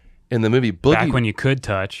 In the movie Boogie, Back when you could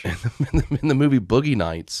touch. in the movie Boogie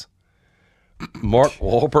Nights, Mark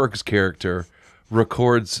Wahlberg's character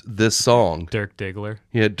records this song. Dirk Diggler.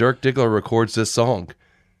 Yeah, Dirk Diggler records this song.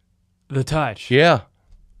 The Touch. Yeah.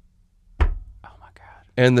 Oh my God.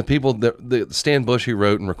 And the people the Stan Bush who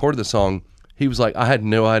wrote and recorded the song, he was like, I had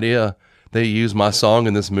no idea they used my song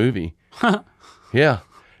in this movie. Yeah.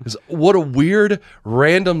 What a weird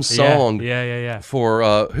random song Yeah.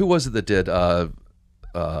 for who was it that did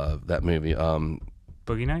that movie?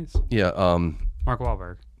 Boogie Nights? Yeah, Mark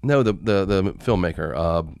Wahlberg. no, the filmmaker.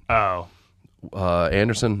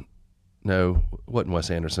 Anderson. No, wasn't Wes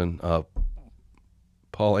Anderson.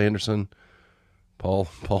 Paul Anderson. Paul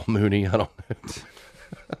Mooney. I don't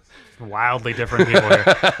know. Wildly different people here.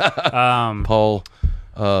 Paul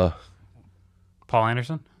Paul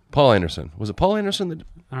Anderson? Paul Anderson. Was it Paul Anderson that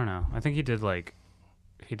I don't know. I think he did like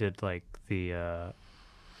the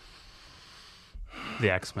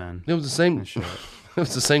X-Men. it was the same Shit. it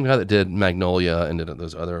was the same guy that did Magnolia and did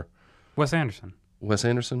those other Wes Anderson. Wes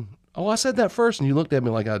Anderson? Oh, I said that first and you looked at me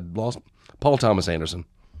like I'd lost Paul Thomas Anderson.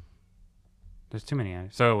 There's too many.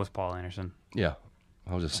 So it was Paul Anderson. Yeah.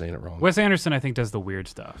 I was just saying it wrong. Wes Anderson, I think, does the weird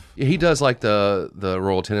stuff. He does like the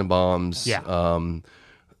Royal Tenenbaums, Yeah.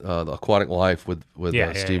 The Aquatic Life with Steve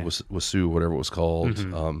yeah. Wasu, whatever it was called,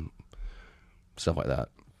 stuff like that.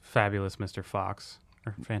 Fabulous Mr. Fox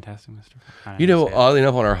or Fantastic Mr. Fox. I don't You know, say it. oddly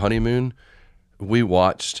enough, on our honeymoon, we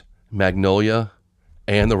watched Magnolia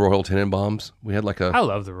and the Royal Tenenbaums. We had like I a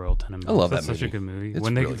love the Royal Tenenbaums. I love That's that such a movie. good movie. It's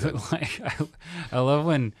when they really good. like, I love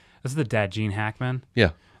when this is the dad Gene Hackman. yeah.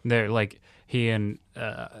 They're like he and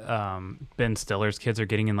Ben Stiller's kids are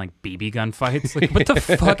getting in like BB gun fights. Like, what the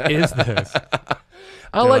fuck is this?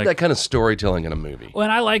 I like like- that kind of storytelling in a movie. Well,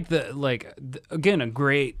 and I like again a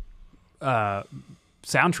great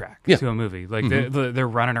soundtrack Yeah. to a movie. Like they're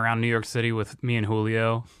running around New York City with me and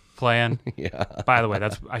Julio playing. Yeah. By the way,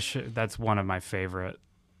 that's one of my favorite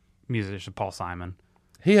musicians, Paul Simon.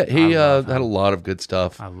 He love had a lot of good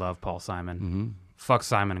stuff. I love Paul Simon. Fuck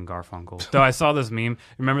Simon and Garfunkel. Though I saw this meme.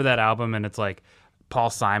 Remember that album? And it's like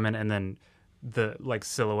Paul Simon and then the like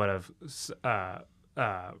silhouette of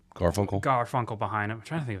Garfunkel. Garfunkel behind him. I'm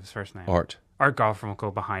trying to think of his first name. Art. Art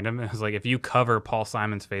Garfunkel behind him. It was like if you cover Paul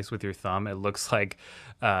Simon's face with your thumb, it looks like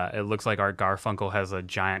Art Garfunkel has a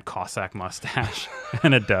giant Cossack mustache,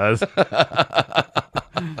 and it does.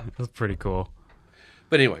 It's pretty cool.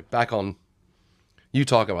 But anyway, back on. You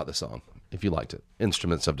talk about the song if you liked it.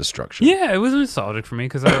 Instruments of Destruction. Yeah, it was nostalgic for me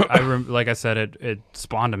because like I said, it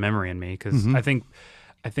spawned a memory in me because I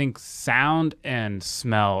think sound and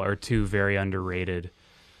smell are two very underrated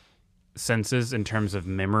senses in terms of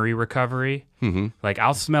memory recovery. Like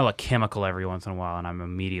I'll smell a chemical every once in a while and I'm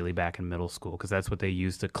immediately back in middle school because that's what they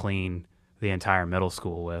used to clean the entire middle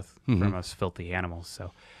school with from us filthy animals.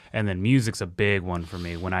 So, and then music's a big one for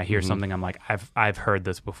me. When I hear something, I'm like, I've heard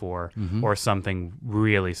this before, or something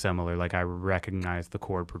really similar. Like I recognize the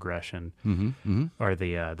chord progression or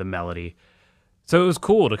the melody. So it was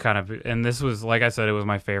cool to kind of, and this was, like I said, it was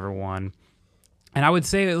my favorite one. And I would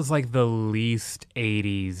say it was like the least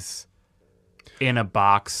 80s in a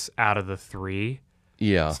box out of the three.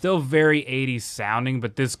 Yeah. Still very 80s sounding,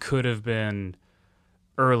 but this could have been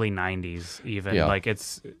early 90s even. Yeah. Like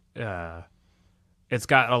it's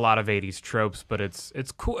got a lot of 80s tropes, but it's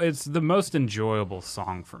cool. It's the most enjoyable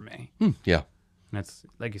song for me. Yeah. And it's,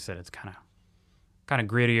 like you said, it's kind of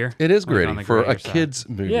grittier. It is Like, on gritty the for a grittier side. kid's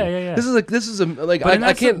movie. Yeah. This is a like But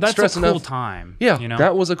I can't that's stress a cool enough. time. Yeah, you know?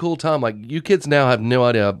 that was a cool time. Like you kids now have no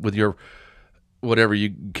idea with your whatever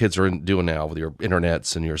you kids are doing now with your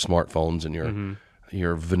internets and your smartphones and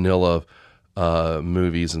your vanilla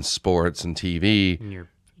movies and sports and TV. And your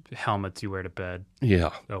helmets you wear to bed.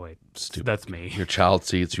 Yeah, Oh wait, Stupid. that's me. your child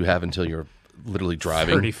seats you have until you're literally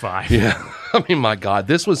driving. 35. Yeah, I mean, my God,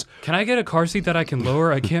 this was. Can I get a car seat that I can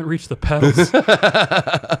lower? I can't reach the pedals.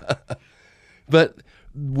 But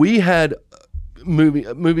we had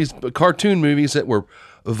movies, cartoon movies that were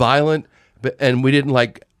violent, and we didn't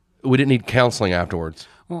need counseling afterwards.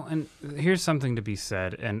 Well, and here's something to be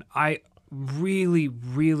said, and I really,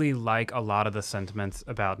 really like a lot of the sentiments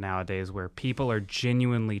about nowadays where people are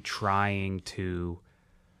genuinely trying to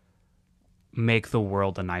make the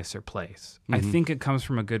world a nicer place. I think it comes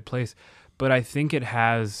from a good place, but I think it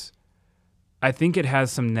has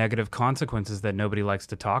some negative consequences that nobody likes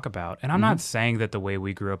to talk about. And I'm not saying that the way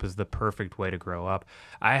we grew up is the perfect way to grow up.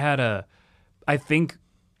 I think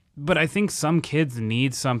some kids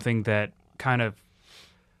need something that kind of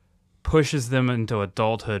pushes them into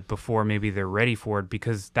adulthood before maybe they're ready for it,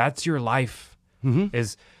 because that's your life.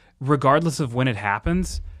 Is regardless of when it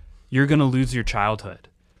happens, you're going to lose your childhood.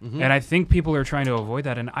 And I think people are trying to avoid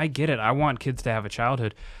that. And I get it. I want kids to have a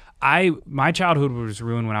childhood. My childhood was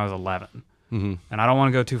ruined when I was 11. And I don't want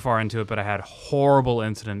to go too far into it, but I had horrible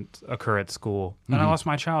incidents occur at school. And I lost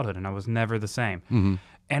my childhood, and I was never the same.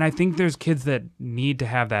 And I think there's kids that need to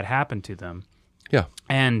have that happen to them. Yeah.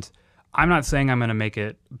 And I'm not saying I'm going to make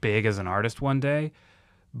it big as an artist one day,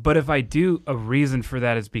 but if I do, a reason for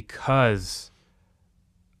that is because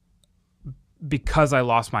I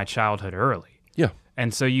lost my childhood early. Yeah.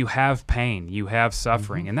 And so you have pain, you have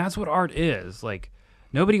suffering, and that's what art is. Like,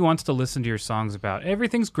 nobody wants to listen to your songs about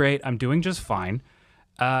everything's great, I'm doing just fine.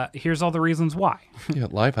 Here's all the reasons why. Yeah,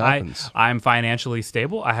 life happens. I'm financially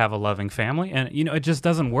stable. I have a loving family, and it just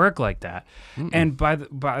doesn't work like that. And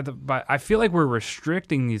I feel like we're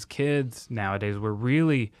restricting these kids nowadays. We're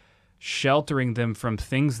really sheltering them from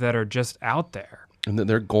things that are just out there. And that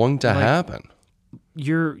they're going to happen.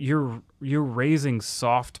 You're raising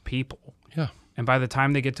soft people. Yeah. And by the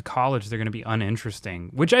time they get to college, they're going to be uninteresting,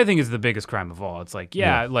 which I think is the biggest crime of all. It's like,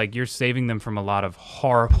 like you're saving them from a lot of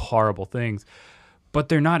horrible things, but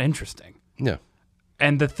they're not interesting. Yeah.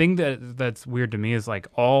 And the thing that's weird to me is like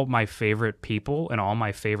all my favorite people and all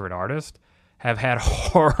my favorite artists have had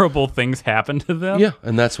horrible things happen to them. Yeah.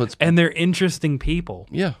 And that's what's. And they're interesting people.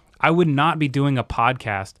 Yeah. I would not be doing a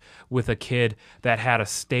podcast with a kid that had a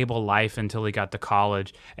stable life until he got to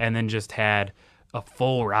college and then just had a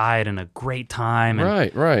full ride and a great time.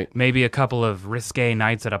 And Right. maybe a couple of risque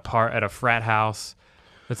nights at a frat house.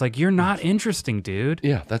 It's like, you're not interesting, dude.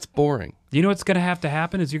 Yeah. That's boring. You know what's going to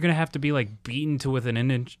happen is you're going to have to be like beaten to within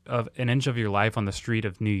an inch of your life on the street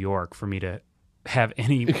of New York for me to have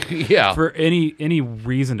any for any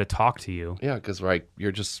reason to talk to you. Yeah, because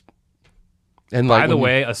you're just. And by the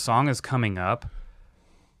way, a song is coming up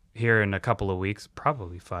here in a couple of weeks,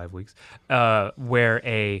 probably 5 weeks, where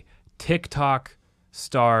a TikTok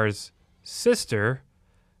star's sister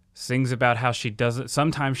sings about how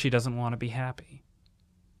sometimes she doesn't want to be happy.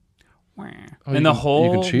 And the whole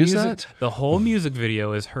you can choose music, that? the whole music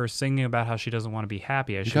video is her singing about how she doesn't want to be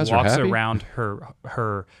happy as she guys are walks happy? around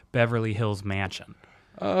her Beverly Hills mansion.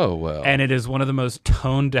 Oh, well. And it is one of the most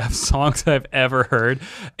tone-deaf songs I've ever heard.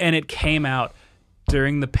 And it came out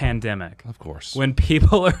during the pandemic. Of course. When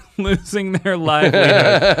people are losing their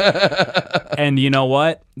livelihood. And you know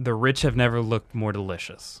what? The rich have never looked more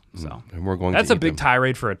delicious. So And we're going that's to a eat big them.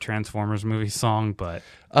 tirade for a Transformers movie song, but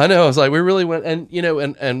I know. I was like, we really went, and you know,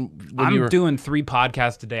 and when you I'm were, doing 3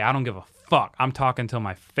 podcasts today. I don't give a fuck. I'm talking till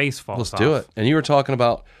my face falls let's off. do it. And you were talking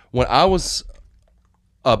about when I was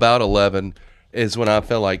about 11 is when I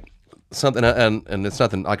felt like something, and it's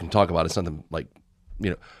nothing I can talk about. It's something like,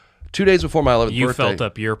 2 days before my 11th You birthday. felt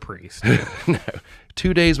up your priest. No,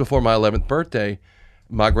 2 days before my 11th birthday,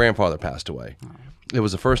 my grandfather passed away. Oh. It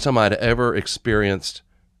was the first time I'd ever experienced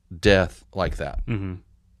death like that. Mm-hmm.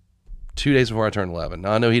 2 days before I turned 11.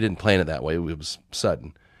 Now I know he didn't plan it that way. It was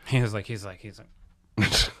sudden. He's like.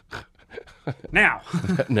 Now.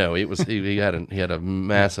 No, it was he had a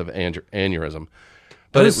massive aneurysm.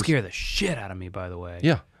 But Those it was, scare the shit out of me, by the way.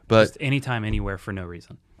 yeah, but Just anytime, anywhere, for no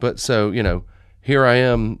reason. so here I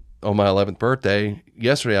am on my 11th birthday.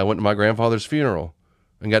 Yesterday I went to my grandfather's funeral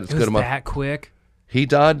and got to It go was to my. that quick. He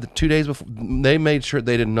died 2 days before. They made sure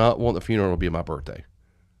they did not want the funeral to be my birthday.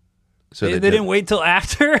 So They didn't wait till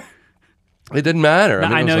after. It didn't matter. I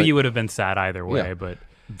it was know like- you would have been sad either way, Yeah. but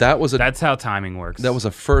That was that's how timing works.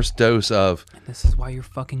 a first dose of This is why you're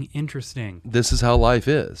fucking interesting. this is how life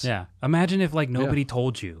is. Yeah. Imagine if like nobody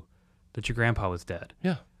told you that your grandpa was dead.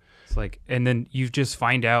 Yeah. It's like, and then you just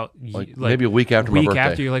find out Like, maybe a week after my birthday.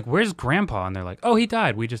 after you're like, "Where's grandpa?" And they're like, "Oh, he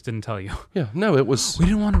died. We just didn't tell you. Yeah. No, it was. We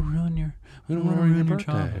didn't want to ruin your. We don't want to ruin your birthday.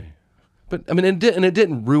 childhood." But I mean, it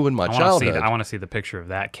didn't ruin my I childhood. want to see the picture of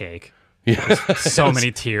that cake. Yeah. So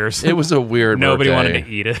many tears. It was a weird. Nobody birthday. wanted to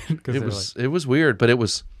eat it because It was weird, but it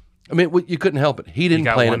was. I mean, you couldn't help it. He you didn't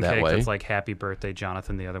got plan one it that cake way. that's like "Happy Birthday,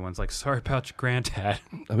 Jonathan." The other one's like "Sorry about your granddad."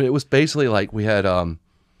 I mean, it was basically like we had.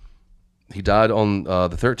 He died on the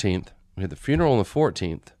 13th. We had the funeral on the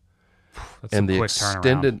 14th, That's and a the quick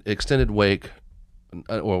turnaround. extended wake.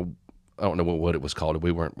 Well, I don't know what it was called.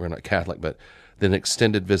 We're not Catholic, but then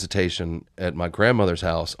extended visitation at my grandmother's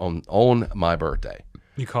house on my birthday.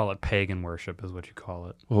 You call it pagan worship, is what you call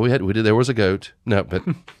it. Well, there was a goat. No, but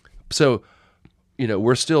so,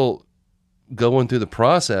 we're still going through the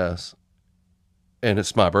process, and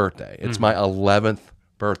it's my birthday. It's my 11th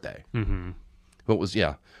birthday. Mm-hmm. What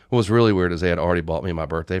was really weird is they had already bought me my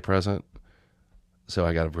birthday present, so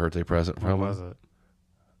I got a birthday present from What them.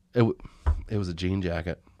 was it? It was a jean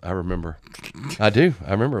jacket. I remember. I do.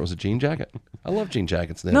 I remember it was a jean jacket. I love jean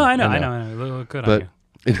jackets. Then No, I know. It looked good on But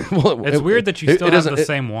you. well, It's weird that you still have doesn't- the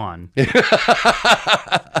same one.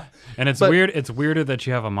 And it's weird. It's weirder that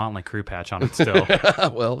you have a Motley Crue patch on it still,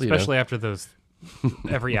 well, especially after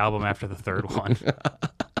every album after the third one.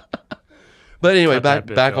 But anyway, Cut that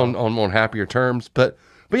back bitch on more happier terms. But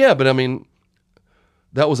I mean,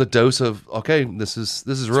 that was a dose of okay. This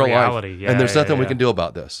is real reality. life, Yeah, and there's yeah, nothing we yeah. can do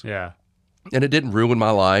about this. Yeah, And it didn't ruin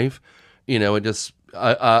my life. It just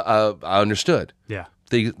I understood. yeah,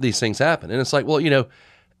 These things happen, and it's like, well,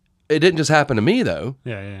 it didn't just happen to me though.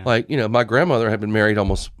 yeah. Like my grandmother had been married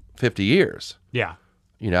almost 50 years. Yeah.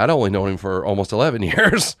 I'd only known him for almost 11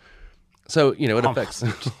 years. So, it affects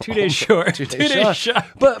 2 days short. 2 days short.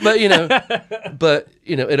 But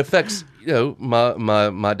it affects,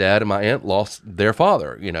 my dad and my aunt lost their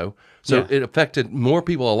father, So Yeah. it affected more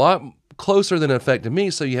people a lot closer than it affected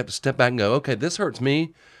me. So you have to step back and go, okay, this hurts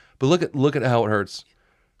me, but look at how it hurts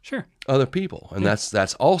Sure. other people. And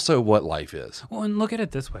that's also what life is. Well, and look at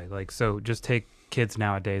it this way. Like, so just take kids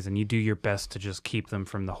nowadays and you do your best to just keep them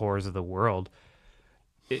from the horrors of the world.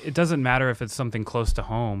 It doesn't matter if it's something close to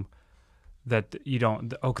home that you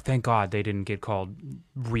don't, oh, thank God they didn't get called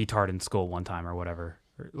retard in school one time or whatever.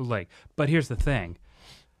 But here's the thing.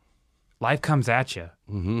 Life comes at you.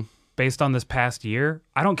 Mm-hmm. Based on this past year,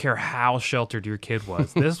 I don't care how sheltered your kid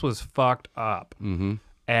was. This was fucked up. Mm-hmm.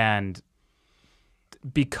 And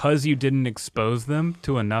because you didn't expose them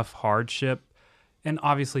to enough hardship, and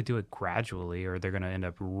obviously do it gradually or they're going to end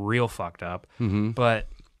up real fucked up. Mm-hmm. But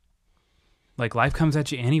like life comes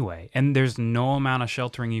at you anyway. And there's no amount of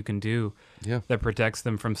sheltering you can do that protects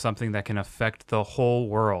them from something that can affect the whole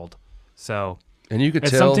world. So And you could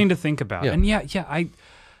it's tell something to think about. Yeah. And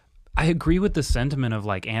I agree with the sentiment of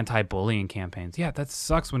like anti-bullying campaigns. Yeah, that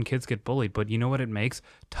sucks when kids get bullied, but you know what it makes?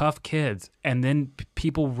 Tough kids. And then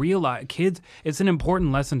people realize, it's an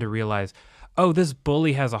important lesson to realize, oh, this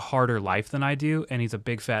bully has a harder life than I do, and he's a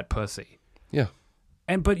big fat pussy. Yeah.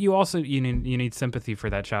 But you also you need sympathy for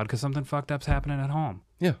that child because something fucked up's happening at home.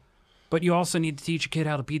 Yeah. But you also need to teach a kid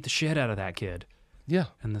how to beat the shit out of that kid. Yeah.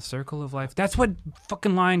 And the circle of life. That's what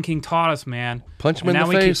fucking Lion King taught us, man. Punch him And in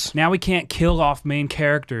the face. Now we can't kill off main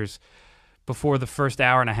characters before the first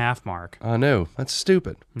hour and a half mark. I know. That's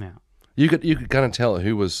stupid. Yeah. You could kind of tell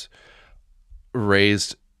who was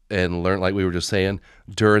raised and learned, like we were just saying,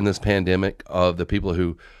 during this pandemic, of the people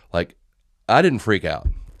who, like, I didn't freak out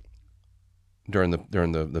during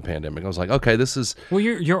the pandemic. I was like, okay, this is Well,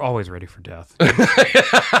 you're always ready for death.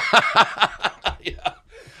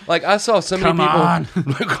 like, I saw so many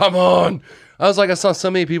people. Come on. I was like, I saw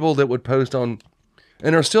so many people that would post on,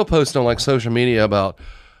 and are still posting on, like, social media about,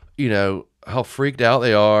 how freaked out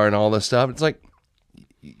they are and all this stuff. It's like,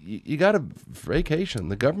 you got a vacation.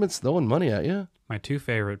 The government's throwing money at you. My two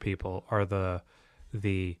favorite people are the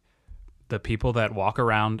people that walk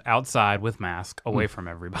around outside with masks away from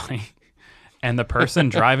everybody, and the person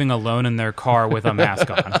driving alone in their car with a mask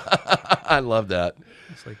on. I love that.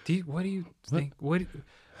 It's like, what do you think?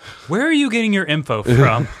 Where are you getting your info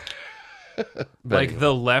from? Like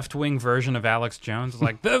the left-wing version of Alex Jones,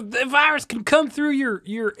 like the virus can come through your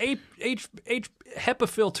HEPA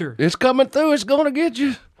filter. It's coming through. It's going to get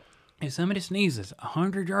you. If somebody sneezes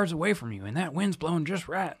 100 yards away from you and that wind's blowing just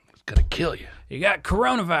right, It's going to kill you. you got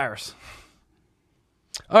coronavirus.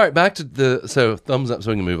 All right, back to so thumbs up so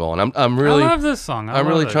we can move on. I'm really I love this song. I'm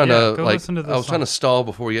really trying to go like listen to this I was song. trying to stall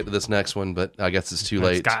before we get to this next one, but I guess it's too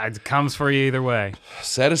late. It comes for you either way.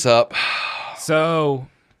 Set us up. So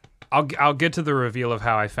I'll get to the reveal of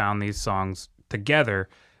how I found these songs together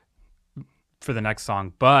for the next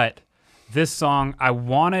song, but this song I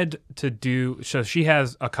wanted to do. So she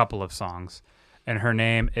has a couple of songs, and her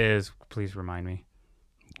name is, please remind me,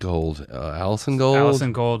 Gold. Allison Gold.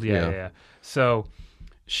 Allison Gold. Yeah. Yeah. So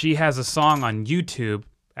she has a song on YouTube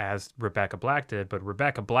as Rebecca Black did, but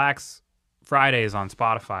Rebecca Black's Friday is on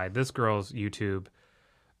Spotify. This girl's YouTube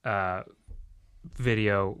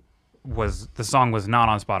video the song was not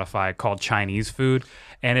on Spotify, called Chinese Food,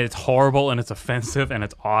 and it's horrible and it's offensive and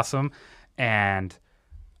it's awesome, and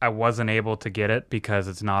I wasn't able to get it because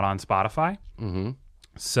it's not on Spotify. Mm-hmm.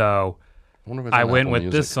 So wonder if it's I on went Apple with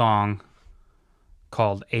Music. this song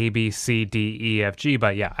called ABCDEFG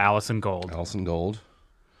by Allison Gold. Allison Gold.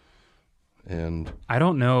 And I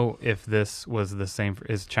don't know if this was the same.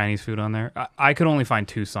 Is Chinese Food on there? I could only find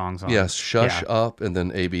two songs on. yes, Shush Yeah. Up, and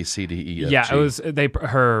then A B C D E F G. Yeah, it was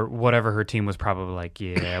her team was probably like,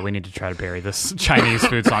 yeah, we need to try to bury this Chinese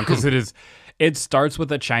food song because it starts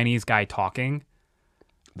with a Chinese guy talking,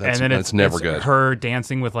 That's, and then that's never good. her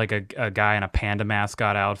dancing with like a guy in a panda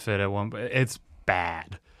mascot outfit at one. It's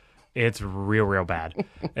bad. It's real bad.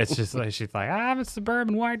 It's just like she's like, I'm a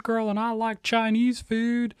suburban white girl and I like Chinese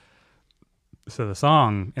food. So the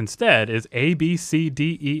song instead is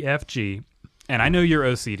ABCDEFG, and I know you're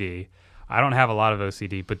OCD. I don't have a lot of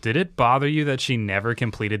OCD, but did it bother you that she never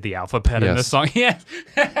completed the alphabet in Yes. this song? Yeah.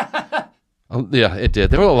 Yeah, it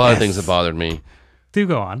did. There were a lot of things that bothered me. Do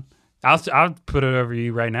go on. I'll put it over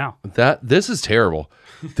you right now. This is terrible.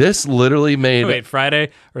 This literally made Wait,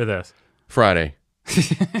 Friday or this? Friday.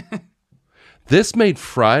 This made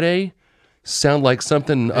Friday sound like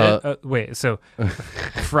something. Wait, so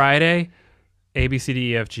Friday,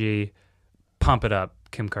 ABCDEFG, Pump It Up,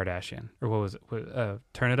 Kim Kardashian, or what was it?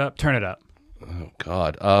 Turn It Up, Turn It Up. Oh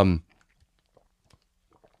God.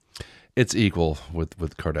 It's equal with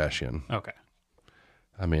Kardashian. Okay.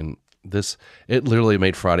 I mean, it literally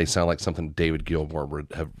made Friday sound like something David Gilmour would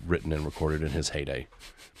have written and recorded in his heyday.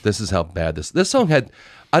 This is how bad this song had.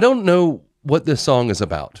 I don't know what this song is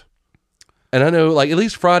about, and I know, like, at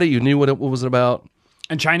least Friday you knew what it was about.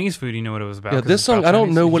 And Chinese Food, you know what it was about. Yeah, 'cause this it's song about I don't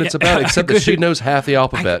Chinese know food. what it's about, except that she knows half the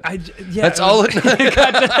alphabet. Yeah, That's all it.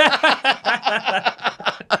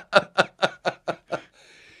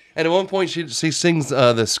 And at one point she sings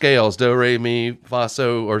the scales, do, re, mi, fa,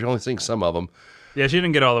 so, or she only sings some of them. Yeah, she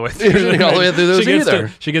didn't get all the way through. She didn't get all the way through those She gets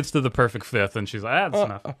either. she gets to the perfect fifth, and she's like, that's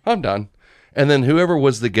enough. I'm done. And then whoever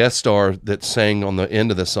was the guest star that sang on the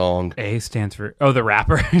end of the song, A stands for, the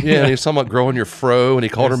rapper. yeah, and he was talking about growing your fro, and he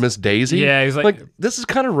called her Miss Daisy. Yeah, he's like this is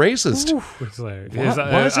kind of racist. It's like,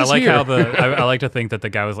 Why is I this like here? how I like to think that the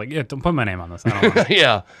guy was like, yeah, don't put my name on this. I don't want it.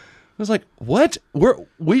 Yeah, I was like, what?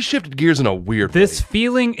 We shifted gears in a weird This way.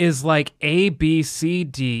 feeling is like A, B, C,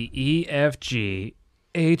 D, E, F, G,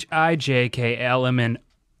 H, I, J, K, L, M, N,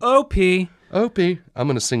 O, P. OP, I'm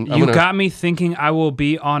gonna sing. You got me thinking I will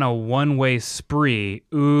be on a one-way spree.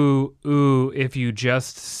 Ooh, ooh, if you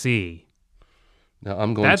just see. Now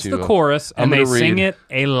I'm going That's to. the chorus, I'm and they gonna sing read- it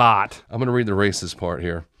a lot. I'm going to read the racist part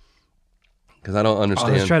here. because I don't Oh,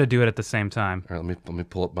 understand. let's try to do it at the same time. All right, let me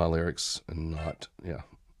pull up my lyrics and not okay,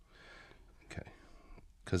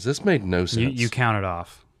 because this made no sense. You count it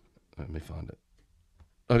off. Let me find it.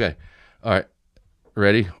 Okay, all right,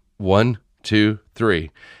 ready? 1, 2,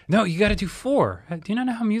 3. No, you got to do 4. Do you not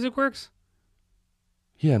know how music works?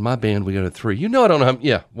 Yeah, in my band we go to 3. You know I don't know.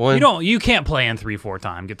 Yeah, 1. You can't play in 3/4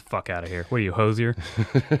 time. Get the fuck out of here. What are you, hosier?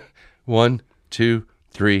 1, 2,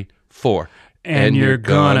 3, 4. And you're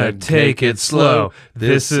gonna take it slow.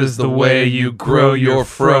 This is the way you grow your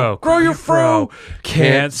fro. Grow your fro.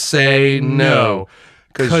 Can't say no.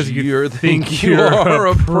 Because you think you're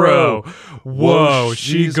a pro. Whoa,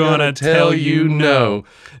 she's gonna tell you no.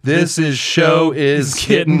 This show is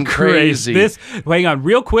getting crazy. Hang on,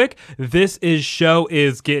 real quick. This show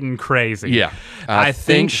is getting crazy. Yeah. I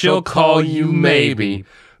think she'll call you maybe,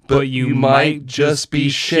 but you might just be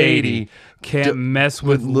shady. Can't mess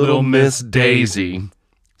with little Miss Daisy.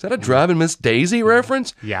 Is that a Driving Miss Daisy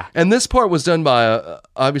reference? Yeah. And this part was done by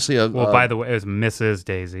obviously a. Well, by the way, it was Mrs.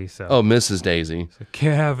 Daisy. So Mrs. Daisy.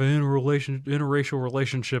 can't have an interracial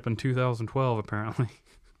relationship in 2012. Apparently.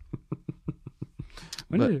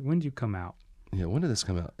 When did you come out? Yeah, when did this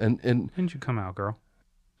come out? And When did you come out, girl?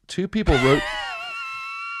 2 people wrote.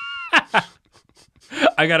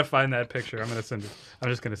 I gotta find that picture. I'm just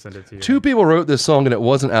gonna send it to you. 2 people wrote this song, and it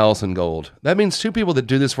wasn't Allison Gold. That means 2 people that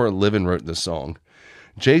do this for a living wrote this song.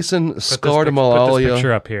 Jason Put this Scardamalia.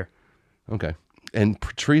 picture up here. Okay. And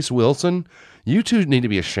Patrice Wilson. You 2 need to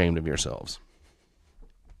be ashamed of yourselves.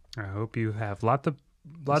 I hope you have lots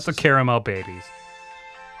of caramel babies.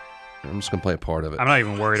 I'm just going to play a part of it. I'm not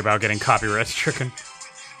even worried about getting copyright stricken.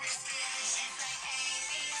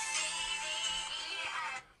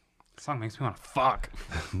 This song makes me want to fuck.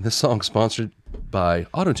 This song's sponsored by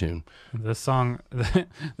Autotune. This song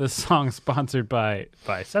sponsored by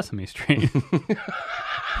Sesame Street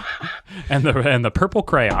and the purple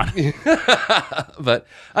crayon. But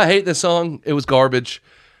I hate this song. It was garbage.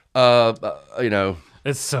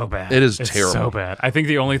 It's so bad. It is it's terrible. So bad. I think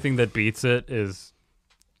the only thing that beats it is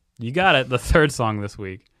you got it. The 3rd song this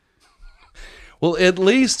week. Well, at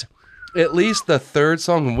least the 3rd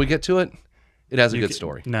song, when we get to it, it has a good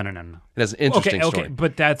story. No. It has an interesting story. Okay,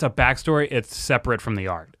 but that's a backstory. It's separate from the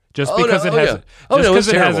art. Just Oh, because no, it has, yeah. just Oh, no, because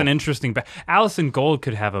it's it has terrible. an interesting. Allison Gold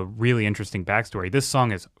could have a really interesting backstory. This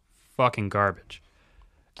song is fucking garbage.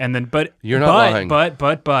 And then, You're not lying. But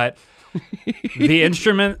the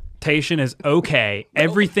instrumentation is okay.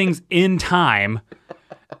 Everything's in time,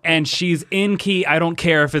 and she's in key. I don't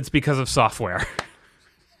care if it's because of software.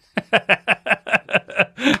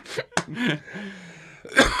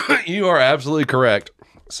 You are absolutely correct.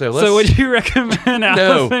 So would you recommend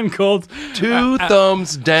Allison Gold's 2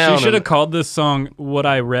 thumbs down. She should have called this song "What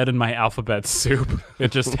I Read in My Alphabet Soup."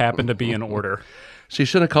 It just happened to be in order. She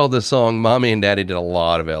should have called this song "Mommy and Daddy Did a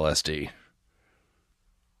Lot of LSD."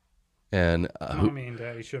 And Mommy and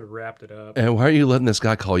Daddy should have wrapped it up. and why are you letting this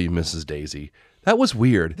guy call you Mrs. Daisy? That was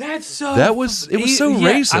weird. It was so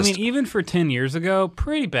racist. I mean, even for 10 years ago,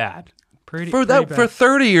 pretty bad. For 30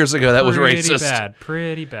 30 years ago, that was racist.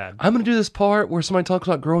 Pretty bad. I'm going to do this part where somebody talks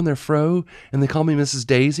about growing their fro and they call me Mrs.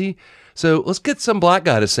 Daisy. So let's get some black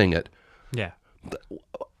guy to sing it. Yeah.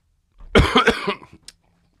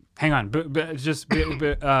 Hang on.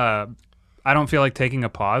 I don't feel like taking a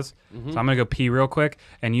pause, so I'm gonna go pee real quick,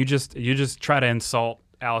 and you just try to insult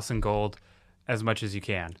Allison Gold as much as you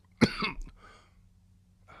can.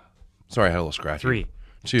 Sorry, I had a little scratchy. 3,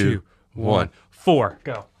 2, 1. 4.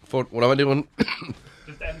 Go. What am I doing?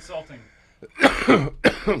 Just insulting.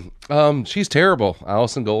 She's terrible.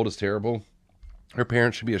 Allison Gold is terrible. Her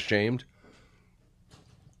parents should be ashamed.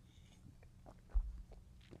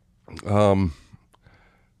 Yeah,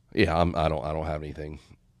 I don't have anything.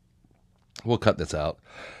 We'll cut this out.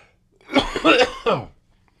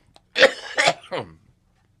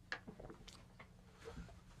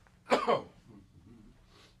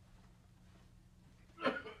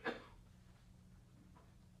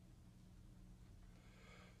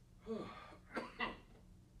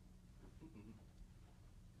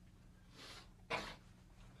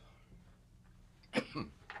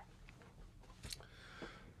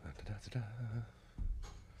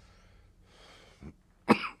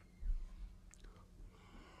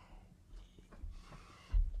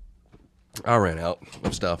 I ran out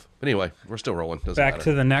of stuff. But anyway, we're still rolling. Doesn't Back matter.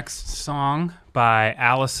 to the next song by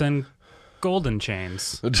Allison Golden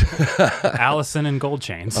Chains. Allison and Gold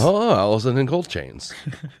Chains. Oh, Allison and Gold Chains.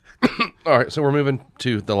 All right, so we're moving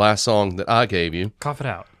to the last song that I gave you. Cough it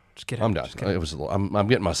out. Just get it. I'm done. Just get it. It was. I'm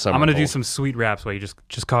getting my summer. I'm gonna do cold. some sweet raps while you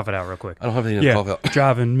just cough it out real quick. I don't have anything to cough out.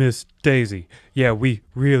 Driving Miss Daisy. Yeah, we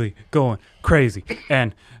really going crazy.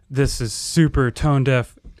 And this is super tone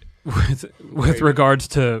deaf with regards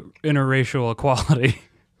to interracial equality.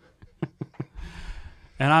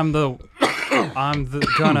 And I'm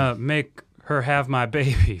gonna make her have my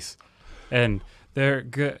babies. And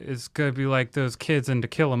it's gonna be like those kids in To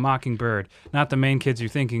Kill a Mockingbird. Not the main kids you're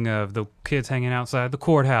thinking of, the kids hanging outside the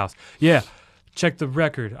courthouse. Yeah, check the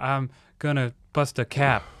record. I'm gonna bust a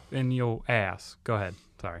cap in your ass. Go ahead.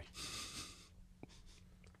 Sorry.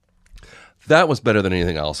 That was better than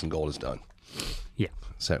anything Allison Gold has done. Yeah.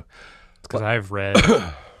 So, Because I've read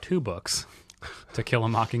 2 books, To Kill a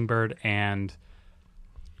Mockingbird and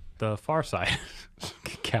The Far Side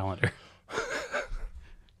calendar.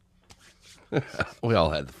 we all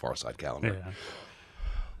had the Far Side calendar. Yeah.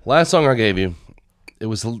 Last song I gave you, it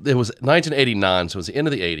was 1989, so it was the end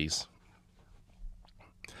of the 80s.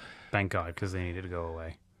 Thank God, because they needed to go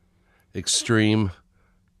away. Extreme,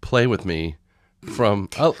 Play With Me from,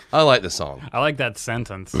 I like this song. I like that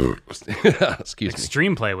sentence. Excuse me.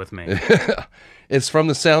 Extreme Play With Me. It's from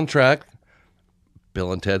the soundtrack,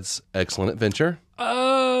 Bill and Ted's Excellent Adventure.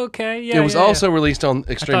 Okay, yeah. It was also released on I thought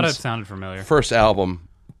it Extreme's sounded familiar. first album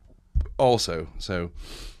also. So,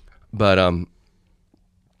 but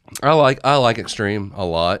I like Extreme a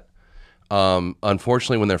lot.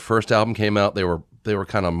 Unfortunately, when their first album came out, they were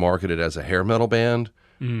kind of marketed as a hair metal band,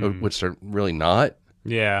 which they're really not.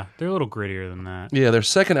 Yeah, they're a little grittier than that. Yeah, their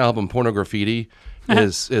second album, Porno Graffiti,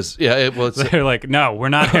 is yeah. They're like, no, we're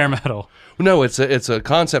not hair metal. No, it's a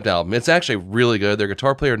concept album. It's actually really good. Their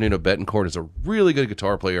guitar player Nuno Betancourt is a really good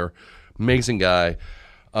guitar player, amazing guy.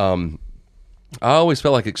 I always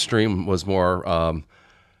felt like Extreme was more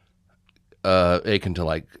akin to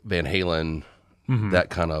like Van Halen, that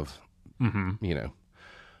kind of,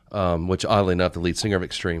 which oddly enough, the lead singer of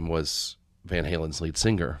Extreme was Van Halen's lead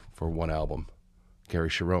singer for one album, Gary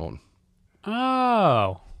Cherone.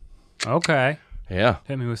 Oh, okay. Yeah,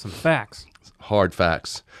 Hit me with some facts. hard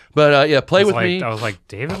facts. But yeah, Play With Me. I was like,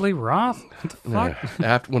 David Lee Roth? What the fuck?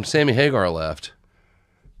 After when Sammy Hagar left,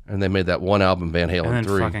 and they made that one album, Van Halen And then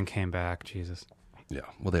 3. fucking came back. Jesus. Yeah,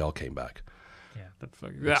 well, they all came back. Yeah, that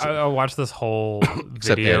fuck. I watched this whole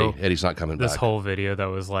Except video. Eddie. Eddie's not coming This back. whole video that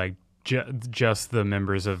was like just the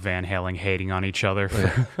members of Van Halen hating on each other.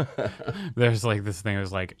 There's like this thing. It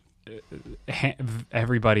was like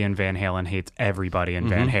everybody in Van Halen hates everybody in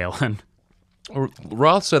Van Halen.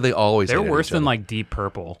 Roth said they always They're hated worse each than other. like Deep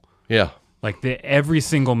Purple. Yeah. Like every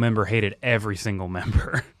single member hated every single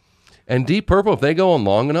member. And Deep Purple, if they go on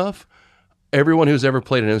long enough, everyone who's ever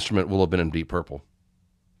played an instrument will have been in Deep Purple.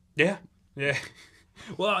 Yeah. Yeah.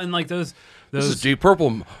 Well, and like This is Deep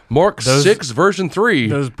Purple Mark 6 version 3.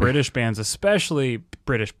 those British bands, especially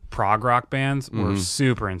British prog rock bands, were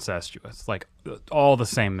super incestuous. Like all the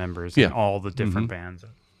same members in Yeah. all the different bands.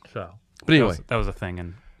 So, But anyway. that was a thing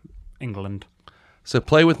in England. So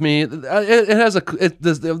Play With Me, it has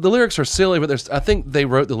the lyrics are silly, but I think they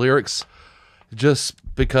wrote the lyrics just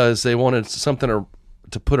because they wanted something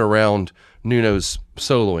to put around Nuno's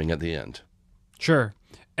soloing at the end. Sure.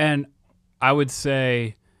 And I would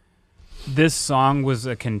say this song was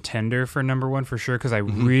a contender for number 1 for sure because I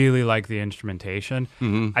really like the instrumentation.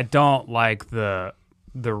 I don't like the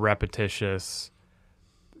repetitious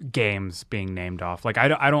games being named off. Like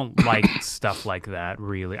I don't like stuff like that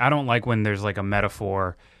really. I don't like when there's like a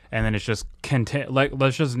metaphor and then it's just like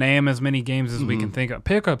let's just name as many games as we can think of.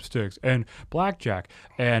 Pickup sticks and blackjack.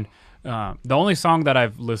 And the only song that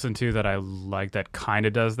I've listened to that I like that kind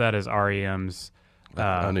of does that is REM's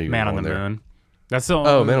I knew you were Man on the going there. Moon. That's the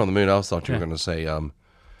Oh, Man on the Moon. I thought you were going to say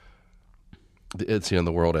It's the End of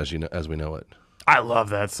the World as we know it. I love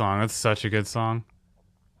that song. That's such a good song.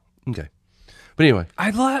 Okay. But anyway, I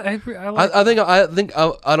like. I think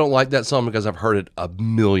I don't like that song because I've heard it a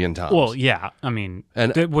million times. Well, yeah. I mean,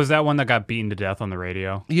 And- was that one that got beaten to death on the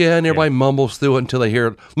radio? yeah, and everybody mumbles through it until they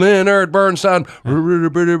hear Leonard Bernstein.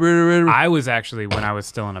 I was actually, when I was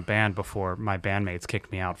still in a band before my bandmates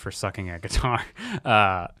kicked me out for sucking at guitar.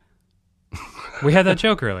 We had that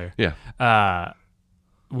joke earlier. Yeah.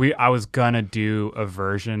 I was gonna do a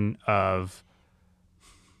version of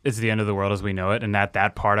 "It's the End of the World as We Know It," and at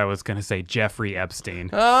that part, I was gonna say Jeffrey Epstein.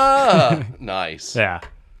 Nice. Yeah.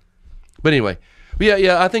 But anyway,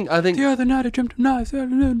 yeah. I think The other night I dreamt of nice, the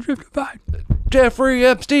other night I dreamt of fine. Jeffrey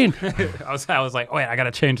Epstein. I was like, oh wait, I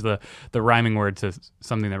gotta change the rhyming word to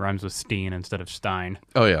something that rhymes with Steen instead of Stein.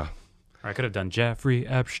 Oh yeah, Or I could have done Jeffrey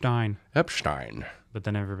Epstein, Epstein. but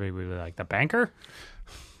then everybody would be like, the banker?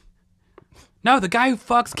 No, the guy who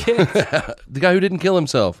fucks kids. The guy who didn't kill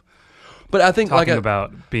himself. But I think talking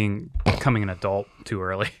about becoming an adult too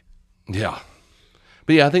early. Yeah.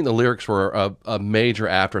 But yeah, I think the lyrics were a major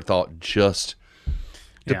afterthought just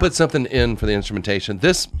to put something in for the instrumentation.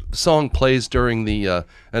 This song plays during the,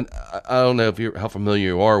 and I don't know if how familiar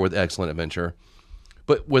you are with Excellent Adventure,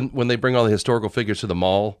 but when they bring all the historical figures to the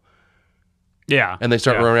mall, and they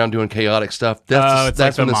start running around doing chaotic stuff, that's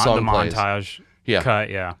like when the song plays. Montage Yeah. cut,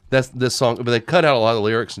 yeah. That's this song, but they cut out a lot of the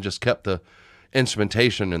lyrics and just kept the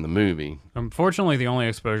instrumentation in the movie. Unfortunately, the only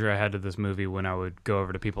exposure I had to this movie when I would go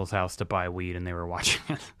over to people's house to buy weed and they were watching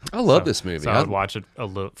it. I love this movie. So I would watch it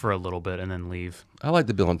for a little bit and then leave. I like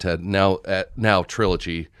the Bill and Ted now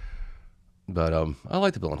trilogy, but I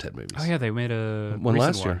like the Bill and Ted movies. Oh yeah, they made a one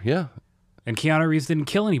recent last year. Yeah, and Keanu Reeves didn't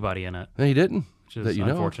kill anybody in it, no, he didn't. which is that you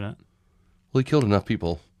know. unfortunate. Well, he killed enough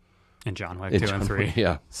people. And John Wick in 2 John and 3. Wick,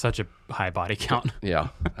 yeah. Such a high body count. Yeah,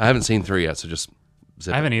 I haven't seen 3 yet, so just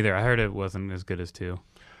zip I haven't either. I heard it wasn't as good as 2.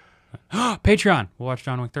 Patreon. We'll watch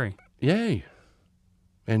John Wick 3. Yay!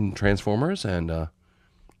 And Transformers and the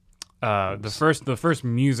first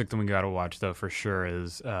music that we got to watch though for sure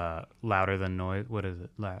is Louder Than Noise. What is it?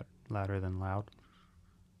 Louder Than Loud.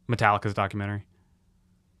 Metallica's documentary.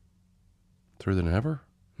 Through the Never.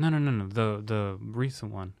 No. The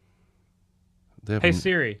recent one. They have Hey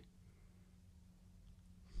Siri.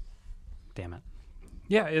 Damn it.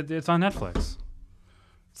 Yeah, it's on Netflix.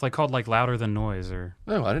 It's like called like Louder Than Noise or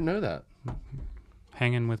No, I didn't know that.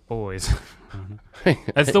 Hanging with Boys.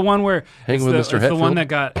 It's the one where Hanging with Mr. It's the one Hetfield? that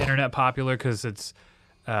got internet popular because it's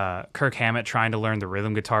Kirk Hammett trying to learn the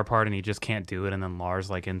rhythm guitar part and he just can't do it, and then Lars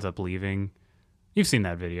like ends up leaving. You've seen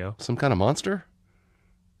that video. Some kind of monster.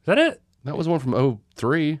 Is that it? That was one from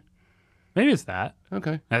 03. Maybe it's that.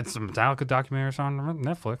 Okay. That's a Metallica documentary it's on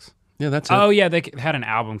Netflix. Yeah, that's it. Oh yeah, they had an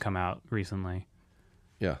album come out recently.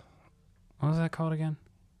 Yeah. What was that called again?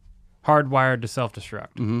 Hardwired to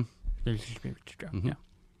Self-Destruct. Mm-hmm. Yeah.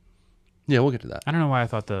 Yeah, we'll get to that. I don't know why I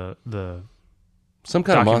thought the Some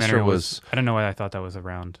kind of monster documentary was. I don't know why I thought that was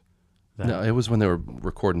around. That. No, it was when they were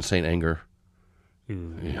recording Saint Anger.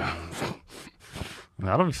 Ooh. Yeah.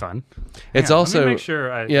 That'll be fun. It's Yeah, also let me make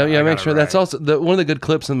sure. I make got sure it that's right. also one of the good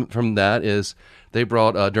clips from that is they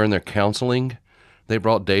brought during their counseling, they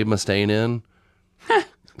brought Dave Mustaine in,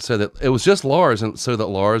 so that it was just Lars, and so that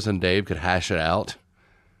Lars and Dave could hash it out.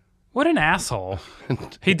 What an asshole!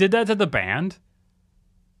 He did that to the band.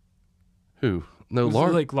 Who? No, Was it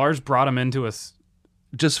Lars. like Lars brought him into a.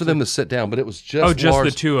 Just for them to sit down, but it was just Just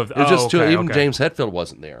Lars. the two of them. It was just two. Okay, Even okay. James Hetfield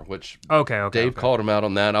wasn't there, which Okay. Dave called him out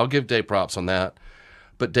on that. I'll give Dave props on that.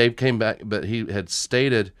 But Dave came back, but he had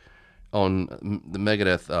stated on the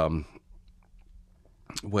Megadeth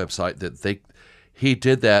website that he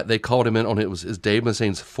did that. They called him in on it was Dave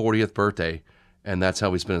Mustaine's 40th birthday, and that's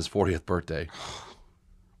how he spent his 40th birthday.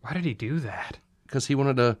 Why did he do that? Because he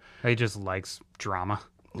wanted to. He just likes drama.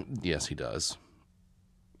 Yes, he does.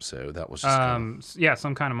 So that was just Yeah,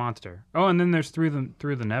 some kind of monster. Oh, and then there's Through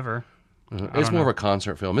the Never. it's more of a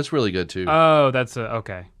concert film. It's really good too. Oh, that's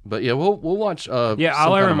okay. But yeah, we'll watch. Yeah, Some all I Kind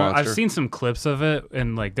of remember, I've Monster. seen some clips of it,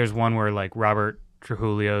 and like, there's one where like Robert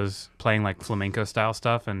Trujillo's playing like flamenco style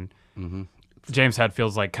stuff, and Mm-hmm. James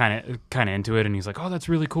Hetfield's like kind of into it, and he's like, "Oh, that's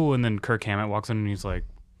really cool." And then Kirk Hammett walks in, and he's like,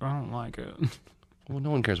 "I don't like it." Well, no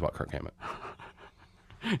one cares about Kirk Hammett.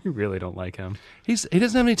 You really don't like him. He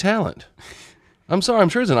doesn't have any talent. I'm sorry. I'm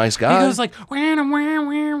sure he's a nice guy. He goes like,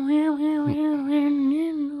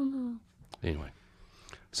 Anyway,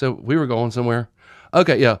 so we were going somewhere.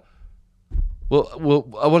 Okay, yeah. Well,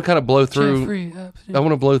 I want to kind of blow through. I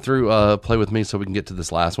want to blow through Play With Me so we can get to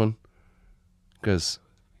this last one. Because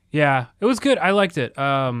Yeah, it was good. I liked it.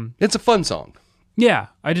 it's a fun song. Yeah,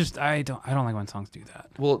 I don't like when songs do that.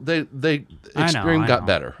 Well, they I Extreme know. got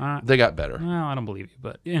better. They got better. No, I don't believe you.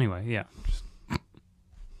 But anyway, yeah. Just-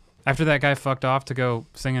 After that guy fucked off to go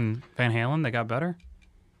singing Van Halen, they got better.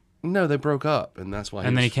 No, they broke up, and that's why.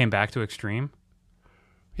 And then he came back to Extreme.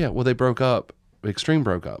 Yeah, well, they broke up. Extreme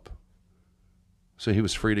broke up, so he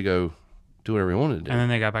was free to go do whatever he wanted to do. And then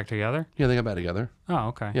they got back together. Yeah, they got back together. Oh,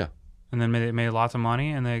 okay. Yeah. And then they made lots of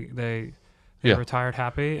money, and they Yeah. retired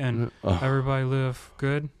happy, and everybody lived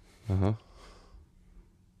good. Uh-huh.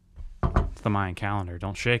 It's the Mayan calendar.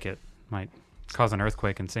 Don't shake it. Might cause an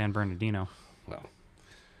earthquake in San Bernardino. Well,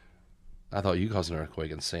 I thought you caused an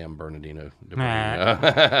earthquake in San Bernardino.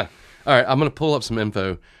 Nah. All right, I'm going to pull up some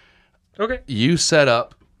info. Okay. You set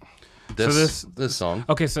up this- this song.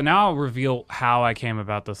 Okay, so now I'll reveal how I came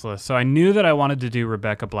about this list. So I knew that I wanted to do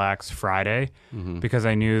Rebecca Black's Friday because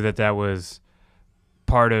I knew that was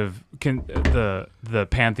part of the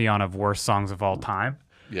pantheon of worst songs of all time.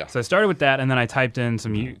 Yeah. So I started with that, and then I typed in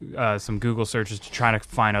some Google searches to try to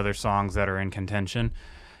find other songs that are in contention.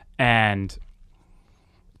 and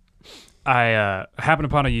I happened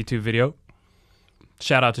upon a YouTube video.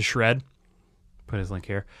 Shout out to Shred. Put his link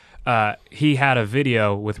here. He had a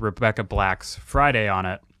video with Rebecca Black's Friday on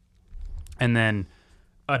it, and then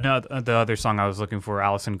the other song I was looking for,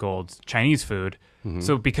 Allison Gold's Chinese Food.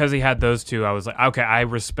 So because he had those two, I was like, okay, I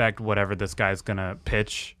respect whatever this guy's gonna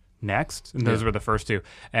pitch next, and those were the first two.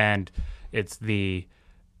 And it's the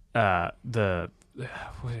how do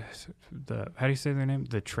you say their name?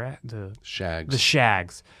 The Shags. The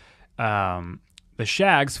Shags. The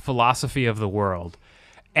Shags' Philosophy of the World.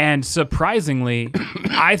 And surprisingly,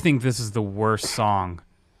 I think this is the worst song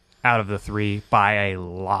out of the three by a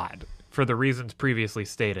lot, for the reasons previously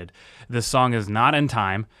stated. This song is not in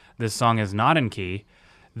time. This song is not in key.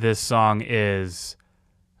 This song is...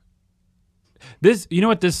 You know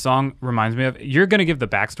what this song reminds me of? You're going to give the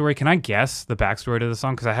backstory. Can I guess the backstory to the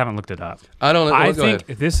song? Because I haven't looked it up. I don't know. I Go think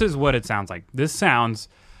ahead. this is what it sounds like. This sounds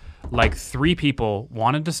like three people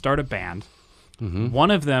wanted to start a band. One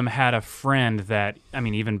of them had a friend that, I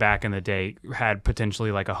mean, even back in the day, had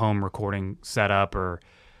potentially like a home recording setup or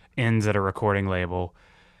ends at a recording label.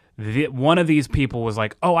 One of these people was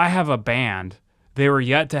like, oh, I have a band. They were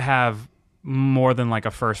yet to have more than like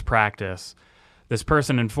a first practice. This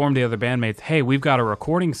person informed the other bandmates, hey, we've got a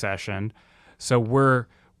recording session, so we're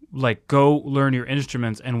like, go learn your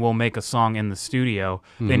instruments and we'll make a song in the studio.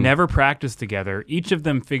 They never practiced together. Each of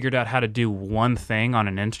them figured out how to do one thing on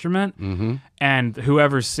an instrument, and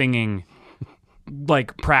whoever's singing,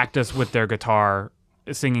 like, practice with their guitar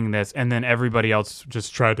singing this, and then everybody else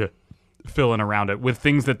just tried to fill in around it with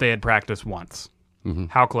things that they had practiced once.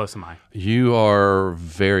 How close am I? You are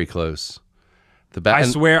very close. I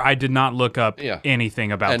swear I did not look up Yeah.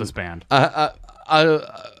 anything about this band.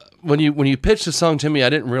 When you pitched the song to me, I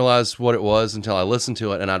didn't realize what it was until I listened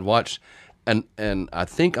to it, and I'd watched, and I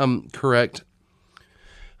think I'm correct.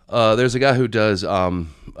 There's a guy who does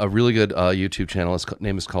a really good YouTube channel. His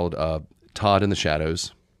name is called Todd in the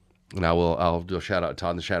Shadows, and I'll do a shout out to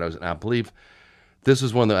Todd in the Shadows. And I believe this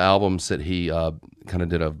was one of the albums that he kind of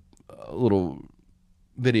did a little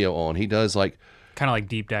video on. He does like Kind of like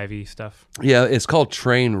deep divey stuff. yeah, it's called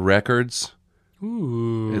Train Records.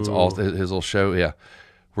 Ooh. It's all his little show, yeah,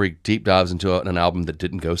 where he deep dives into an album that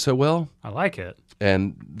didn't go so well. I like it.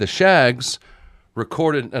 And the Shags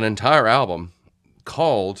recorded an entire album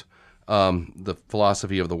called The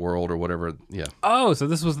Philosophy of the World or whatever. Yeah. Oh, so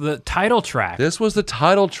this was the title track. This was the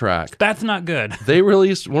title track. That's not good. They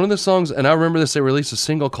released one of the songs, and I remember this, they released a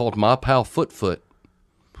single called My Pal Foot Foot.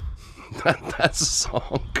 That's a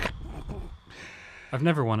song. I've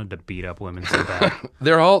never wanted to beat up women so bad.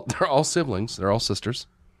 They're all siblings. They're all sisters.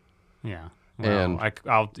 Yeah. Well, And-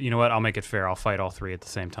 I'll you know what? I'll make it fair. I'll fight all three at the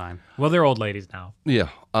same time. Well, they're old ladies now. Yeah.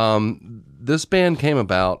 This band came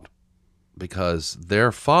about because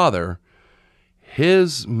their father,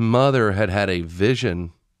 his mother had a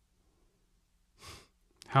vision.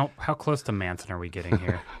 How close to Manson are we getting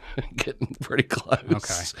here? Getting pretty close.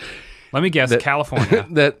 Okay. Let me guess. California.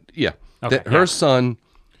 That Okay, her yeah. son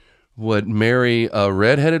would marry a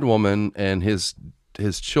redheaded woman, and his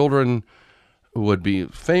children would be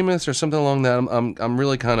famous or something along that. I'm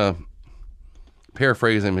really kind of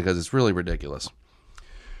paraphrasing because it's really ridiculous.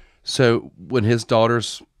 So when his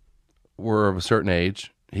daughters were of a certain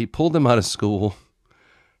age, he pulled them out of school,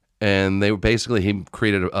 and he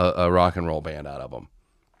created a rock and roll band out of them.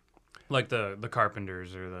 Like the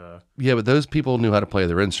Carpenters or the... Yeah, but those people knew how to play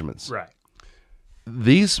their instruments. Right.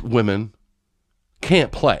 These women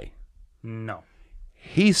can't play. No.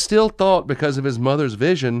 He still thought, because of his mother's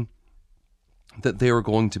vision, that they were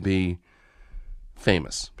going to be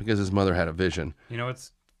famous because his mother had a vision. You know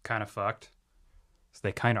what's kind of fucked? So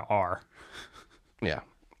they kind of are. Yeah.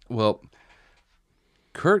 Well,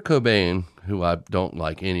 Kurt Cobain, who I don't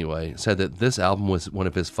like anyway, said that this album was one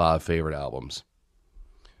of his 5 favorite albums,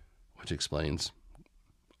 which explains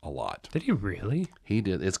a lot. Did he really? He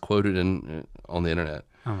did. It's quoted on the internet.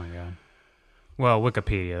 Oh my god. Well,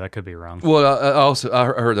 Wikipedia. That could be wrong. Well, I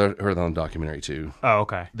heard that on the documentary too. Oh,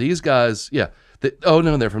 okay. These guys, yeah.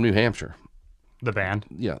 They're from New Hampshire. The band.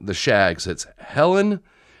 Yeah, the Shags. It's Helen,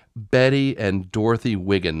 Betty, and Dorothy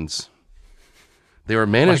Wiggins. They were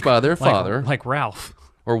managed by their father, like Ralph.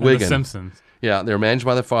 or in The Wiggin. Simpsons. Yeah, they were managed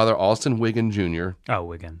by their father, Austin Wiggin Jr., Oh,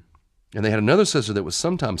 Wiggin. and they had another sister that would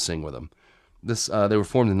sometimes sing with them. They were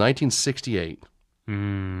formed in 1968.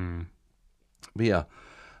 But yeah,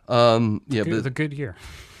 It was a good year.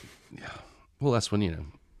 well, that's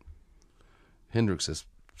when Hendrix's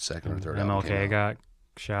second or third album came MLK out. got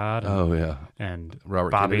shot. Oh yeah, And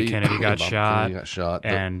Robert Bobby Kennedy got Bob shot. Kennedy got shot.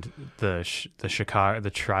 And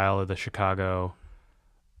the trial of the Chicago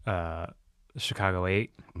Chicago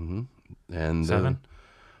 8, and 7.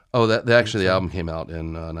 Actually, the album came out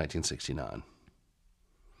in 1969.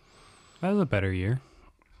 That was a better year.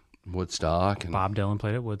 Woodstock and Bob Dylan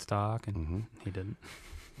played at Woodstock, and he didn't.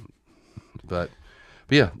 but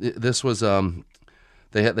yeah, this was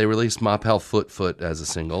they released My Pal Foot as a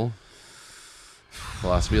single.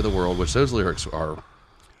 Philosophy of the World, which those lyrics are.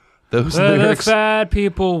 Those The lyrics. fat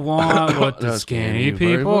people want what the skinny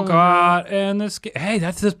people got, and hey,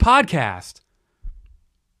 that's this podcast.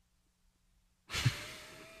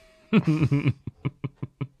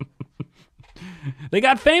 They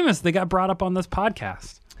got famous. They got brought up on this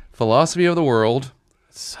podcast. Philosophy of the World.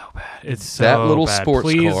 It's so bad. It's so That little bad. sports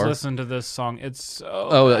Please car. listen to this song. It's so.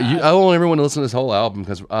 Oh, bad. I want everyone to listen to this whole album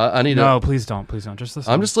because I need No, to. please don't. Please don't. Just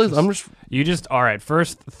listen. I'm just. You just. All right.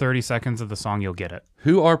 First 30 seconds of the song, you'll get it.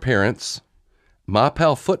 Who are parents? My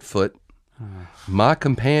pal Foot. My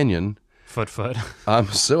companion. Foot. I'm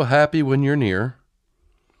so happy when you're near.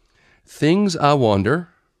 Things I wonder.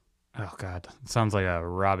 Oh God, it sounds like a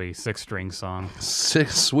Robbie 6-string song.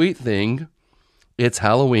 Sweet thing. It's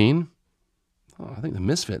Halloween. Oh, I think the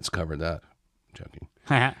Misfits covered that. Joking.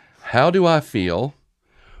 How do I feel?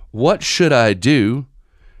 What should I do?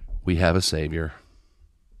 We have a savior.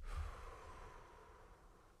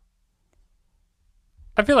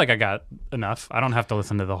 I feel like I got enough. I don't have to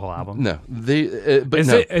listen to the whole album. No,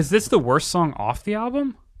 Is this the worst song off the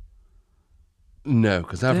album? No,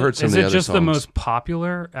 because I've heard some is of the it other just songs. the most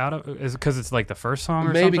popular out of? Is it because it's like the first song or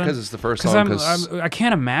Maybe something? because it's the first 'Cause song. I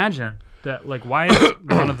can't imagine that. Like, why is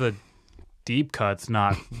one of the deep cuts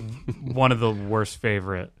not one of the worst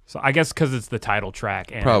favorite? So I guess because it's the title track.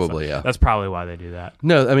 And Probably, yeah. That's probably why they do that.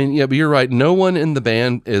 No, I mean, yeah, but you're right. No one in the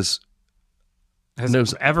band Has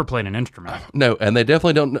ever played an instrument? no, and they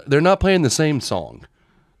definitely don't. They're not playing the same song.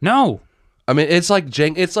 No. I mean, it's like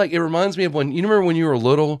it reminds me of when you remember when you were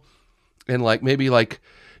little, and like maybe like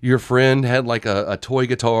your friend had like a toy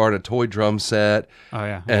guitar and a toy drum set. Oh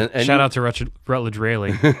yeah. And Shout out to Rutledge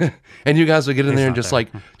Raley. and you guys would get in there and not just there.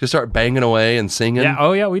 just start banging away and singing. Yeah.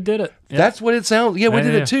 Oh yeah, we did it. Yeah. That's what it sounds. Yeah, we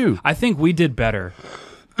did it too. I think we did better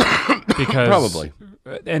because Probably.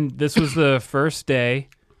 And this was the first day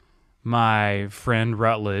my friend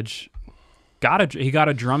Rutledge got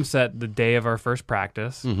a drum set the day of our first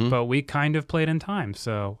practice, but we kind of played in time.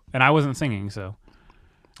 So, and I wasn't singing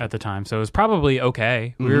at the time, so it was probably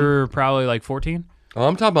okay. We were probably like 14. Oh,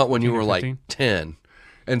 I'm talking about when you were 15. like 10,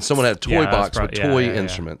 and someone had a toy Yeah, that's box with toy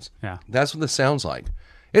instruments. Yeah. That's what this sounds like.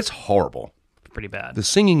 It's horrible. Pretty bad. The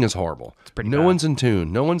singing is horrible. It's pretty no bad. one's in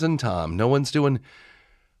tune. No one's in time. No one's doing.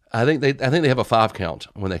 I think they have a 5 count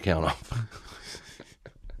when they count off.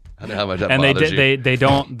 I know how much that And bothers you. they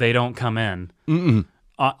don't come in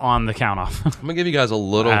on the count off I'm gonna give you guys a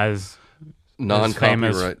little as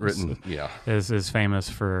non-copyright written. Yeah. is famous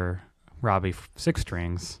for Robbie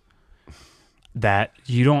 6-strings that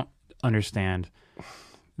you don't understand.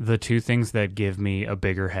 The two things that give me a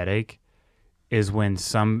bigger headache is when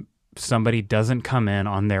somebody doesn't come in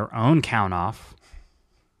on their own count off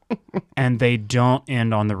and they don't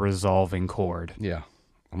end on the resolving chord. Yeah.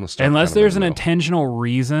 I'm gonna start Unless counting there's in an the middle. intentional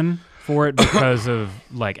reason for it because of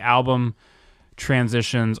like album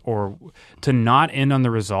transitions, or to not end on the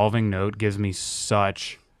resolving note gives me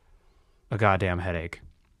such a goddamn headache.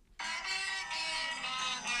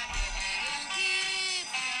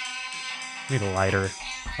 Need a lighter.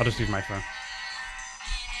 I'll just use my phone.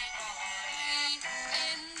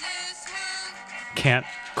 Can't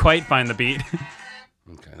quite find the beat.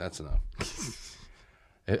 Okay, that's enough.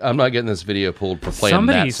 I'm not getting this video pulled for playing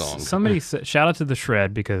that song. Somebody shout out to the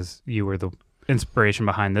Shred because you were the inspiration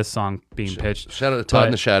behind this song being pitched. Shout out to Todd in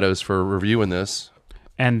But- the Shadows for reviewing this.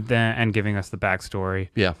 and giving us the backstory.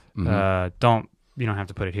 Yeah. Mhm. You don't have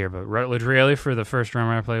to put it here, but Rutledge Raley for the first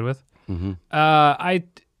drummer I played with. Mm-hmm.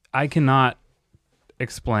 I cannot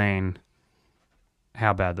explain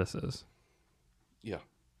how bad this is. Yeah.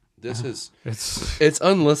 This is It's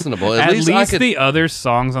unlistenable. at least least I could, the other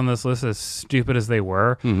songs on this list, as stupid as they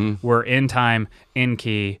were in time, in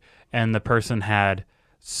key, and the person had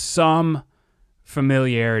some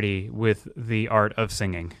familiarity with the art of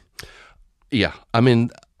singing. Yeah, I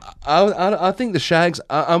mean, I think the Shags.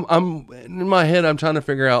 I'm in my head. I'm trying to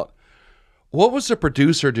figure out what was the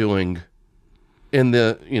producer doing in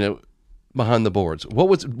the behind the boards. What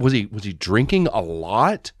was he drinking a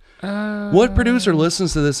lot? What producer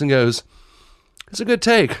listens to this and goes, "It's a good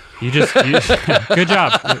take." Good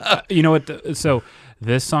job. You know what? So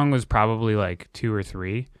this song was probably like 2 or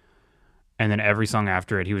 3, and then every song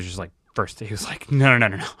after it, he was just like, first he was like, no.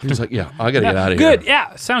 He was like, "Yeah, I gotta get out of here." Good,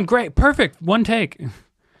 yeah, sound great, perfect, one take.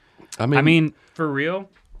 I I mean, for real,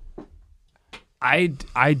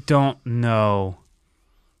 I don't know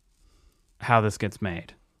how this gets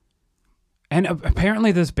made. And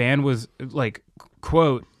apparently this band was like,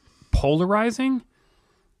 quote, polarizing.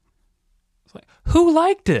 It's like, who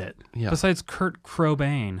liked it? Yeah. Besides Kurt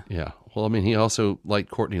Cobain. Yeah. Well, I mean, he also liked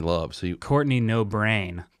Courtney Love. So Courtney No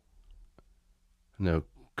Brain. no,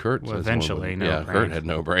 Kurt. Well, was the one eventually, with- no yeah, brain. Kurt had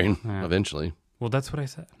no brain. Yeah. Eventually, Well, that's what I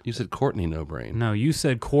said. you said Courtney no brain. No, you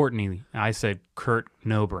said Courtney. I said Kurt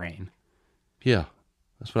No Brain. Yeah,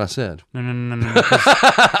 that's what I said. No. 'Cause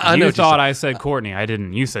I know you what thought I said Courtney. I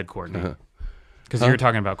didn't. You said Courtney. Because you were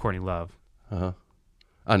talking about Courtney Love.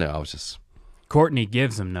 I know. I was just. Courtney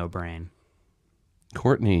gives him no brain.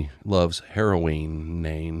 Courtney loves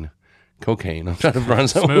heroin, cocaine. I'm trying to run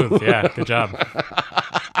something. Smooth. Yeah, good job.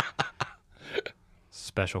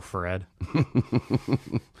 Special Fred.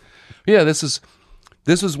 Yeah, this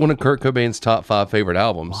was one of Kurt Cobain's top 5 favorite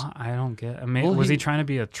albums. What? I don't get. I mean, Well, was he he- trying to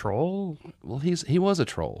be a troll? Well, he was a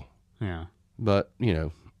troll, Yeah. but who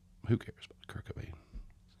cares about Kurt Cobain?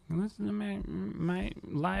 Listen to my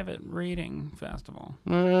live at reading festival.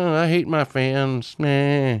 I hate my fans.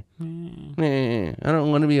 Nah. I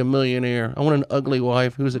don't want to be a millionaire. I want an ugly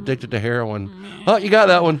wife who's addicted to heroin. Oh, you got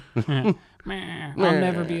that one. Meh, I'll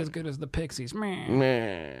never be as good as the Pixies.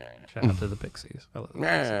 Meh. Shout out to the Pixies. I love the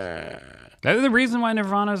Pixies. That's the reason why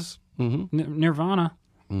Nirvana's Nirvana.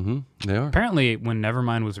 They are. Apparently, when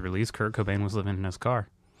Nevermind was released, Kurt Cobain was living in his car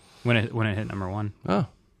when it hit number 1. Oh.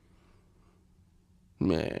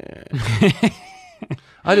 Man.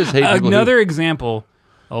 I just hate people Another example,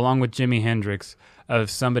 along with Jimi Hendrix, of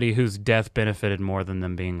somebody whose death benefited more than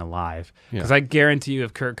them being alive. Because Yeah. I guarantee you,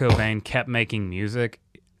 if Kurt Cobain kept making music,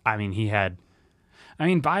 I mean,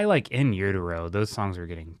 by like In Utero, those songs were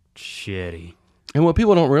getting shitty. And what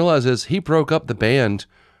people don't realize is he broke up the band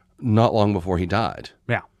not long before he died.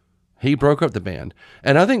 Yeah. He broke up the band.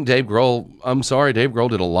 And I think Dave Grohl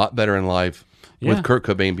did a lot better in life Yeah. with Kurt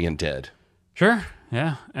Cobain being dead. Sure.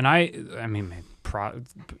 Yeah. And I mean,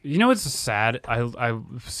 it's sad. I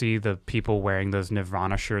see the people wearing those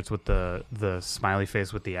Nirvana shirts with the smiley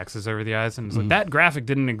face with the X's over the eyes. And it's like, that graphic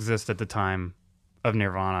didn't exist at the time of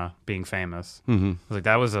Nirvana being famous. Mm-hmm. It's like,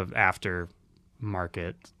 that was an after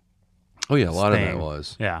market. Oh, yeah, a lot of thing. that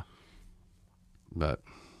was. Yeah. But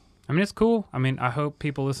I mean, it's cool. I mean, I hope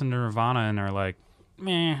people listen to Nirvana and are like,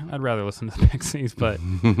 meh, I'd rather listen to the Pixies, but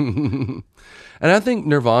and I think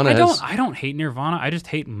Nirvana I don't hate Nirvana. I just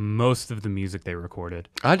hate most of the music they recorded.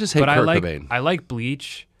 I just hate But Kurt Cobain. I like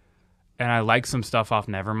Bleach, and I like some stuff off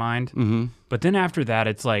Nevermind. Mm-hmm. But then after that,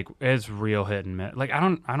 it's like it's real hit and miss. Like I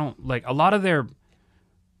don't like a lot of their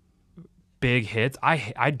big hits.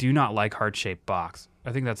 I do not like Heart Shaped Box.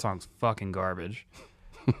 I think that song's fucking garbage.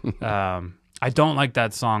 I don't like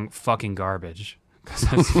that song Fucking Garbage. Because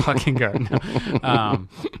that's fucking garbage. Everybody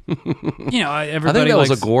I think that likes,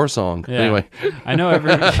 was a Gore song. yeah. Anyway, I know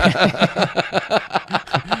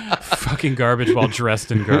fucking garbage while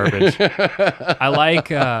dressed in garbage.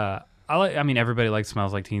 I mean, everybody likes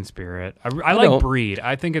Smells Like Teen Spirit. I like don't. Breed.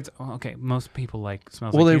 I think it's okay. Most people like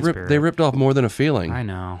Smells well, Like they Teen Spirit. they ripped off More Than a Feeling. I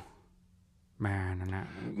know. Man, Well,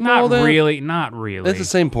 not then- really. Not really. That's the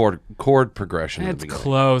same chord progression. at It's the beginning.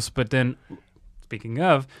 close, but then speaking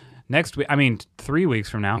of next week, 3 weeks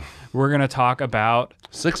from now, we're gonna talk about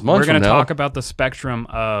 6 months we're gonna from now talk about the spectrum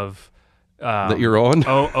of that you're on.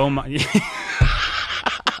 oh my.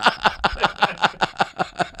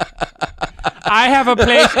 I have a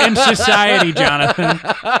place in society, Jonathan.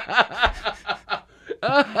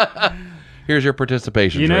 Here's your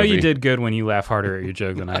participation. You know trophy. you did good when you laugh harder at your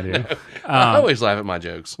joke than I do. I always laugh at my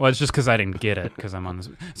jokes. Well, it's just because I didn't get it because I'm on this.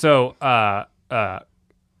 So,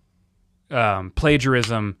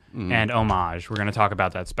 plagiarism and homage. We're going to talk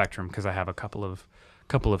about that spectrum because I have a couple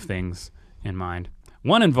of things in mind.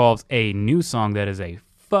 One involves a new song that is a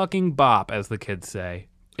fucking bop, as the kids say.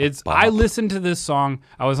 I listened to this song.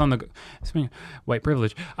 I was on the white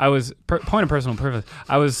privilege. Point of personal privilege.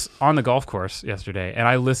 I was on the golf course yesterday, and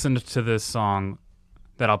I listened to this song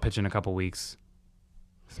that I'll pitch in a couple weeks,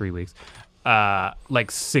 3 weeks, like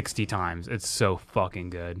 60 times. It's so fucking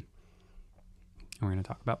good. And we're gonna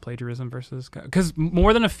talk about plagiarism versus because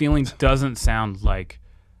More Than a Feeling doesn't sound like.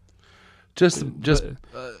 It's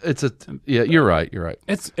you're right. You're right.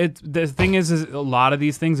 It's the thing is a lot of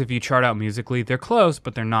these things, if you chart out musically, they're close,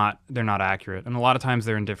 but they're not accurate. And a lot of times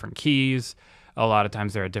they're in different keys. A lot of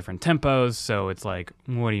times they're at different tempos. So it's like,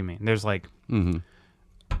 what do you mean? There's like,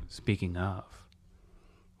 speaking of,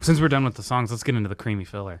 since we're done with the songs, let's get into the creamy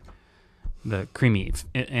filler, the creamy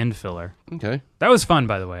end filler. Okay. That was fun,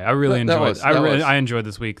 by the way. I really That enjoyed. was. I enjoyed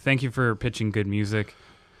this week. Thank you for pitching good music.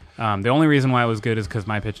 The only reason why it was good is because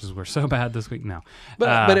my pitches were so bad this week. No,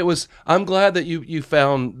 But it was. I'm glad that you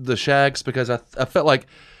found the Shags because I felt like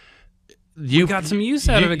you got some use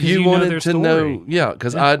out of it 'cause you know wanted their to story. know. Yeah,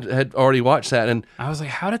 because I had already watched that, and I was like,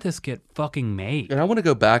 how did this get fucking made? I want to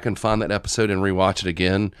go back and find that episode and rewatch it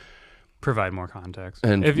again. Provide more context.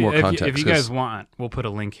 And if, more if, context, If you 'cause- guys want, we'll put a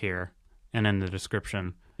link here and in the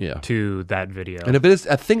description Yeah. to that video. And if it is,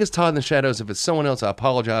 I think it's Todd in the Shadows. If it's someone else, I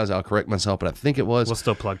apologize. I'll correct myself, but I think it was. We'll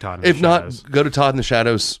still plug Todd in If the not, Shadows. go to Todd in the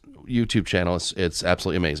Shadows YouTube channel. It's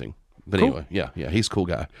absolutely amazing. But Cool. anyway, yeah, he's a cool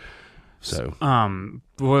guy. So What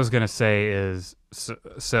I was going to say is,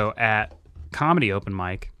 so at Comedy Open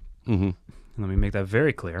Mic, let me make that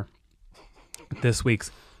very clear, this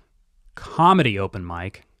week's Comedy Open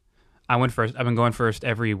Mic, I went first. I've been going first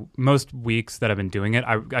most weeks that I've been doing it.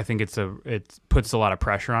 I think it puts a lot of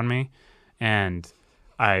pressure on me, and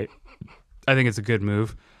I think it's a good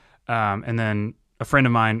move. And then a friend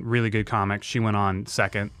of mine, really good comic, she went on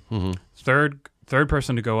second. Third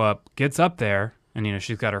person to go up gets up there, and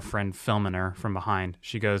she's got her friend filming her from behind.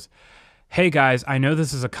 She goes, "Hey guys, I know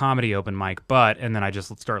this is a comedy open mic, but," and then I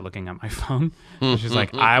just start looking at my phone. And she's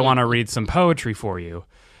like, "I want to read some poetry for you."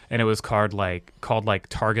 And it was called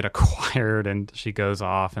Target Acquired, and she goes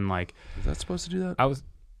off and like, is that supposed to do that? I was.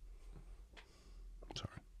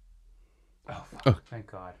 Sorry. Oh,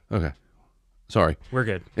 thank God. Okay. Sorry. We're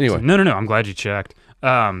good. Anyway. So, no. I'm glad you checked.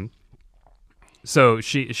 So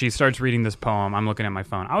she starts reading this poem. I'm looking at my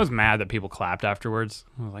phone. I was mad that people clapped afterwards.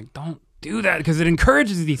 I was like, don't do that because it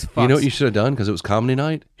encourages these fucks. You know what you should have done because it was comedy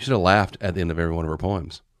night? You should have laughed at the end of every one of her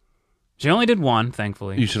poems. She only did one,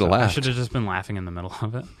 thankfully. You should have I laughed. should have just been laughing in the middle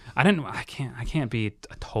of it. I can't be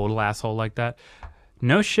a total asshole like that.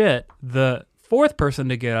 No shit. The fourth person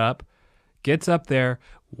to get up gets up there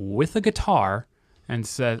with a guitar and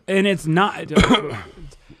says, and it's not.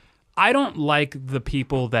 I don't like the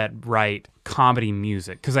people that write comedy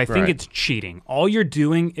music because I think Right. it's cheating. All you're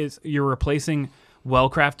doing is you're replacing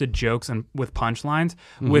well-crafted jokes and with punchlines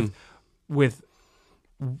with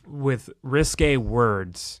risque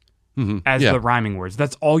words as Yeah. the rhyming words.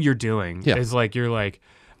 That's all you're doing. Yeah. Is like you're like,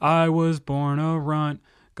 I was born a runt.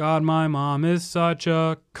 God, my mom is such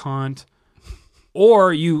a cunt.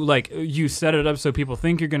 Or you set it up so people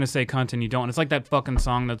think you're gonna say cunt and you don't. It's like that fucking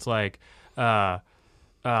song that's like,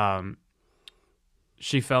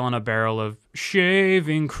 she fell in a barrel of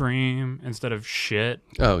shaving cream instead of shit.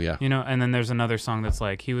 Oh, yeah. And then there's another song that's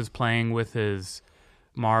like he was playing with his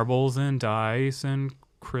marbles and dice and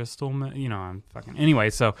crystal. I'm fucking anyway.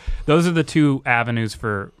 So those are the two avenues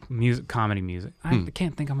for comedy music. I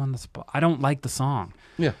can't think I'm on the spot. I don't like the song.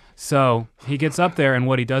 Yeah. So he gets up there and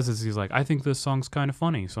what he does is he's like, I think this song's kind of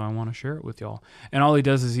funny, so I want to share it with y'all. And all he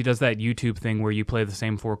does is he does that YouTube thing where you play the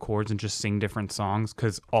same 4 chords and just sing different songs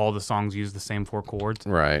because all the songs use the same 4 chords.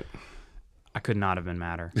 Right. I could not have been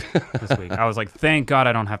madder this week. I was like, thank God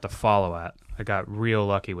I don't have to follow it. I got real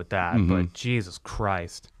lucky with that, but Jesus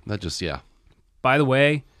Christ. That just, yeah. By the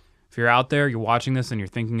way, if you're out there, you're watching this and you're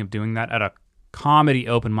thinking of doing that at a comedy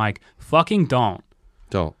open mic, fucking don't.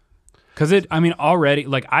 Don't. Because already,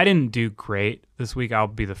 like, I didn't do great this week. I'll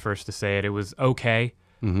be the first to say it. It was okay.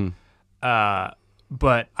 But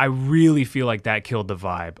I really feel like that killed the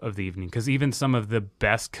vibe of the evening. Because even some of the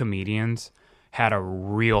best comedians had a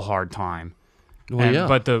real hard time. Well, yeah.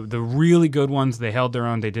 But the really good ones, they held their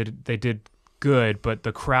own. They did good. But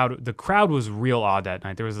the crowd was real odd that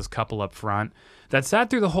night. There was this couple up front that sat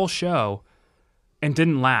through the whole show and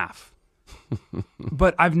didn't laugh.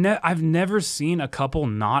 But I've never seen a couple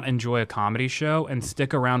not enjoy a comedy show and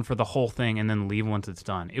stick around for the whole thing and then leave once it's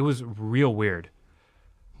done. It was real weird.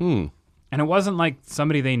 And it wasn't like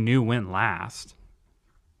somebody they knew went last.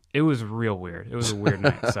 It was real weird. It was a weird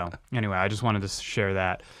night. So anyway, I just wanted to share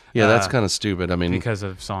that. Yeah, that's kind of stupid. I mean, because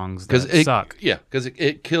of songs that suck. Yeah, because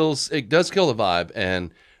it does kill the vibe,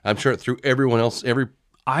 and I'm sure it threw everyone else,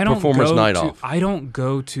 performer's night off. I don't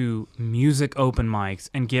go to music open mics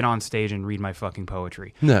and get on stage and read my fucking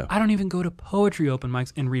poetry. No. I don't even go to poetry open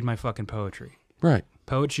mics and read my fucking poetry. Right.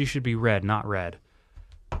 Poetry should be read, not read.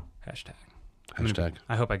 Hashtag. Hashtag.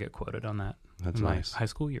 I hope I get quoted on that. That's in my nice. high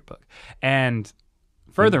school yearbook. And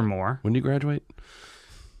furthermore, When do you graduate?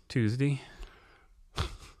 Tuesday,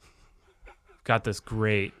 got this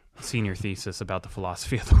great senior thesis about the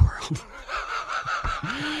philosophy of the world.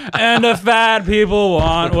 And the fat people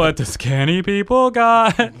want what the skinny people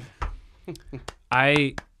got.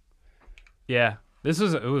 It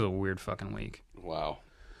was a weird fucking week. Wow.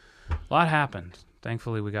 A lot happened.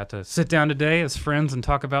 Thankfully, we got to sit down today as friends and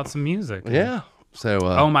talk about some music. Yeah. So.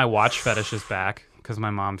 My watch fetish is back because my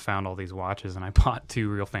mom found all these watches and I bought 2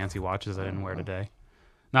 real fancy watches I didn't wear today.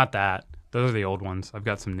 Not that. Those are the old ones. I've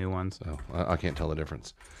got some new ones. So I can't tell the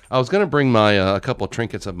difference. I was going to bring my a couple of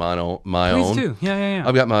trinkets of my own. Please do. Yeah.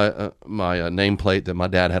 I've got my nameplate that my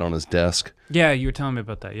dad had on his desk. Yeah, you were telling me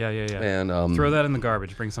about that. Yeah. And throw that in the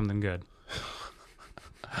garbage. Bring something good.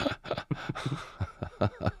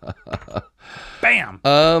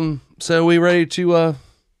 Bam. So we ready to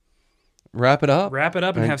wrap it up? Wrap it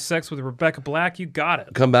up and have sex with Rebecca Black. You got it.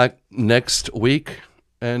 Come back next week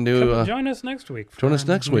and do. Join us next week. Join us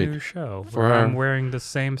next new week show for where our- I'm wearing the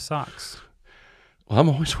same socks. Well, I'm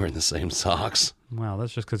always wearing the same socks. Wow,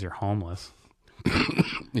 that's just because you're homeless.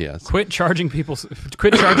 Yes. Quit charging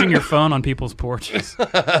your phone on people's porches.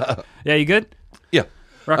 Yeah, you good? Yeah.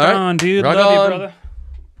 Rock All right. on, dude. Rock Love on. you, brother.